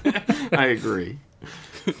 I agree.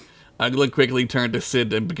 Ugla quickly turned to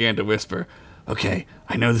Sid and began to whisper, Okay,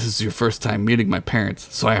 I know this is your first time meeting my parents,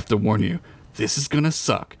 so I have to warn you, this is gonna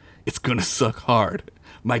suck. It's gonna suck hard.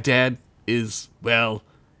 My dad is, well,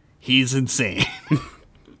 he's insane.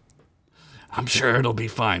 I'm sure it'll be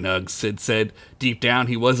fine, Ugg, Sid said. Deep down,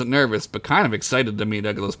 he wasn't nervous, but kind of excited to meet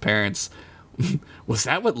Ugla's parents. Was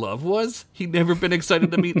that what love was? He'd never been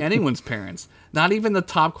excited to meet anyone's parents. Not even the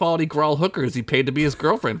top-quality Grawl hookers he paid to be his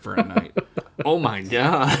girlfriend for a night. Oh my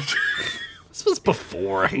god. This was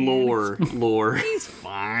before. Lore. He's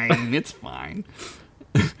fine. It's fine.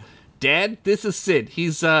 Dad, this is Sid.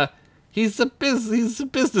 He's a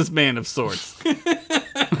businessman of sorts.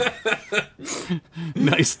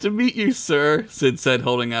 Nice to meet you, sir, Sid said,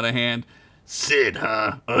 holding out a hand. Sid,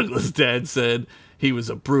 huh? Ugla's dad said. He was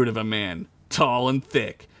a brute of a man, tall and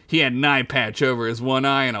thick. He had an eye patch over his one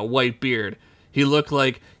eye and a white beard. He looked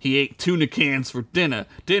like he ate tuna cans for dinner,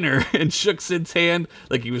 and shook Sid's hand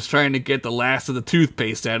like he was trying to get the last of the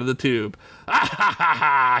toothpaste out of the tube. Ah ha ha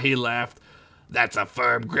ha, he laughed. That's a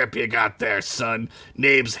firm grip you got there, son.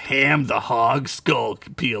 Name's Ham the Hog Skull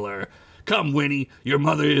Peeler. Come, Winnie, your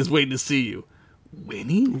mother is waiting to see you.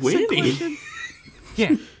 Winnie? Winnie?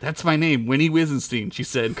 Yeah, that's my name, Winnie Wisenstein, she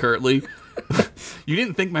said curtly. You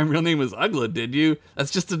didn't think my real name was Ugla, did you?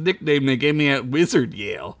 That's just a nickname they gave me at Wizard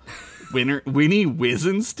Yale. Winnie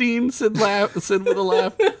Wisenstein? Sid with a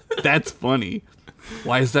laugh. That's funny.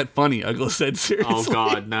 Why is that funny? Ugla said seriously. Oh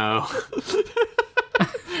god, no.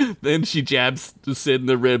 Then she jabbed Sid in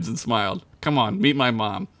the ribs and smiled. Come on, meet my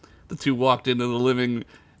mom. The two walked into the living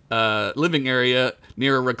area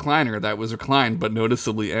near a recliner that was reclined but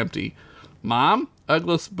noticeably empty. Mom?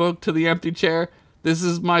 Ugla spoke to the empty chair. This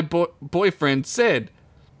is my boyfriend, Sid.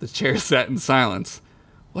 The chair sat in silence.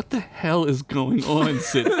 What the hell is going on,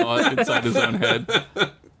 Sid thought inside his own head.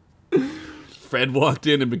 Fred walked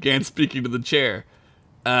in and began speaking to the chair.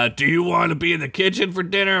 Do you want to be in the kitchen for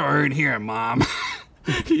dinner or in here, Mom?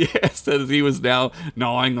 He asked as he was now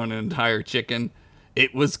gnawing on an entire chicken.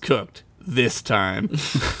 It was cooked. This time.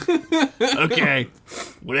 Okay,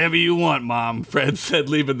 whatever you want, Mom, Fred said,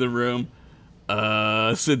 leaving the room.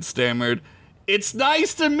 Sid stammered. It's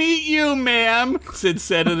nice to meet you, ma'am, Sid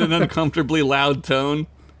said in an uncomfortably loud tone.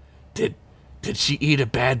 Did she eat a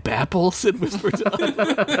bad bapple? Sid whispered to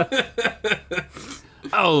Ugla.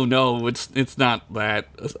 Oh, no, it's not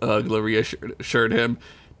that, Ugla reassured him.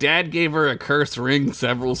 Dad gave her a cursed ring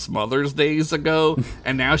several Smothers days ago,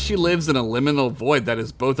 and now she lives in a liminal void that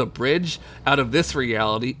is both a bridge out of this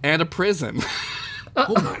reality and a prison.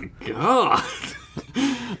 Oh my god.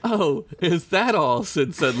 Oh, is that all?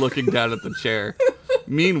 Sid said, looking down at the chair.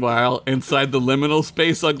 Meanwhile, inside the liminal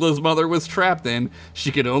space Ugla's mother was trapped in,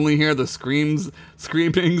 she could only hear the screamings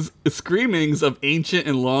of ancient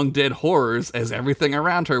and long-dead horrors as everything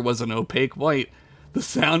around her was an opaque white. The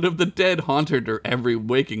sound of the dead haunted her every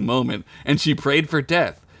waking moment, and she prayed for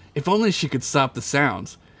death. If only she could stop the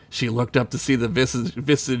sounds. She looked up to see the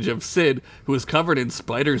visage of Sid, who was covered in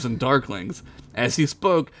spiders and darklings. As he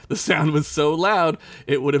spoke, the sound was so loud,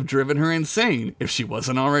 it would have driven her insane if she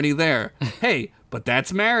wasn't already there. Hey, but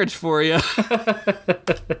that's marriage for you.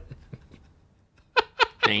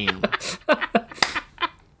 Damn.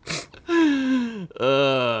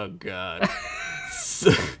 Oh, God.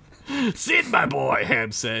 Sid, my boy,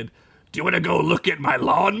 Ham said. Do you want to go look at my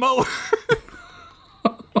lawnmower?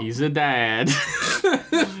 He's a dad.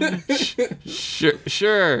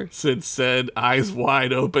 Sure, Sid said, eyes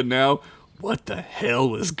wide open now. What the hell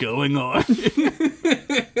was going on?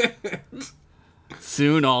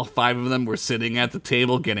 Soon all five of them were sitting at the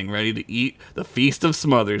table getting ready to eat the Feast of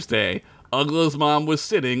Smothers Day. Ugla's mom was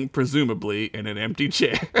sitting, presumably, in an empty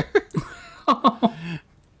chair.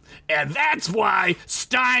 And that's why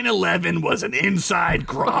Stein 11 was an inside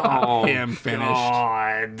grab. Ham finished.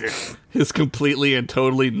 God. His completely and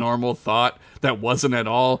totally normal thought that wasn't at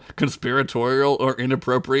all conspiratorial or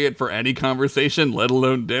inappropriate for any conversation, let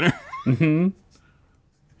alone dinner.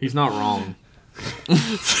 He's not wrong.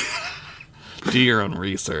 Do your own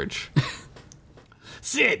research.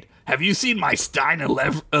 Sid, have you seen my Stein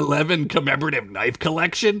 11 commemorative knife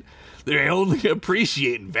collection? They only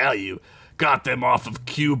appreciate in value. Got them off of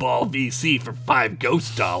Cue Ball VC for $5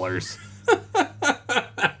 ghost dollars.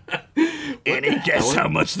 Any guess how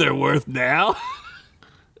much they're worth now?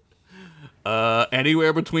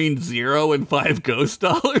 Anywhere between 0 and $5 ghost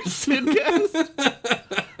dollars, Sid guessed.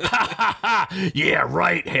 Yeah,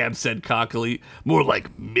 right, Ham said cockily. More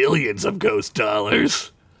like millions of ghost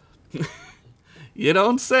dollars. You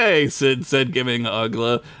don't say, Sid said, giving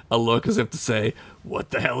Ugla a look as if to say, what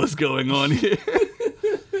the hell is going on here?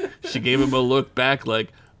 She gave him a look back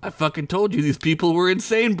like, I fucking told you these people were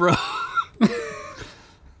insane, bro.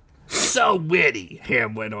 So witty,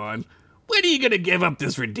 Ham went on. When are you gonna give up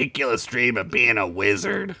this ridiculous dream of being a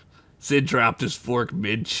wizard? Sid dropped his fork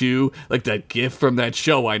mid-chew, like that gif from that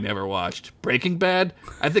show I never watched. Breaking Bad?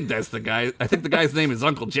 I think that's the guy. I think the guy's name is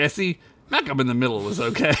Uncle Jesse. Malcolm in the Middle was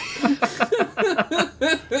okay.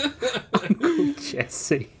 Uncle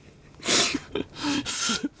Jesse.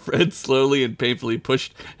 Fred slowly and painfully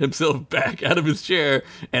pushed himself back out of his chair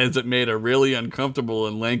as it made a really uncomfortable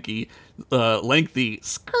and lengthy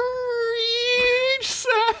screech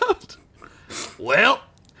sound. Well,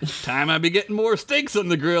 time I be getting more steaks on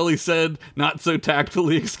the grill, he said, not so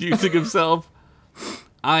tactfully excusing himself.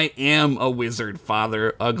 I am a wizard,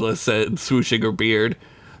 Father, Ugla said, swooshing her beard.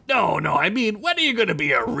 No, I mean, when are you going to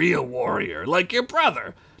be a real warrior, like your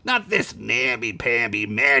brother? Not this namby-pamby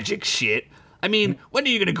magic shit. I mean, when are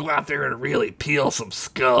you going to go out there and really peel some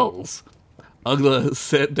skulls? Ugla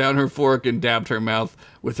set down her fork and dabbed her mouth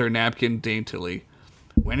with her napkin daintily.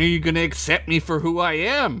 When are you going to accept me for who I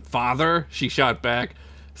am, Father? She shot back.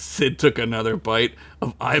 Sid took another bite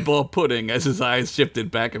of eyeball pudding as his eyes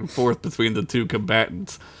shifted back and forth between the two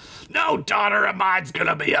combatants. No daughter of mine's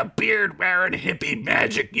gonna be a beard-wearing hippie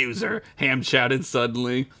magic user, Ham shouted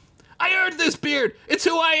suddenly. I earned this beard! It's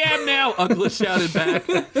who I am now! Ugla shouted back.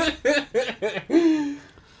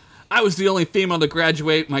 I was the only female to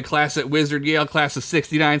graduate my class at Wizard Yale, class of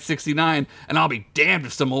 69, and I'll be damned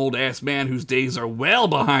if some old-ass man whose days are well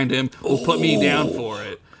behind him will put me down for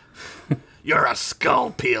it. You're a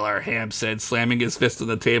skull peeler, Ham said, slamming his fist on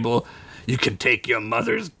the table. You can take your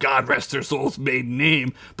mother's, God rest her soul's, maiden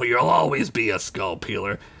name, but you'll always be a skull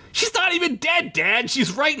peeler. She's not even dead, Dad.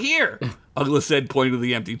 She's right here, Ugla said, pointing to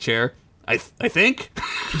the empty chair. I think?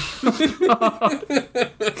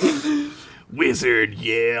 Wizard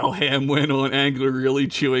Yale, Ham went on angrily,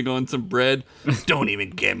 chewing on some bread. Don't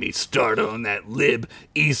even get me started on that lib,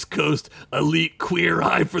 East Coast, elite queer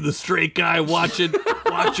eye for the straight guy watch your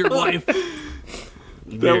wife.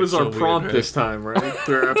 That was our weird, prompt right? this time, right?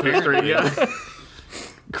 For our picture, yeah.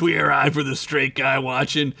 Queer eye for the straight guy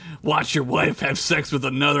watching. Watch your wife have sex with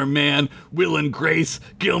another man. Will and Grace,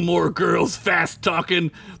 Gilmore Girls, fast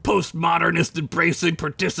talking, postmodernist embracing,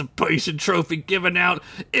 participation trophy giving out,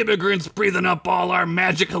 immigrants breathing up all our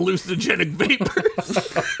magic hallucinogenic vapors.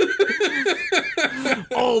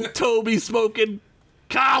 Old Toby smoking,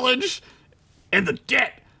 college, and the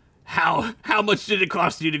debt. How much did it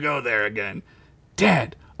cost you to go there again?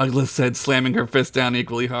 Dad, Ugla said, slamming her fist down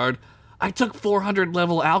equally hard. I took 400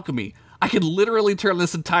 level alchemy. I could literally turn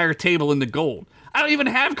this entire table into gold. I don't even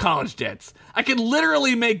have college debts. I can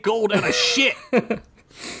literally make gold out of shit.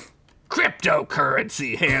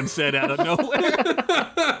 Cryptocurrency, Ham said out of nowhere.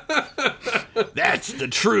 That's the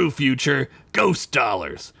true future. Ghost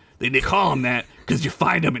dollars. They call them that because you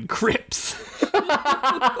find them in crypts.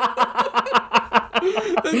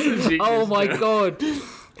 Oh my god.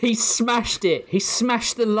 He smashed it. He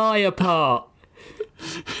smashed the lie apart.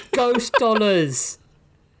 Ghost dollars.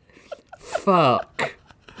 Fuck.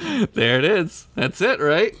 There it is. That's it,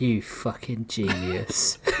 right? You fucking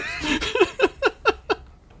genius.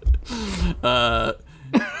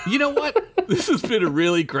 You know what? This has been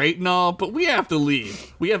really great and all, but we have to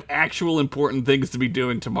leave. We have actual important things to be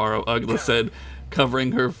doing tomorrow, Ugla said,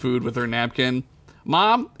 covering her food with her napkin.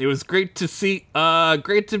 Mom, it was great to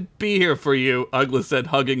be here for you, Ugla said,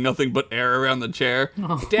 hugging nothing but air around the chair.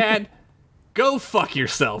 Oh. Dad, go fuck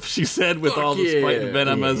yourself, she said with all the spite and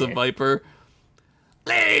venom as a viper.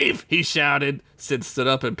 Leave, he shouted. Sid stood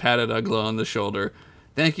up and patted Ugla on the shoulder.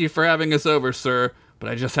 Thank you for having us over, sir, but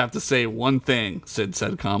I just have to say one thing, Sid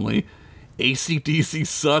said calmly. AC/DC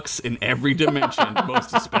sucks in every dimension,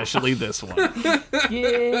 most especially this one.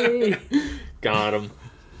 Yay! Got him.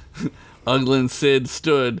 Ugla and Sid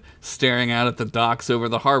stood, staring out at the docks over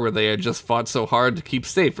the harbor they had just fought so hard to keep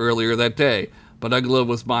safe earlier that day. But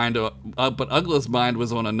Ugla's mind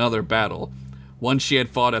was on another battle, one she had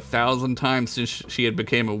fought 1,000 times since she had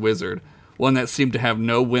become a wizard, one that seemed to have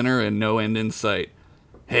no winner and no end in sight.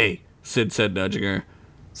 "Hey," Sid said, nudging her.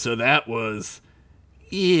 "So that was..."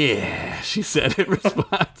 "Yeah," she said in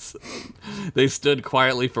response. They stood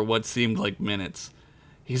quietly for what seemed like minutes.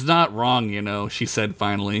 "He's not wrong, you know," she said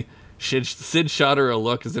finally. Sid shot her a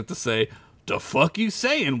look as if to say, "The fuck you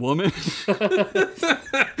saying, woman?"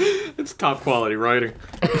 It's top quality writing.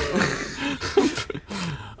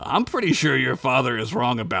 "I'm pretty sure your father is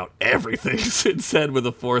wrong about everything," Sid said with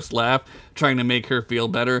a forced laugh, trying to make her feel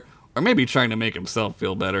better, or maybe trying to make himself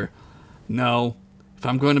feel better. "No, if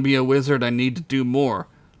I'm going to be a wizard, I need to do more.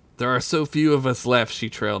 There are so few of us left," she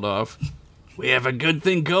trailed off. "We have a good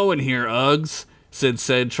thing going here, Uggs," Sid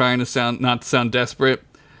said, trying to not to sound desperate.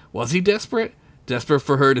 Was he desperate? Desperate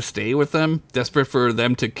for her to stay with them? Desperate for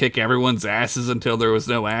them to kick everyone's asses until there was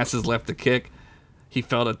no asses left to kick? He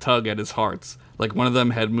felt a tug at his hearts, like one of them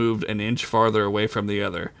had moved an inch farther away from the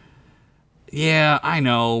other. "Yeah, I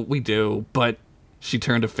know, we do, but..." She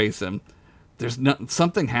turned to face him. "There's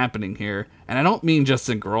something happening here, and I don't mean just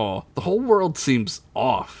in Grawl. The whole world seems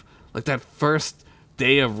off. Like that first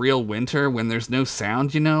day of real winter when there's no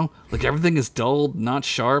sound, you know? Like everything is dulled, not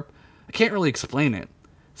sharp. I can't really explain it."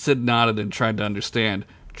 Sid nodded and tried to understand.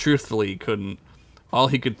 Truthfully, he couldn't. All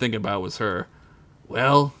he could think about was her.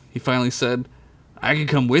 "Well," he finally said, "I can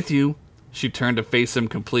come with you." She turned to face him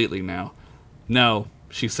completely now. "No,"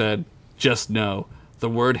 she said. Just no. The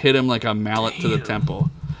word hit him like a mallet to the temple.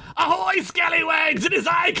 "Ahoy, scallywags! It is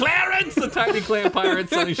I, Clarence!" The tiny clan pirate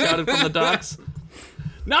suddenly shouted from the docks.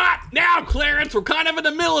 "Not now, Clarence! We're kind of in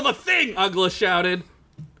the middle of a thing!" Ugla shouted.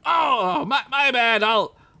 "Oh, my bad.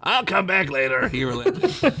 I'll come back later," he relented.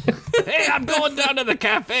 "Hey, I'm going down to the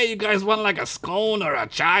cafe. You guys want like a scone or a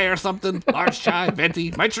chai or something? Large chai,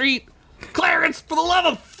 venti, my treat." "Clarence, for the love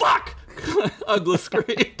of fuck!" Ugla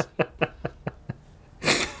screamed.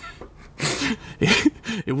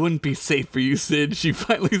 "It wouldn't be safe for you, Sid," she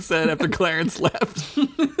finally said after Clarence left.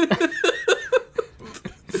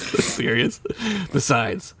 So serious.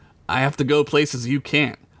 "Besides, I have to go places you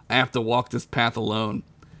can't. I have to walk this path alone."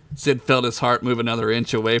 Sid felt his heart move another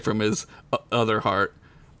inch away from his other heart.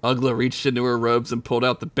 Ugla reached into her robes and pulled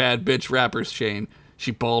out the bad bitch rapper's chain.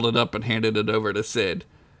 She balled it up and handed it over to Sid.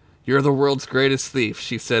 "You're the world's greatest thief,"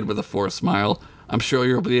 she said with a forced smile. "I'm sure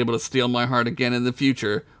you'll be able to steal my heart again in the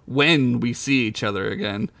future, when we see each other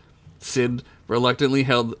again." Sid reluctantly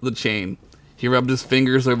held the chain. He rubbed his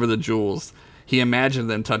fingers over the jewels. He imagined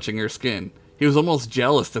them touching her skin. He was almost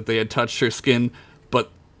jealous that they had touched her skin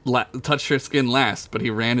last, but he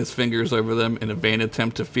ran his fingers over them in a vain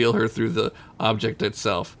attempt to feel her through the object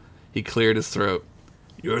itself. He cleared his throat.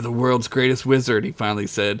 "You're the world's greatest wizard," he finally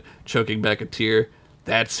said, choking back a tear.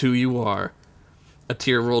 "That's who you are." A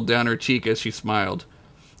tear rolled down her cheek as she smiled.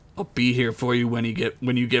 "I'll be here for you when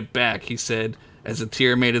you get back," he said, as a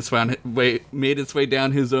tear made its way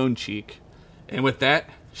down his own cheek. And with that,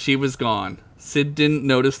 she was gone. Sid didn't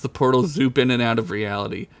notice the portal zoop in and out of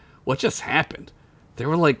reality. What just happened? They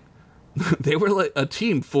were like a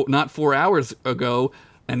team not 4 hours ago,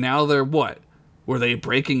 and now they're what? Were they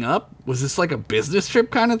breaking up? Was this like a business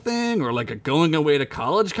trip kind of thing, or like a going away to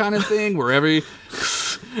college kind of thing, where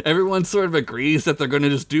everyone sort of agrees that they're going to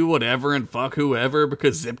just do whatever and fuck whoever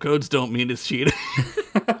because zip codes don't mean it's cheating?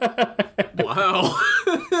 Wow.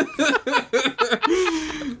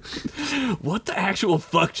 What the actual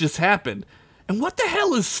fuck just happened? And what the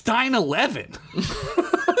hell is Stein 11?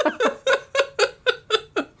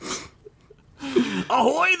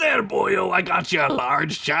 "Ahoy there, boyo, I got you a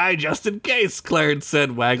large chai just in case," Clarence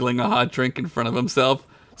said, waggling a hot drink in front of himself.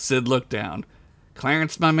 Sid looked down.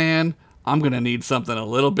 "Clarence, my man, I'm gonna need something a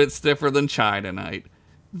little bit stiffer than chai tonight."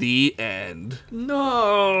 The end. No.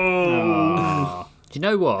 Do you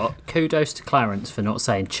know what? Kudos to Clarence for not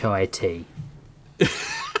saying chai tea.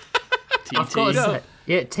 I've got to say,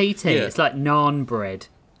 yeah, TT. Yeah. It's like naan bread.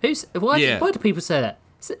 Why do people say that?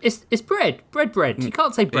 It's bread. You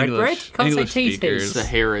can't say bread. You can't English say TT. speakers.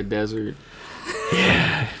 Sahara Desert.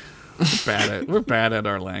 We're bad at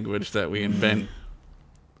our language that we invent.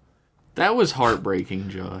 That was heartbreaking,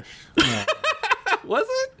 Josh. Was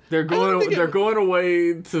it? They're going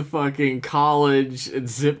away to fucking college, and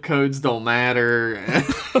zip codes don't matter.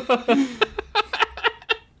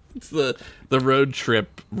 It's the road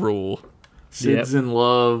trip rule. Sid's in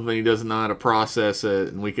love, and he doesn't know how to process it.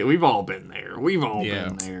 And we've all been there.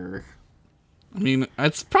 Been there. I mean,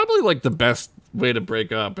 it's probably like the best way to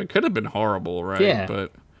break up. It could have been horrible, right? Yeah.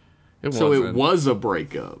 But It So wasn't. it was a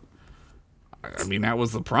breakup. I mean, that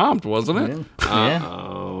was the prompt, wasn't it? Yeah.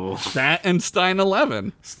 Oh, That and Stein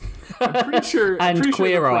 11. pretty sure. And pretty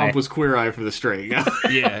Queer sure the Eye. prompt was Queer Eye for the straight guy.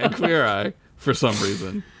 Yeah, and Queer Eye for some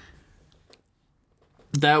reason.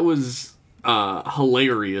 That was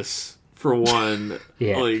hilarious. For one,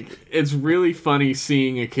 Yeah. like it's really funny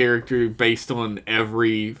seeing a character based on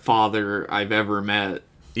every father I've ever met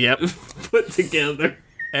Yep. put together.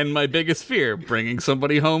 And my biggest fear, bringing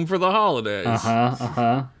somebody home for the holidays.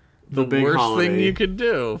 Uh-huh. The big Worst holiday. thing you could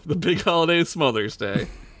do. The big holiday is Mother's Day.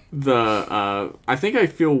 I think I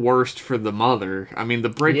feel worst for the mother. I mean, the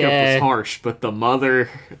breakup Yeah. was harsh, but the mother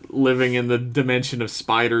living in the dimension of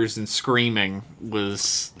spiders and screaming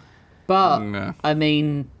was But, No. I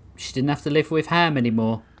mean, she didn't have to live with Ham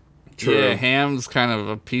anymore. true. Yeah, Ham's kind of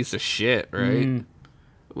a piece of shit, right?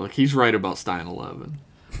 Look, he's right about Stein 11.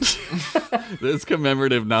 Those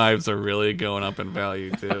commemorative knives are really going up in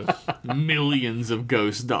value, too. Millions of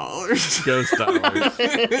ghost dollars. Ghost dollars.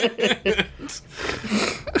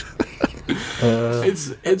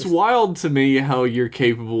 It's wild to me how you're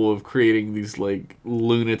capable of creating these like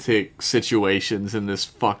lunatic situations in this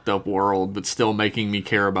fucked up world, but still making me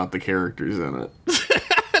care about the characters in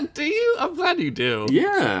it. Do you? I'm glad you do.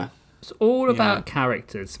 Yeah. It's all about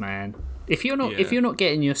characters, man. If you're not, if Yeah. you're not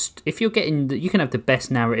getting your, if you're getting, you can have the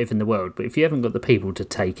best narrative in the world, but if you haven't got the people to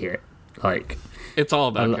take it, like It's all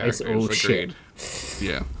about it's characters. all Agreed.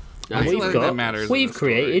 Yeah. That's we've what I think got, that matters in we've this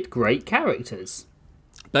story. created great characters.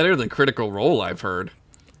 Better than Critical Role, I've heard.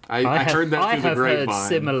 I have, heard that I through the have heard grapevine.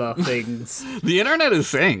 similar things. The internet is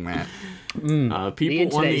saying that.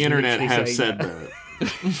 People on internet the is internet literally have saying said that.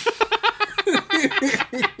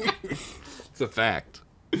 It's a fact.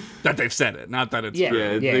 That they've said it, not that it's Yeah.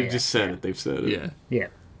 true. Yeah, they've just said it. They've said it. Yeah. Yeah.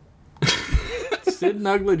 Sid and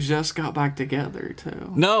Ugly just got back together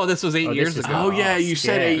too. No, this was 8 this years is- ago. Oh yeah, you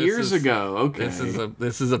said Yeah, 8 this years is- ago. Okay.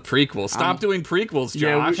 This is a prequel. Stop doing prequels,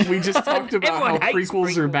 yeah, Josh. we just talked about how Everyone hates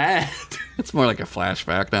prequels are prequels. bad. It's more like a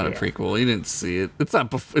flashback, not a prequel. You didn't see it. It's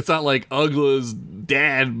not. It's not like Ugla's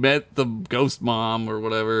dad met the ghost mom or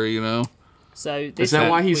whatever. You know. So this Is that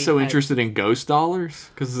week why he's we so had- interested in ghost dollars?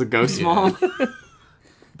 Because it's a ghost mom.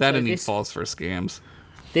 That and he this- falls for scams.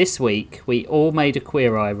 This week we all made a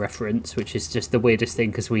Queer Eye reference, which is just the weirdest thing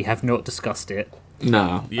because we have not discussed it.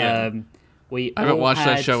 No. Yeah. We I haven't all watched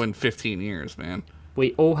that had- show in 15 years, man.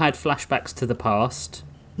 We all had flashbacks to the past.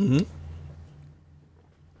 I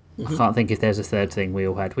can't think if there's a third thing we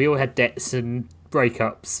all had. We all had debts and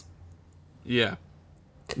breakups. Yeah.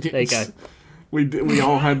 There you go. We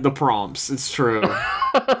all had the prompts. It's true.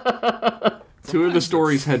 Two of the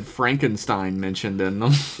stories had Frankenstein mentioned in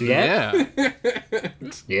them. Yeah. Yeah.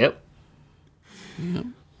 Yep.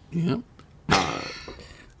 Yeah.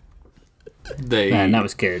 They Man, that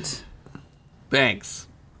was good. Thanks.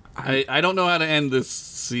 I don't know how to end this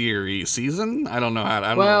season. I don't know how. I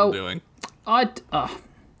don't know Well- what I'm doing.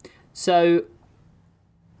 So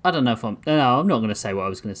I don't know if I'm. No, I'm not going to say what I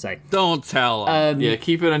was going to say. Don't tell 'em. yeah,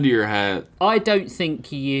 keep it under your hat. I don't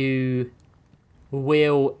think you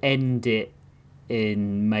will end it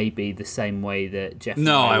in maybe the same way that Jeff and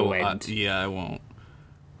No, I I will won't. end. Yeah, I won't.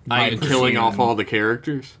 By killing off all the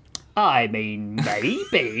characters. I mean,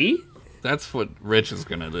 maybe. That's what Rich is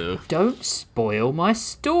gonna do. Don't spoil my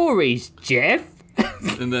stories, Jeff.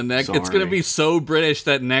 And then it's Sorry. gonna be so British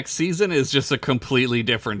that next season is just a completely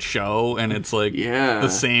different show, and it's like Yeah. the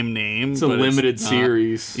same name. It's a but limited not.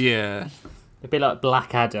 series. Yeah. It'd be like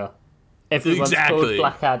Blackadder. Everyone's Exactly.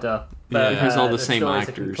 called Blackadder, but Yeah. It has all the the same stories are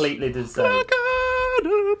actors. completely the same.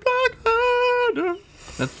 Blackadder.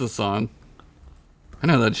 That's the song. I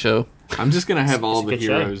know that show. I'm just gonna have all a the good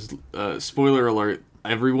show. heroes. Spoiler alert: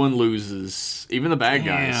 everyone loses, even the bad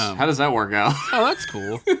guys. Damn. How does that work out? Oh, that's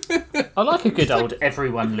cool. I like a good old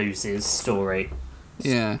everyone loses story.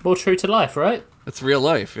 Yeah. More true to life, right? It's real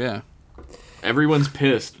life, yeah. Everyone's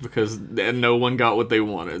pissed because no one got what they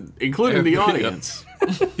wanted, including the audience.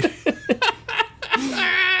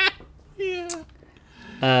 Yeah.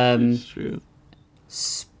 Um, True.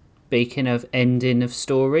 Speaking of ending of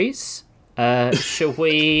stories, shall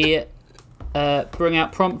we bring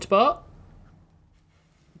out Prompt Bot?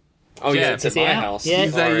 Oh yeah, it's Is he out? Yeah.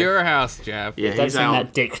 He's at your house, Jeff. Yeah, Don't he's send out.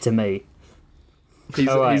 that dick to me. He's,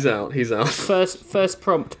 All right. he's out. He's out. First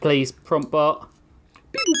prompt, please, Prompt Bot.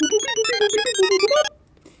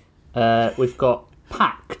 We've got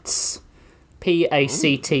Pacts,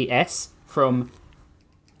 Pacts, from.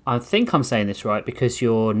 I think I'm saying this right because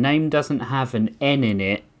your name doesn't have an N in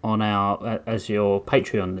it on our as your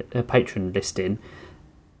patron listing.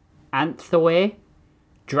 Anthoe,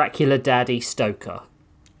 Dracula Daddy Stoker.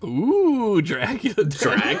 Ooh, Dracula.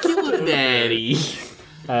 Dracula Daddy.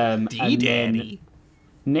 And then D-Daddy.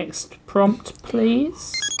 next prompt,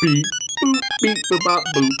 please. Beep, boop, beep, boop, bop,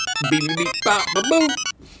 boop, beep, beep, bop, boop, boop.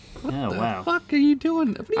 Oh, wow. Fuck are you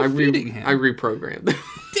doing? What are you feeding him? I reprogrammed.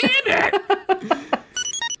 Damn it!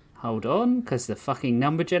 Hold on, because the fucking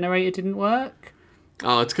number generator didn't work.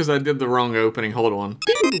 Oh, it's because I did the wrong opening. Hold on.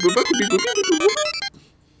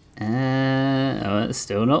 Oh, it's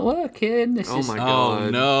still not working. This Oh is. my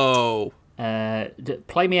Oh god. no!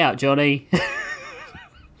 Play me out, Johnny.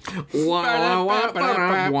 Wah, wah,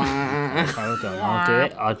 wah, wah. Hold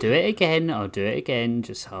on, I'll do it again.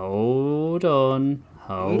 Just hold on.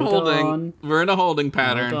 Hold Holding. on. We're in a holding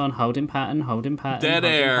pattern. Hold on, holding pattern. Dead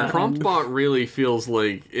air. Promptbot really feels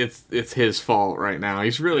like it's his fault right now.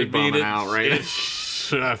 He's really bumming out right now.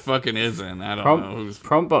 It fucking isn't. I don't know. Who's...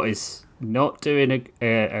 Promptbot is not doing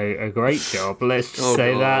a great job. Let's just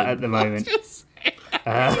say God. that at the moment.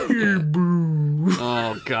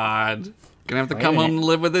 Oh god. Gonna have to Wait come a home minute. and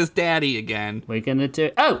live with his daddy again. We're gonna do.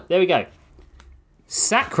 Oh, there we go.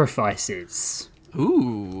 Sacrifices.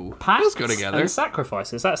 Ooh. Pacts Those go together. and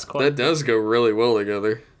sacrifices. That's quite. That does go really well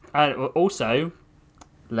together. Also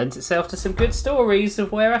lends itself to some good stories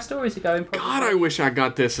of where our stories are going. Probably. God, I wish I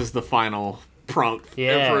got this as the final prompt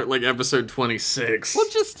Yeah. for like episode 26. Well,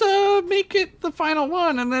 just make it the final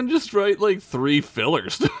one and then just write like 3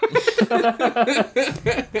 fillers.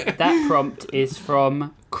 That prompt is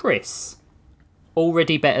from Chris.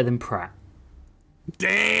 Already better than Pratt.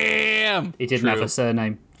 Damn! He didn't have True. a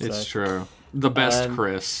surname. It's So. true. The best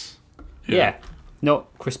Chris. Yeah, not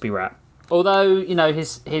Crispy Rat. Although, you know,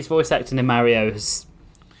 his voice acting in Mario has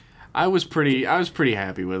I was pretty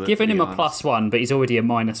happy with it. given to be him a honest. +1, but he's already a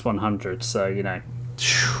 -100, so, you know.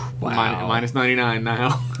 Wow. Minus 99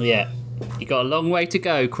 now. Yeah. You got a long way to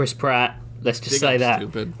go, Chris Pratt. Let's just Big say up, that.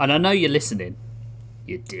 stupid. And I know you're listening.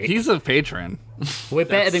 You dick. He's a patron. We're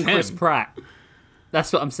better than That's Chris him. Pratt.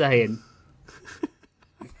 That's what I'm saying.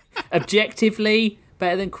 Objectively,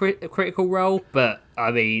 better than Critical Role, but,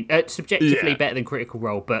 I mean, subjectively Yeah. better than Critical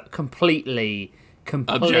Role, but completely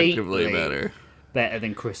Objectively better. better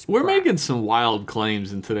than Chris We're Pratt. making some wild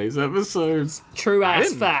claims in today's episodes. True ass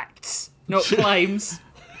didn't- facts, not claims.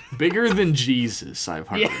 Bigger than Jesus, I've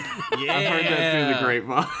heard. Yeah. I've heard that through the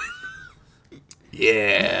grapevine.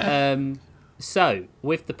 Yeah. So,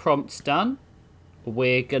 with the prompts done,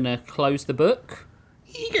 we're gonna close the book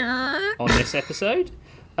on this episode.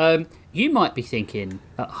 You might be thinking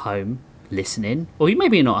at home, listening, or you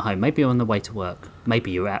maybe you're not at home. Maybe you're on the way to work.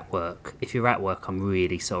 Maybe you're at work. If you're at work, I'm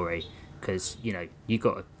really sorry because you know you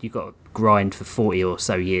got to grind for 40 or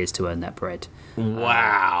so years to earn that bread.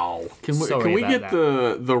 Wow. Can we, Sorry can we about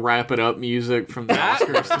get the wrap it up music from the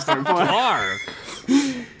Oscars to start playing? Dark.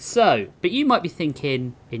 So, but you might be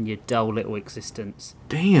thinking in your dull little existence,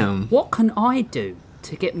 Damn. what can I do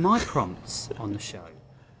to get my prompts on the show?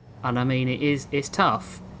 And I mean, it's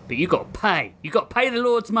tough, but you got to pay. You got to pay the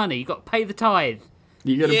Lord's money. You got to pay the tithe.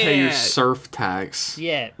 You gotta pay your Yeah. surf tax.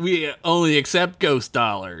 Yeah. We only accept ghost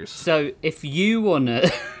dollars. So if you wanna,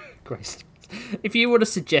 Grace, if you wanna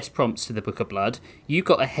suggest prompts to the Book of Blood, you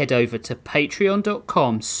got to head over to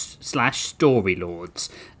patreon.com/storylords,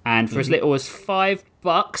 and for as little as $5,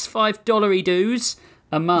 $5 dues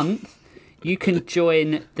a month, you can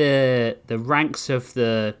join the ranks of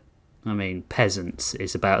the, I mean, peasants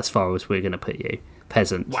is about as far as we're gonna put you.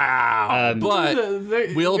 Peasants. Wow. But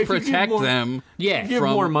we'll if you give protect more- them. Yeah. Give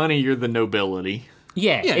from- more money, you're the nobility.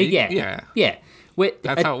 Yeah, Yeah, yeah. yeah.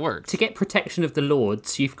 That's Uh, how it works. To get protection of the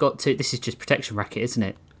lords, you've got to. This is just protection racket, isn't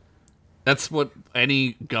it? That's what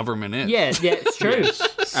any government is. Yeah, it's true.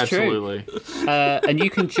 It's Absolutely. True. And you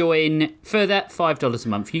can join for that $5 a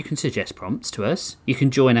month. You can suggest prompts to us. You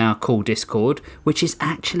can join our cool Discord, which is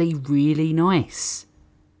actually really nice.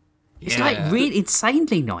 It's like really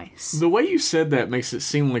insanely nice. The way you said that makes it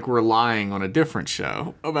seem like we're lying on a different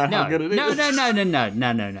show about how good it is. No. Definitely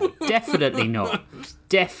not.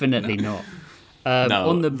 Definitely not. No,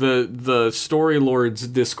 on the Story Lords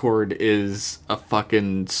Discord is a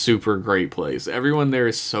fucking super great place. Everyone there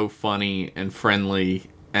is so funny and friendly,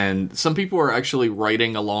 and some people are actually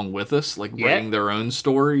writing along with us, like Yeah. writing their own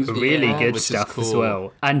stories. really Yeah, good which is stuff as cool.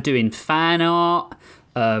 well, and doing fan art,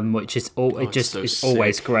 which is so is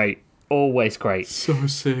always sick. great. Always great. So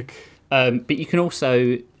sick. But you can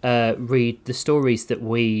also read the stories that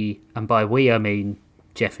we, and by we I mean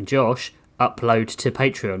Jeff and Josh, upload to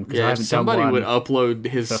Patreon. Because I Yeah, if haven't somebody done one. would upload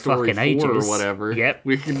his for story fucking 4 or ages. whatever, Yep.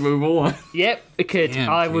 we can move on. Yep, we could. Damn,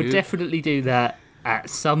 I will dude. definitely do that at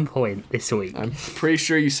some point this week. I'm pretty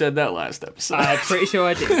sure you said that last episode. I'm pretty sure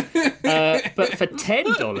I did. But for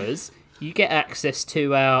 $10, you get access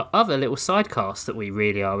to our other little sidecast that we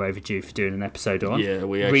really are overdue for doing an episode on. Yeah,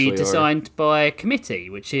 we actually redesigned by committee,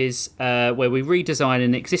 which is where we redesign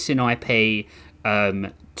an existing IP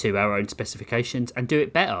to our own specifications and do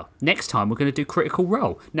it better. Next time we're going to do Critical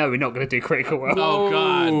Role. No, we're not going to do Critical Role. Oh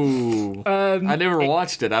God! Ooh. I never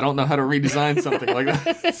watched it. I don't know how to redesign something like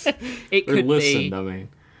that. It Or could listened, be I mean.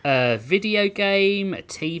 a video game, a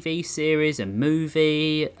TV series, a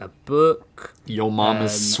movie, a book. Yo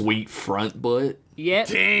mama's sweet front butt. Yep.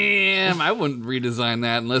 Damn, I wouldn't redesign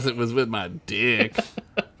that unless it was with my dick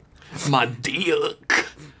My dick.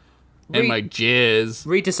 and my jizz.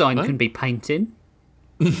 Redesign can be painting.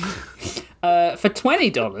 For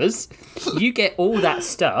 $20, you get all that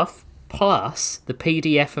stuff plus the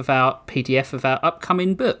PDF of our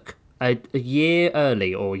upcoming book a year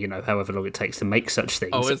early, or however long it takes to make such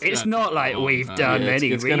things. Oh, it's not like we've done Yeah,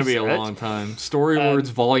 any it's going to be a research. long time.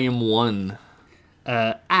 Storylords Volume 1.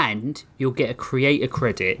 And you'll get a creator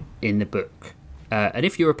credit in the book. And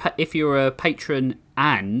if you're a patron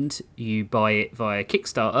and you buy it via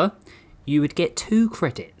Kickstarter, you would get 2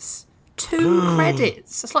 credits. 2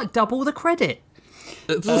 credits. That's like double the credit.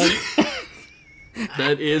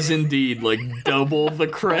 That is indeed like double the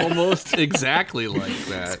credit. Almost exactly like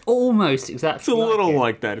that. Almost exactly. It's a little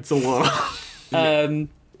like that. It's a little.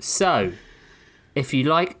 So, if you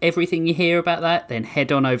like everything you hear about that, then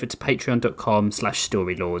head on over to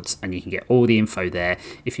patreon.com/storylords and you can get all the info there.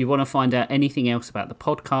 If you want to find out anything else about the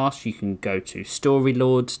podcast, you can go to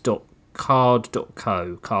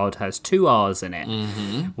storylords.card.co. Card has 2 R's in it.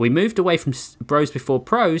 We moved away from Bros Before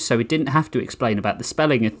Pros, so we didn't have to explain about the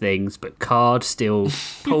spelling of things, but Card still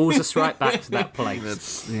pulls us right back to that place.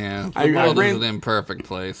 That's The I world ran- is an imperfect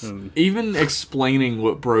place. Even explaining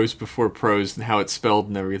what Bros Before Pros and how it's spelled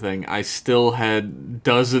and everything, I still had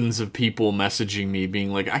dozens of people messaging me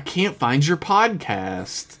being like, I can't find your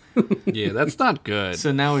podcast. Yeah, that's not good.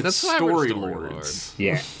 So now it's That's why we're Storylords.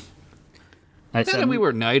 Yeah. It's, Then we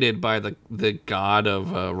were knighted by the god of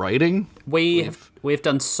writing. We've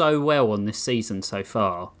done so well on this season so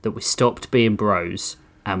far that we stopped being bros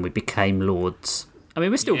and we became lords. I mean,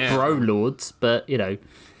 we're still bro lords, but in our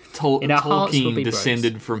hearts we'll Tolkien be bros.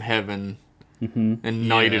 descended from heaven and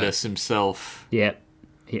knighted us himself. Yeah,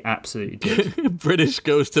 he absolutely did. British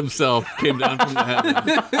ghost himself came down from the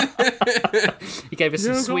heavens. He gave us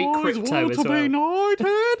some sweet crypto as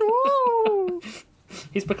well.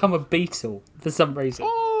 He's become a beetle for some reason.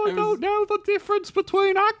 Oh, I don't know the difference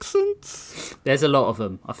between accents. There's a lot of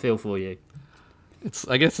them. I feel for you.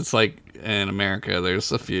 I guess it's like in America,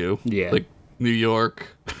 there's a few. Yeah. Like New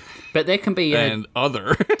York But there can be a and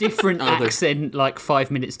other. different accent like 5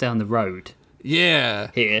 minutes down the road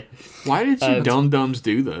Yeah. here. Why did you dum-dums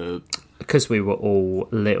do that? Because we were all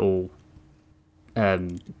little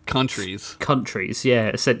Countries. countries,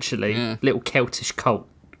 essentially. Yeah. Little Celtish cult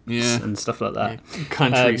Yeah. and stuff like that.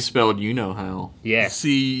 Country spelled you-know-how. Yeah.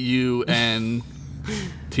 CUN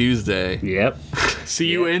Tuesday. Yep. See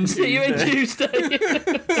you in See you on Tuesday.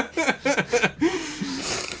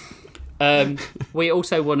 We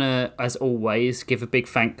also want to, as always, give a big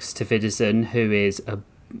thanks to Vidison, who is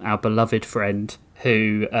our beloved friend,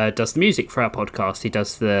 who does the music for our podcast. He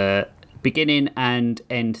does the beginning and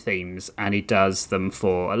end themes, and he does them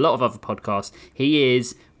for a lot of other podcasts. He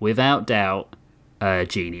is, without doubt, a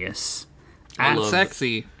genius. And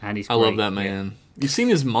sexy. And he's I love great. that man. You seen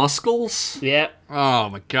his muscles? Yeah. Oh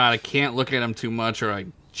my god, I can't look at him too much or I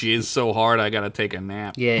jizz so hard I gotta take a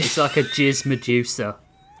nap. Yeah, it's like a jizz Medusa.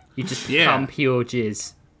 You just become pure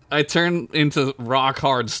jizz. I turn into rock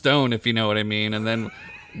hard stone, if you know what I mean, and then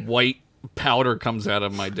white powder comes out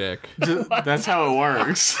of my dick. That's how it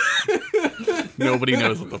works. Nobody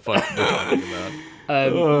knows what the fuck we're talking about.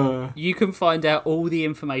 You can find out all the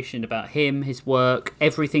information about him, his work,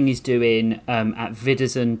 everything he's doing at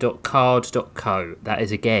vidison.card.co. That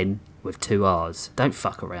is, again, with 2 R's. Don't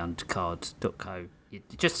fuck around, card.co. You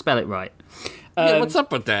just spell it right. Yeah, what's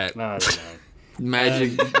up with that? I don't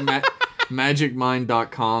know.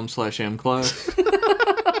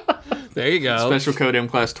 Magicmind.com/mclass. There you go. Special code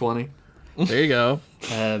mclass20. There you go.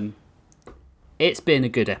 It's been a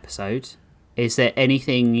good episode. Is there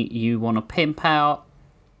anything you want to pimp out,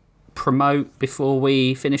 promote before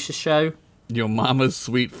we finish the show? Your mama's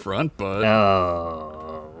sweet front butt.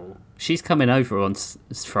 Oh, she's coming over on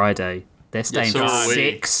Friday. They're staying so for are we.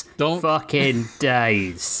 6 Don't- fucking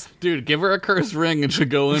days. Dude, give her a cursed ring and she'll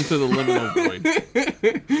go into the liminal void.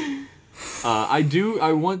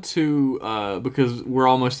 I want to, because we're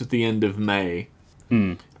almost at the end of May,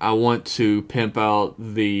 I want to pimp out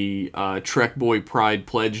the Trek Boy Pride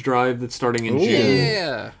Pledge Drive that's starting in June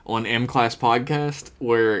Yeah. on M Class Podcast,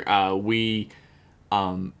 where we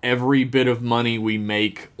every bit of money we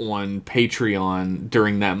make on Patreon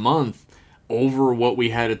during that month, over what we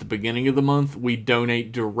had at the beginning of the month, we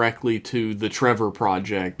donate directly to the Trevor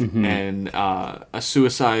Project and a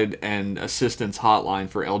suicide and assistance hotline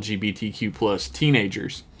for LGBTQ plus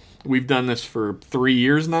teenagers. We've done this for 3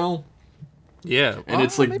 years now. Yeah, And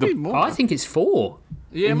it's like maybe the- more. Oh, I think it's 4.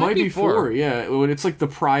 Yeah, It might be 4, four. yeah. Well, it's like the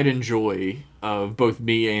pride and joy of both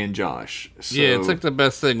me and Josh. So, Yeah, it's like the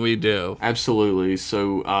best thing we do. absolutely.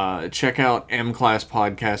 So check out M Class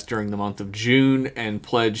Podcast during the month of June and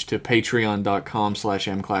pledge to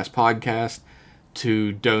patreon.com/mclasspodcast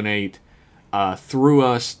to donate through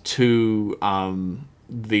us to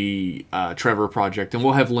the Trevor Project. And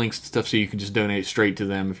we'll have links and stuff so you can just donate straight to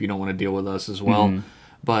them if you don't want to deal with us as well.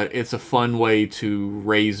 But it's a fun way to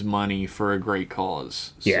raise money for a great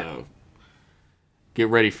cause. Yeah. So get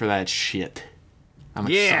ready for that shit. I'm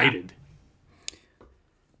Yeah. excited.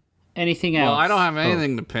 Anything else? Well, I don't have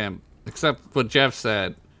anything to pimp except what Jeff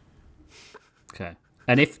said. Okay.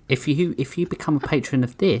 And if you become a patron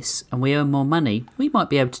of this and we earn more money, we might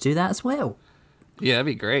be able to do that as well. Yeah, that'd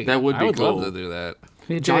be great. That would be I would cool. love to do that.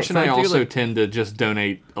 We could do Josh it and I for- also tend to just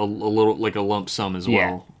donate a little, like a lump sum as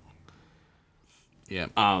Yeah. well. Yeah.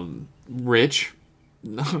 Rich?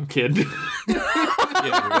 No, I'm kidding.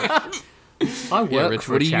 yeah, Rich. I work Yeah, Rich,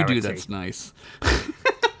 for what a do you charity. do that's nice?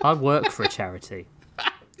 I work for a charity.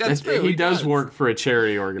 That's true. He does work for a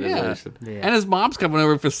charity organization. Yeah. And his mom's coming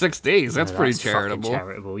over for 6 days. That's pretty That's fucking charitable.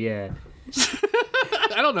 charitable, yeah.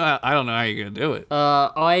 I don't know how you're gonna do it.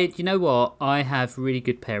 You know what? I have really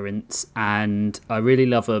good parents and I really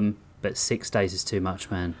love them, but 6 days is too much,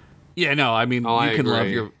 man. Yeah, no, I mean I you can love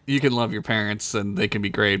agree. you can love your parents and they can be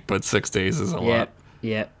great, but 6 days is a lot.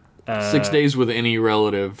 Yeah. 6 days with any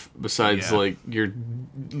relative besides yeah. like your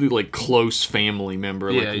like close family member,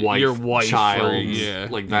 Yeah, like wife, your wife child, or- yeah.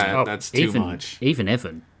 like that. Oh, that's too much. Even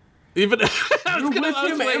Evan. Even You're with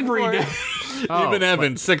him every day. Even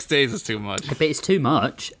Evan, 6 days is too much. But it's too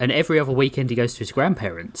much, and every other weekend he goes to his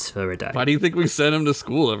grandparents for a day. Why do you think we send him to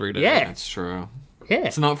school every day? Yeah, That's true. yeah.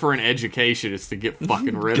 It's not for an education. It's to get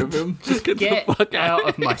fucking rid of him. Get out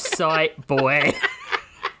of my sight, boy.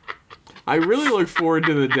 I really look forward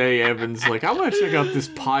to the day Evan's like, I want to check out this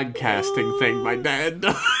podcasting thing my dad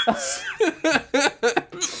does.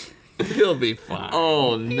 He'll be fine.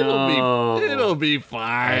 Oh no! It'll be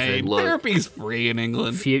fine. Evan, look. Therapy's free in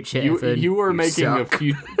England. Future You, Evan. you are making suck.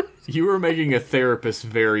 you are making a therapist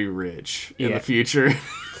very rich in Yeah. the future.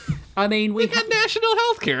 I mean, we Got national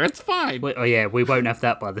health care. It's fine. Oh yeah, we won't have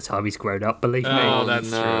that by the time he's grown up. Believe me. Oh, that's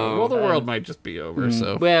no. true. Well, the world might just be over,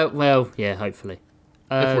 so Well, yeah, hopefully.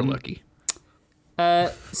 if we're lucky.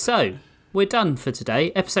 So we're done for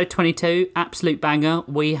today. Episode 22, absolute banger.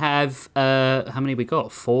 We have how many we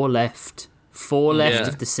got? 4 left. 4 left Yeah.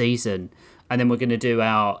 of the season, and then we're going to do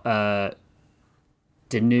our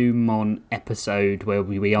denouement episode where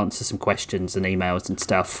we answer some questions and emails and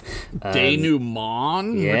stuff.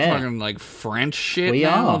 Denouement? yeah. We're talking like French shit We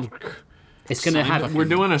now? are. It's going to have We're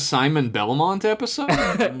doing a Simon Belmont episode.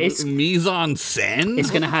 it's Mise en scène?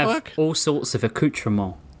 it's going to What the have fuck? all sorts of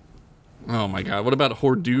accoutrements. Oh my god, what about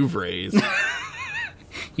hors d'oeuvres?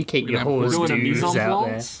 You keep your have- We're horse doing a mise dudes en out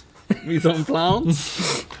there. place. Mise en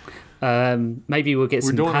place? Maybe we'll get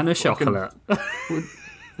some doing a pan au fucking- chocolat.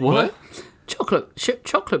 What?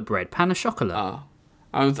 chocolate bread, pan au chocolat.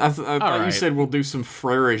 I thought you right. said we'll do some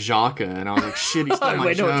Frere Jacques, and I was like, shit, he's Oh,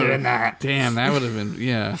 we're not doing that. Damn, that would have been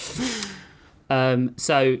yeah.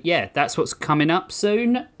 So yeah, that's what's coming up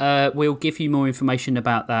soon. We'll give you more information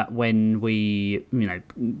about that when we,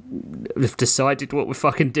 have decided what we're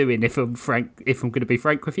fucking doing. If I'm going to be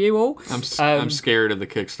frank with you all, I'm scared of the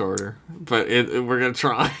Kickstarter, but we're gonna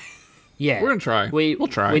try. yeah, We're gonna try. We'll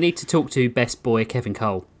try. We need to talk to best boy Kevin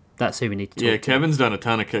Cole. That's who we need to talk Yeah, to. Kevin's done a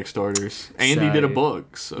ton of Kickstarters. Andy So- did a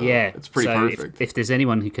book, so Yeah, it's pretty so perfect. If there's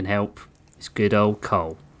anyone who can help, it's good old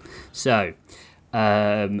Cole. So,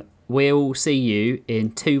 we'll see you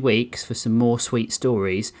in 2 weeks for some more sweet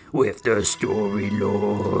stories with the Story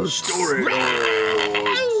Lords.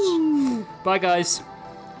 Bye, guys.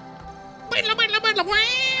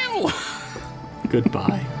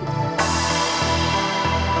 Goodbye.